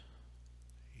current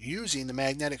using the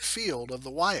magnetic field of the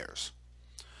wires.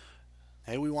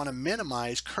 Okay, we want to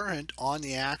minimize current on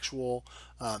the actual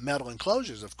metal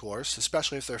enclosures, of course,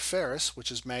 especially if they're ferrous, which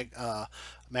is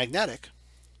magnetic.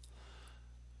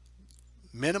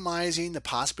 Minimizing the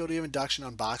possibility of induction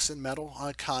on box and metal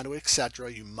conduit,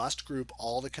 etc., you must group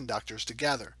all the conductors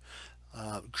together.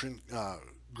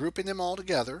 Grouping them all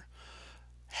together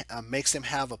makes them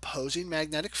have opposing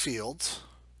magnetic fields.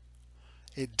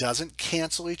 It doesn't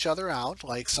cancel each other out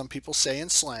like some people say in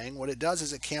slang. What it does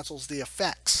is it cancels the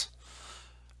effects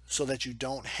so that you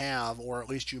don't have, or at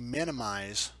least you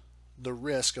minimize, the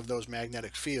risk of those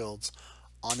magnetic fields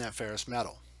on that ferrous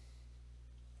metal.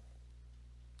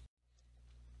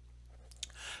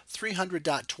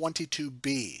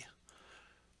 300.22b,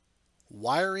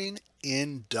 wiring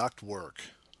in ductwork.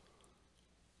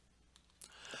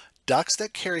 Ducts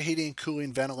that carry heating and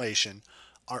cooling ventilation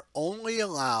are only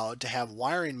allowed to have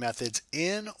wiring methods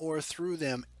in or through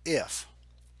them if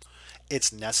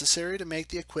it's necessary to make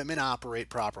the equipment operate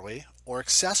properly, or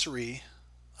accessory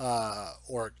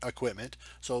or equipment.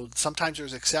 So sometimes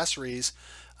there's accessories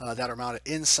that are mounted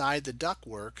inside the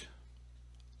ductwork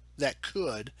that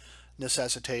could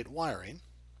necessitate wiring,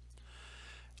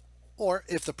 or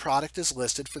if the product is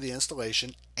listed for the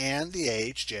installation and the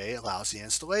AHJ allows the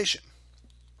installation.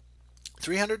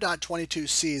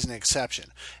 300.22c is an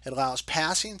exception. It allows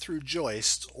passing through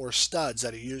joists or studs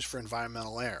that are used for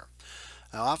environmental air.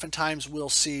 Now, oftentimes we'll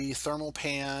see thermal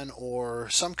pan or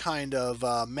some kind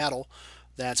of metal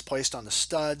that's placed on the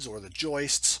studs or the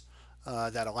joists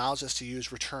that allows us to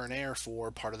use return air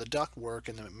for part of the ductwork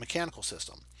in the mechanical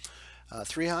system.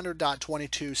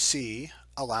 300.22c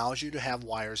allows you to have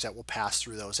wires that will pass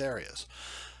through those areas.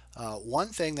 One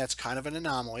thing that's kind of an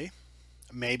anomaly,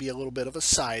 maybe a little bit of a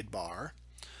sidebar,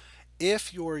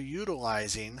 if you're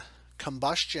utilizing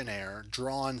combustion air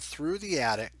drawn through the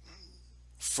attic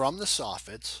from the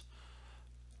soffits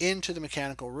into the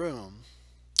mechanical room,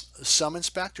 some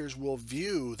inspectors will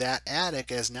view that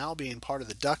attic as now being part of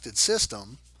the ducted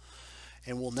system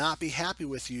and will not be happy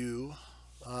with you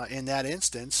in that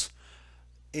instance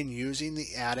in using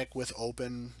the attic with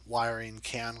open wiring,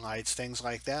 can lights, things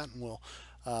like that, and will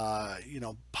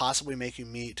possibly make you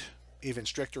meet even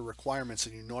stricter requirements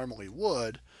than you normally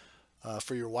would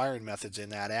for your wiring methods in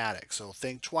that attic. So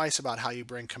think twice about how you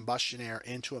bring combustion air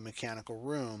into a mechanical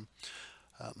room.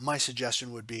 My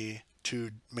suggestion would be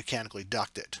to mechanically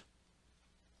duct it.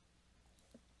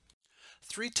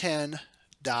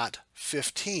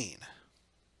 310.15,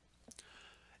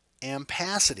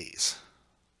 ampacities.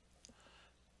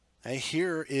 Okay,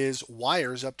 here is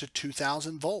wires up to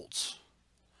 2,000 volts.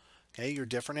 Okay, your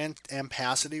different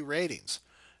ampacity ratings.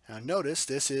 Now notice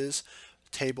this is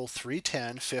table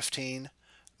 310.15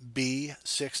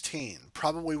 B16,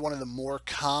 probably one of the more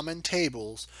common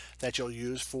tables that you'll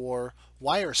use for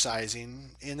wire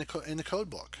sizing in the code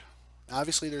book.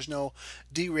 Obviously, there's no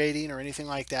derating or anything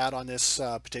like that on this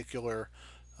particular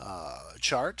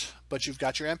chart, but you've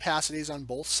got your ampacities on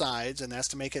both sides, and that's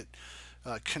to make it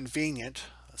convenient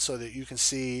so that you can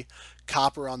see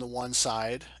copper on the one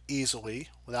side easily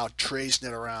without tracing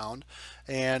it around,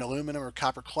 and aluminum or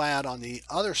copper clad on the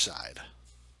other side.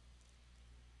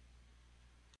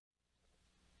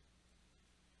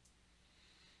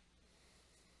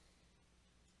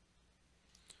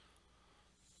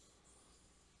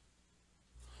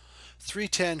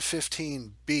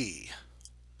 (31015B)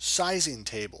 sizing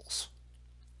tables.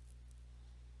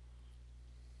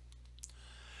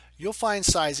 You'll find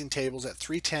sizing tables at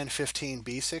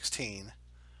 31015B16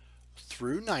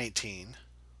 through 19.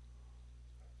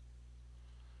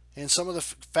 And some of the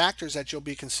factors that you'll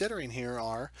be considering here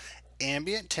are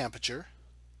ambient temperature,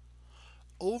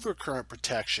 overcurrent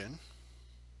protection,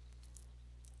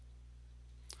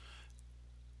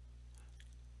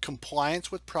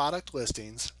 compliance with product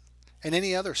listings, and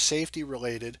any other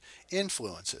safety-related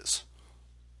influences.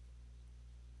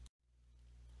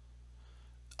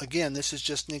 Again, this is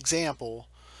just an example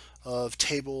of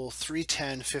table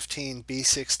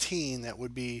 31015B16 that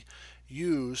would be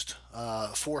used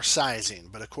for sizing,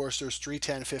 but of course there's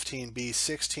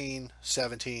 31015B16,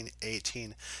 17,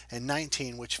 18, and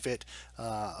 19, which fit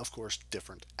of course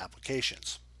different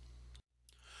applications.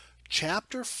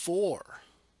 Chapter 4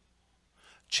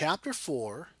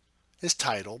 is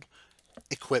titled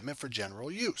Equipment for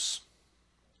General Use.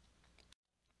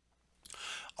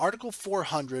 Article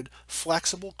 400,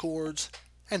 flexible cords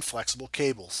and flexible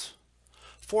cables.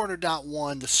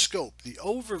 400.1, the scope, the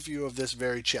overview of this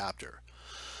very chapter,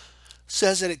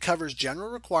 says that it covers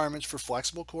general requirements for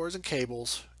flexible cords and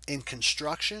cables in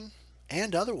construction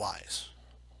and otherwise.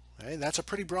 Okay, that's a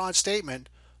pretty broad statement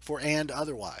for and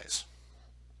otherwise.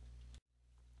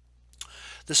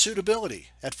 The suitability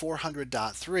at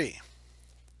 400.3.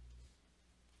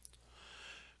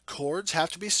 Cords have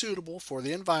to be suitable for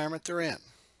the environment they're in.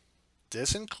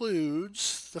 This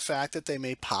includes the fact that they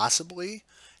may possibly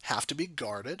have to be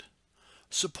guarded,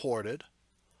 supported,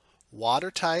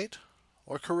 watertight,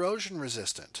 or corrosion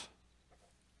resistant.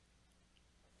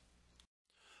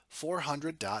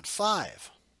 400.5.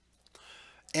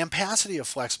 Ampacity of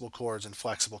flexible cords and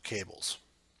flexible cables.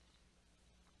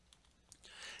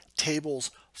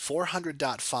 Tables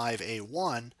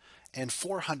 400.5A1 and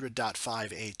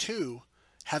 400.5A2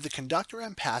 have the conductor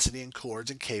ampacity in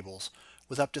cords and cables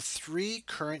with up to 3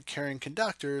 current carrying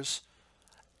conductors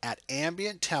at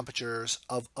ambient temperatures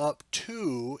of up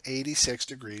to 86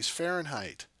 degrees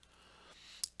Fahrenheit.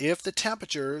 If the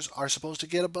temperatures are supposed to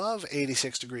get above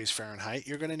 86 degrees Fahrenheit,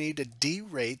 you're going to need to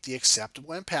derate the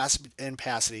acceptable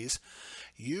ampacities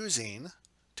using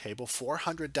table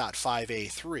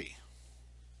 400.5A3.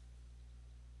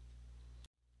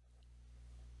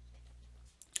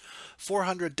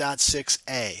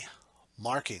 400.6A,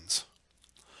 markings.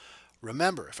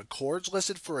 Remember, if a cord's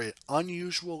listed for an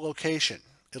unusual location,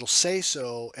 it'll say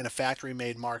so in a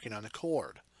factory-made marking on the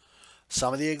cord.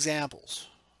 Some of the examples: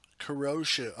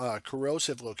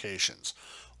 corrosive locations,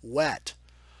 wet,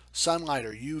 sunlight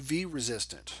or UV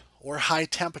resistant, or high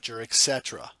temperature,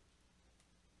 etc.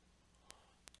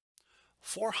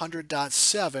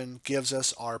 400.7 gives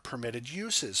us our permitted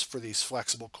uses for these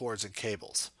flexible cords and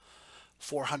cables.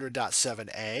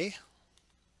 400.7a,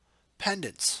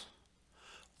 pendants,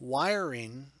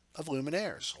 wiring of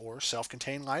luminaires or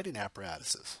self-contained lighting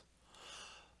apparatuses.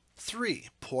 3.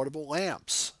 Portable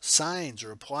lamps, signs,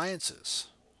 or appliances.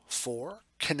 4.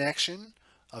 Connection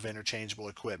of interchangeable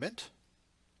equipment.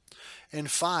 And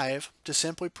 5. To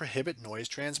simply prohibit noise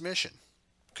transmission.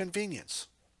 Convenience.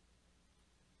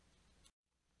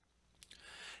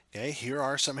 Okay, here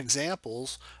are some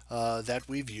examples that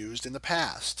we've used in the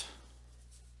past.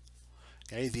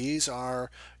 Okay, these are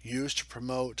used to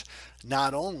promote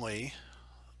not only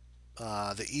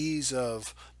the ease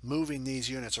of moving these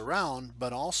units around,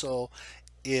 but also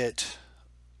it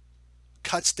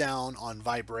cuts down on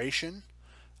vibration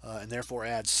and therefore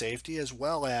adds safety, as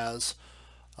well as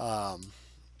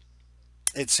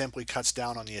it simply cuts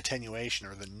down on the attenuation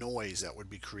or the noise that would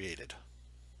be created.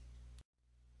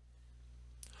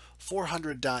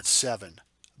 400.7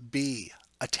 B,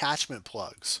 attachment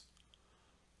plugs.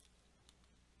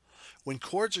 When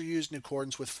cords are used in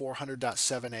accordance with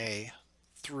 400.7a,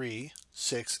 3,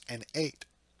 6, and 8,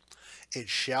 it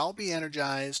shall be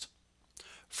energized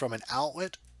from an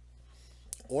outlet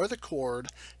or the cord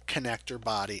connector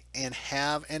body and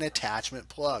have an attachment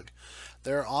plug.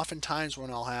 There are often times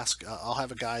when I'll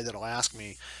have a guy that'll ask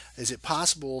me, Is it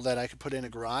possible that I could put in a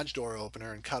garage door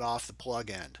opener and cut off the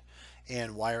plug end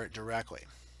and wire it directly?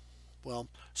 Well,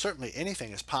 certainly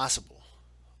anything is possible,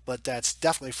 but that's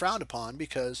definitely frowned upon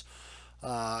because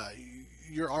uh,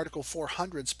 your Article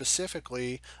 400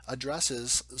 specifically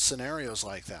addresses scenarios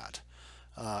like that.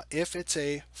 If it's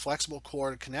a flexible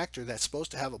cord connector that's supposed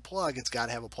to have a plug, it's got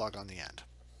to have a plug on the end.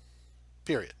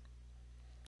 Period.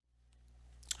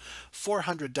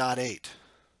 400.8.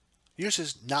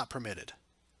 Uses not permitted.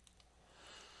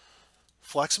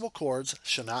 Flexible cords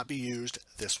shall not be used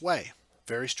this way.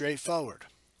 Very straightforward.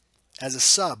 As a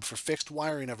sub for fixed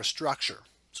wiring of a structure.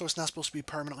 So it's not supposed to be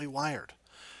permanently wired.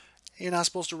 You're not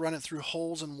supposed to run it through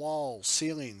holes in walls,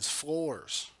 ceilings,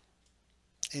 floors,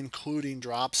 including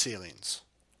drop ceilings.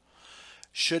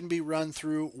 Shouldn't be run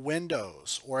through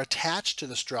windows or attached to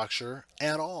the structure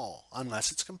at all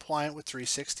unless it's compliant with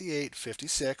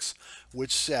 368.56,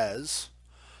 which says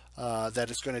that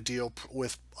it's going to deal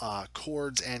with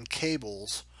cords and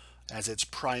cables as its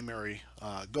primary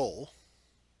goal.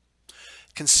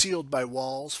 Concealed by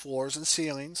walls, floors, and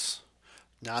ceilings.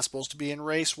 Not supposed to be in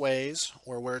raceways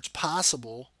or where it's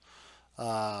possible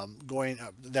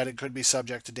that it could be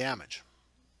subject to damage.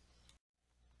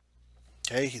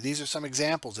 Okay, these are some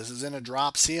examples. This is in a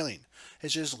drop ceiling.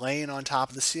 It's just laying on top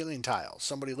of the ceiling tile.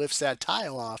 Somebody lifts that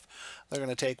tile off, they're going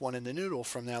to take one in the noodle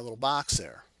from that little box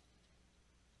there.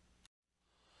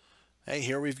 Hey,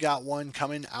 here we've got one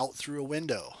coming out through a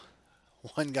window.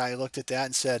 One guy looked at that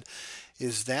and said,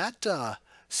 is that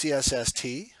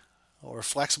CSST or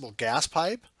flexible gas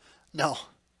pipe? No,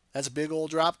 that's a big old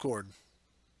drop cord.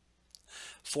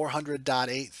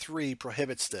 400.83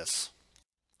 prohibits this.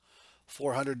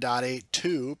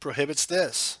 400.82 prohibits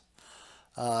this.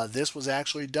 This was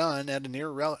actually done at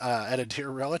a dear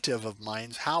relative of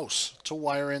mine's house to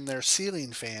wire in their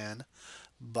ceiling fan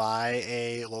by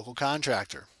a local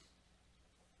contractor.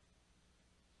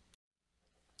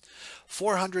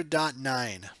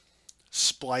 400.9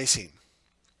 splicing.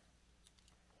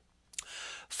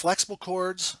 Flexible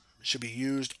cords should be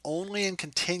used only in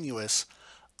continuous,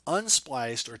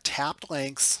 unspliced, or tapped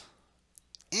lengths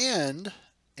and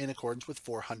in accordance with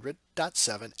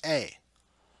 400.7a.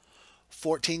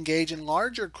 14 gauge and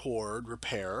larger cord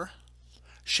repair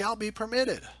shall be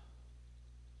permitted.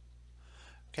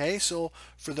 Okay, so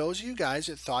for those of you guys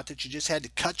that thought that you just had to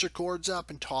cut your cords up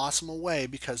and toss them away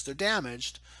because they're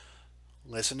damaged,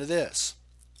 listen to this.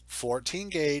 14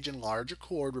 gauge and larger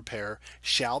cord repair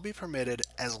shall be permitted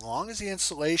as long as the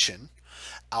installation,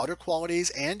 outer qualities,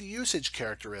 and usage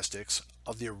characteristics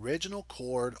of the original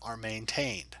cord are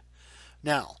maintained.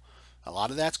 Now, a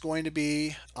lot of that's going to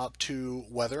be up to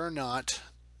whether or not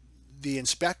the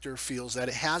inspector feels that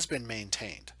it has been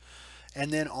maintained.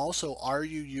 And then also, are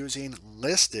you using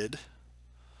listed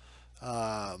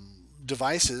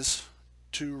devices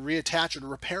to reattach or to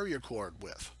repair your cord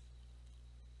with?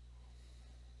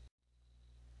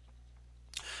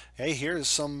 Okay, here's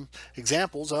some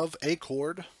examples of a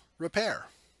cord repair.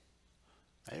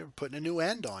 Okay, we're putting a new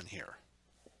end on here.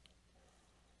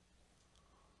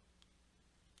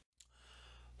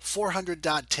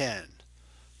 400.10,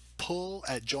 pull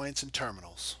at joints and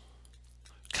terminals.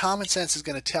 Common sense is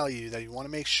going to tell you that you want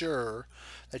to make sure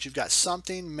that you've got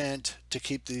something meant to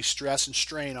keep the stress and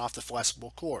strain off the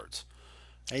flexible cords.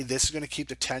 Okay, this is going to keep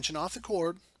the tension off the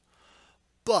cord,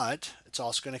 but it's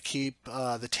also going to keep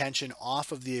the tension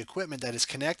off of the equipment that is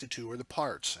connected to or the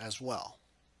parts as well.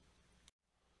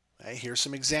 Okay, here's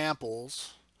some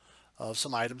examples of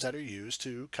some items that are used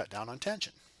to cut down on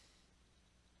tension.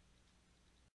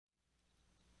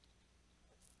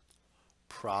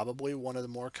 Probably one of the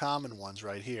more common ones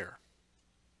right here.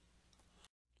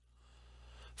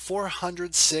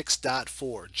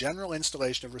 406.4, general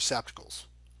installation of receptacles.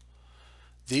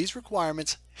 These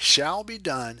requirements shall be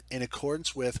done in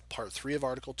accordance with Part 3 of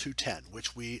Article 210,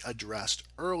 which we addressed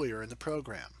earlier in the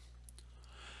program.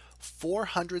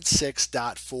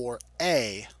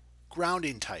 406.4a,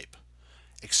 grounding type.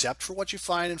 Except for what you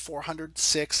find in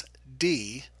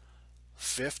 406d,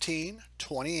 15,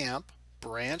 20 amp,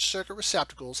 branch circuit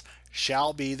receptacles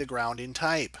shall be the grounding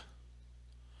type.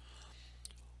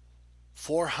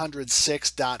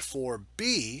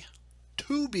 406.4b,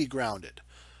 to be grounded.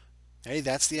 Okay,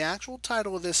 that's the actual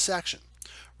title of this section.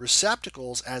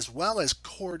 Receptacles as well as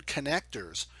cord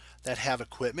connectors that have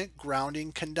equipment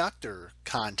grounding conductor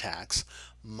contacts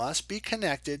must be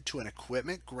connected to an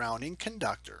equipment grounding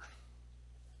conductor.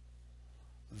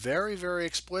 Very, very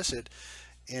explicit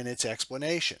in its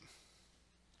explanation.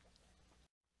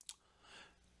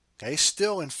 Okay,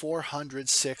 still in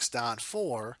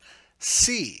 406.4,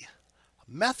 C,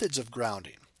 methods of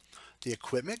grounding. The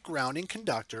equipment grounding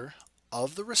conductor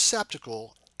of the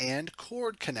receptacle and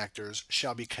cord connectors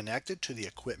shall be connected to the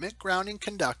equipment grounding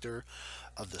conductor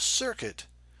of the circuit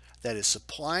that is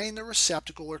supplying the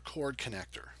receptacle or cord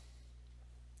connector.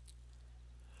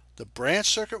 The branch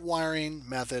circuit wiring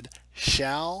method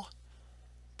shall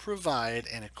provide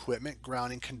an equipment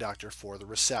grounding conductor for the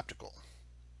receptacle.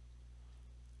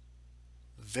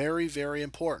 Very, very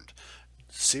important.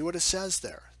 See what it says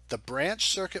there. The branch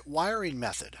circuit wiring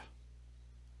method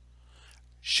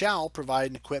shall provide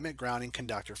an equipment grounding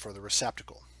conductor for the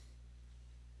receptacle.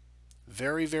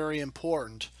 Very, very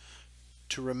important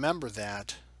to remember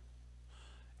that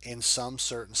in some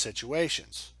certain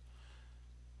situations.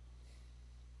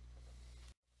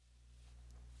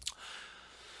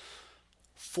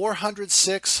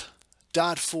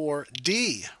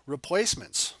 (406.4D)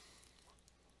 replacements.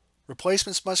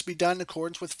 Replacements must be done in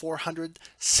accordance with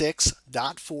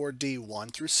 406.4D 1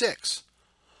 through 6.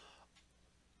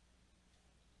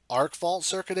 Arc fault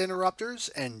circuit interrupters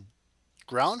and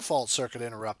ground fault circuit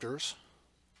interrupters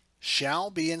shall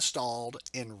be installed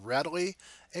in readily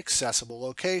accessible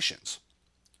locations.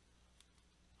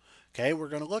 Okay, we're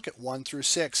going to look at 1 through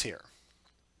 6 here.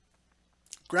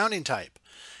 Grounding type.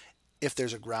 If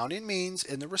there's a grounding means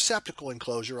in the receptacle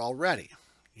enclosure already,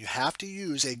 you have to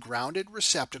use a grounded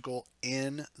receptacle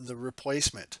in the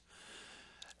replacement.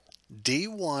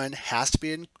 D1 has to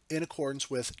be in accordance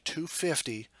with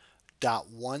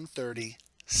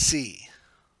 250.130C.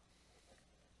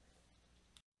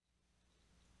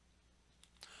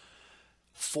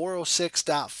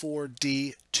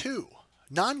 (406.4D2)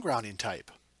 non-grounding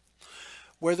type.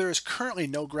 Where there is currently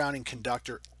no grounding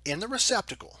conductor in the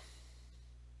receptacle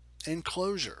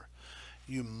enclosure,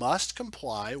 you must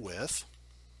comply with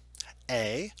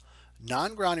A.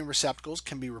 Non-grounding receptacles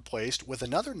can be replaced with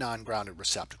another non-grounded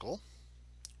receptacle.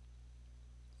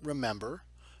 Remember,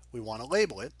 we want to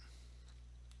label it.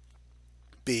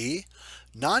 B.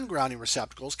 Non-grounding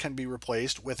receptacles can be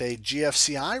replaced with a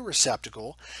GFCI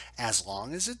receptacle as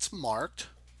long as it's marked,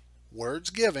 words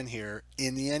given here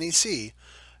in the NEC,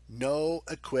 no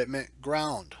equipment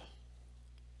ground.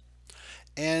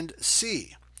 And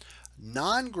C.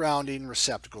 Non-grounding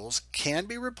receptacles can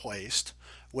be replaced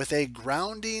with a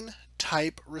grounding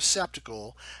type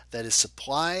receptacle that is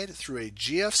supplied through a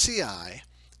GFCI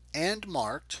and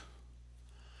marked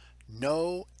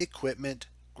no equipment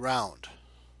ground.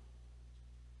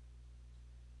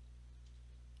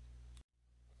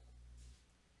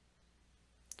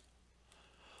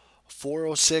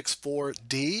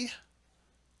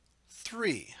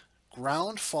 (406.4D3)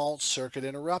 ground fault circuit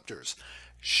interrupters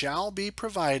shall be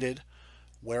provided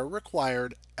where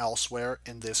required elsewhere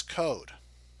in this code.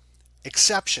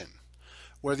 Exception: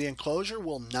 where the enclosure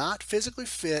will not physically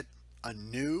fit a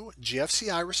new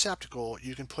GFCI receptacle,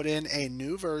 you can put in a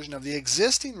new version of the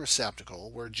existing receptacle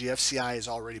where GFCI is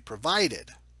already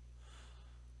provided,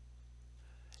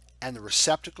 and the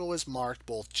receptacle is marked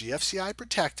both GFCI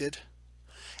protected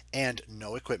and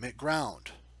no equipment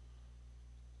ground.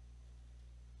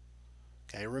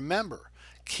 Okay, remember,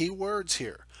 key words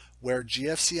here, where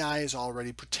GFCI is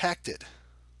already protected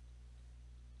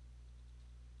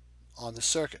on the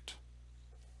circuit.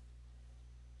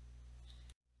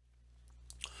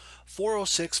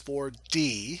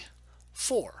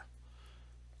 406.4D4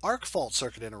 arc fault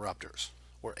circuit interrupters.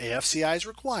 Where AFCI is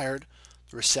required,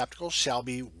 the receptacle shall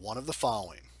be one of the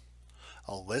following: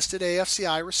 a listed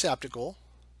AFCI receptacle,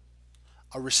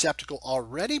 a receptacle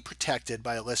already protected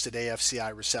by a listed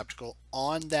AFCI receptacle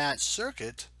on that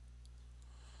circuit,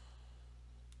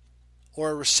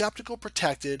 or a receptacle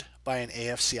protected by an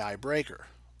AFCI breaker.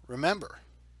 Remember,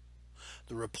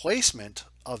 the replacement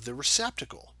of the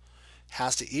receptacle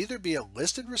has to either be a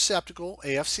listed receptacle,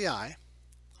 AFCI,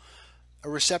 a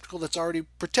receptacle that's already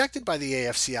protected by the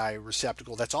AFCI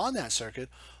receptacle that's on that circuit,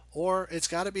 or it's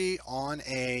got to be on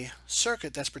a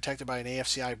circuit that's protected by an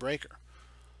AFCI breaker.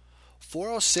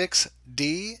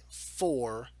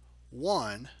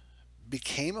 406D4.1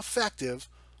 became effective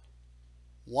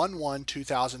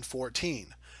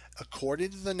 1/1/2014 according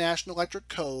to the National Electric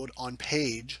Code on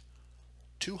page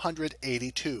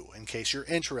 282, in case you're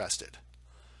interested.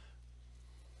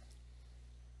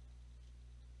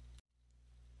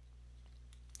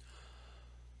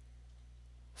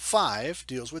 Five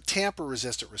deals with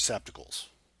tamper-resistant receptacles.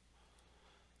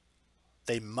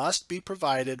 They must be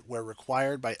provided where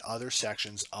required by other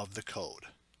sections of the code.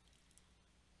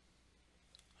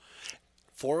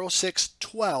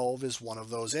 406.12 is one of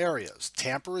those areas.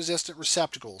 Tamper-resistant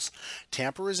receptacles.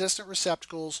 Tamper-resistant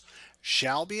receptacles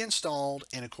shall be installed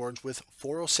in accordance with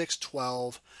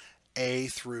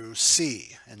 406.12A through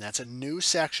C, and that's a new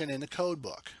section in the code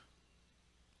book.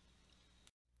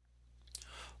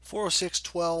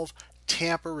 406.12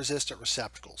 tamper resistant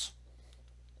receptacles.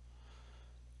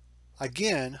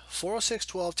 Again,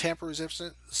 406.12 tamper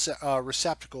resistant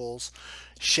receptacles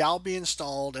shall be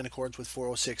installed in accordance with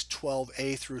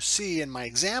 406.12a through C, and my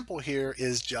example here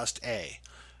is just A,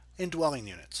 in dwelling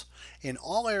units. In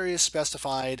all areas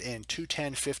specified in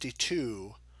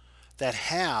 210.52 that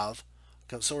have,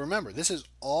 so remember, this is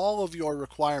all of your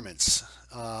requirements,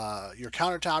 your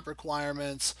countertop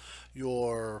requirements,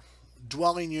 your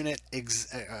dwelling unit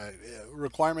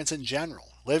requirements in general,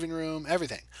 living room,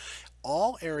 everything.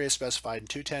 All areas specified in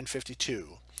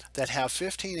 210.52 that have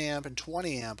 15 amp and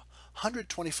 20 amp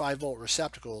 125 volt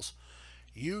receptacles,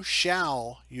 you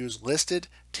shall use listed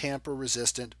tamper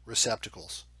resistant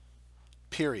receptacles.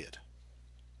 Period.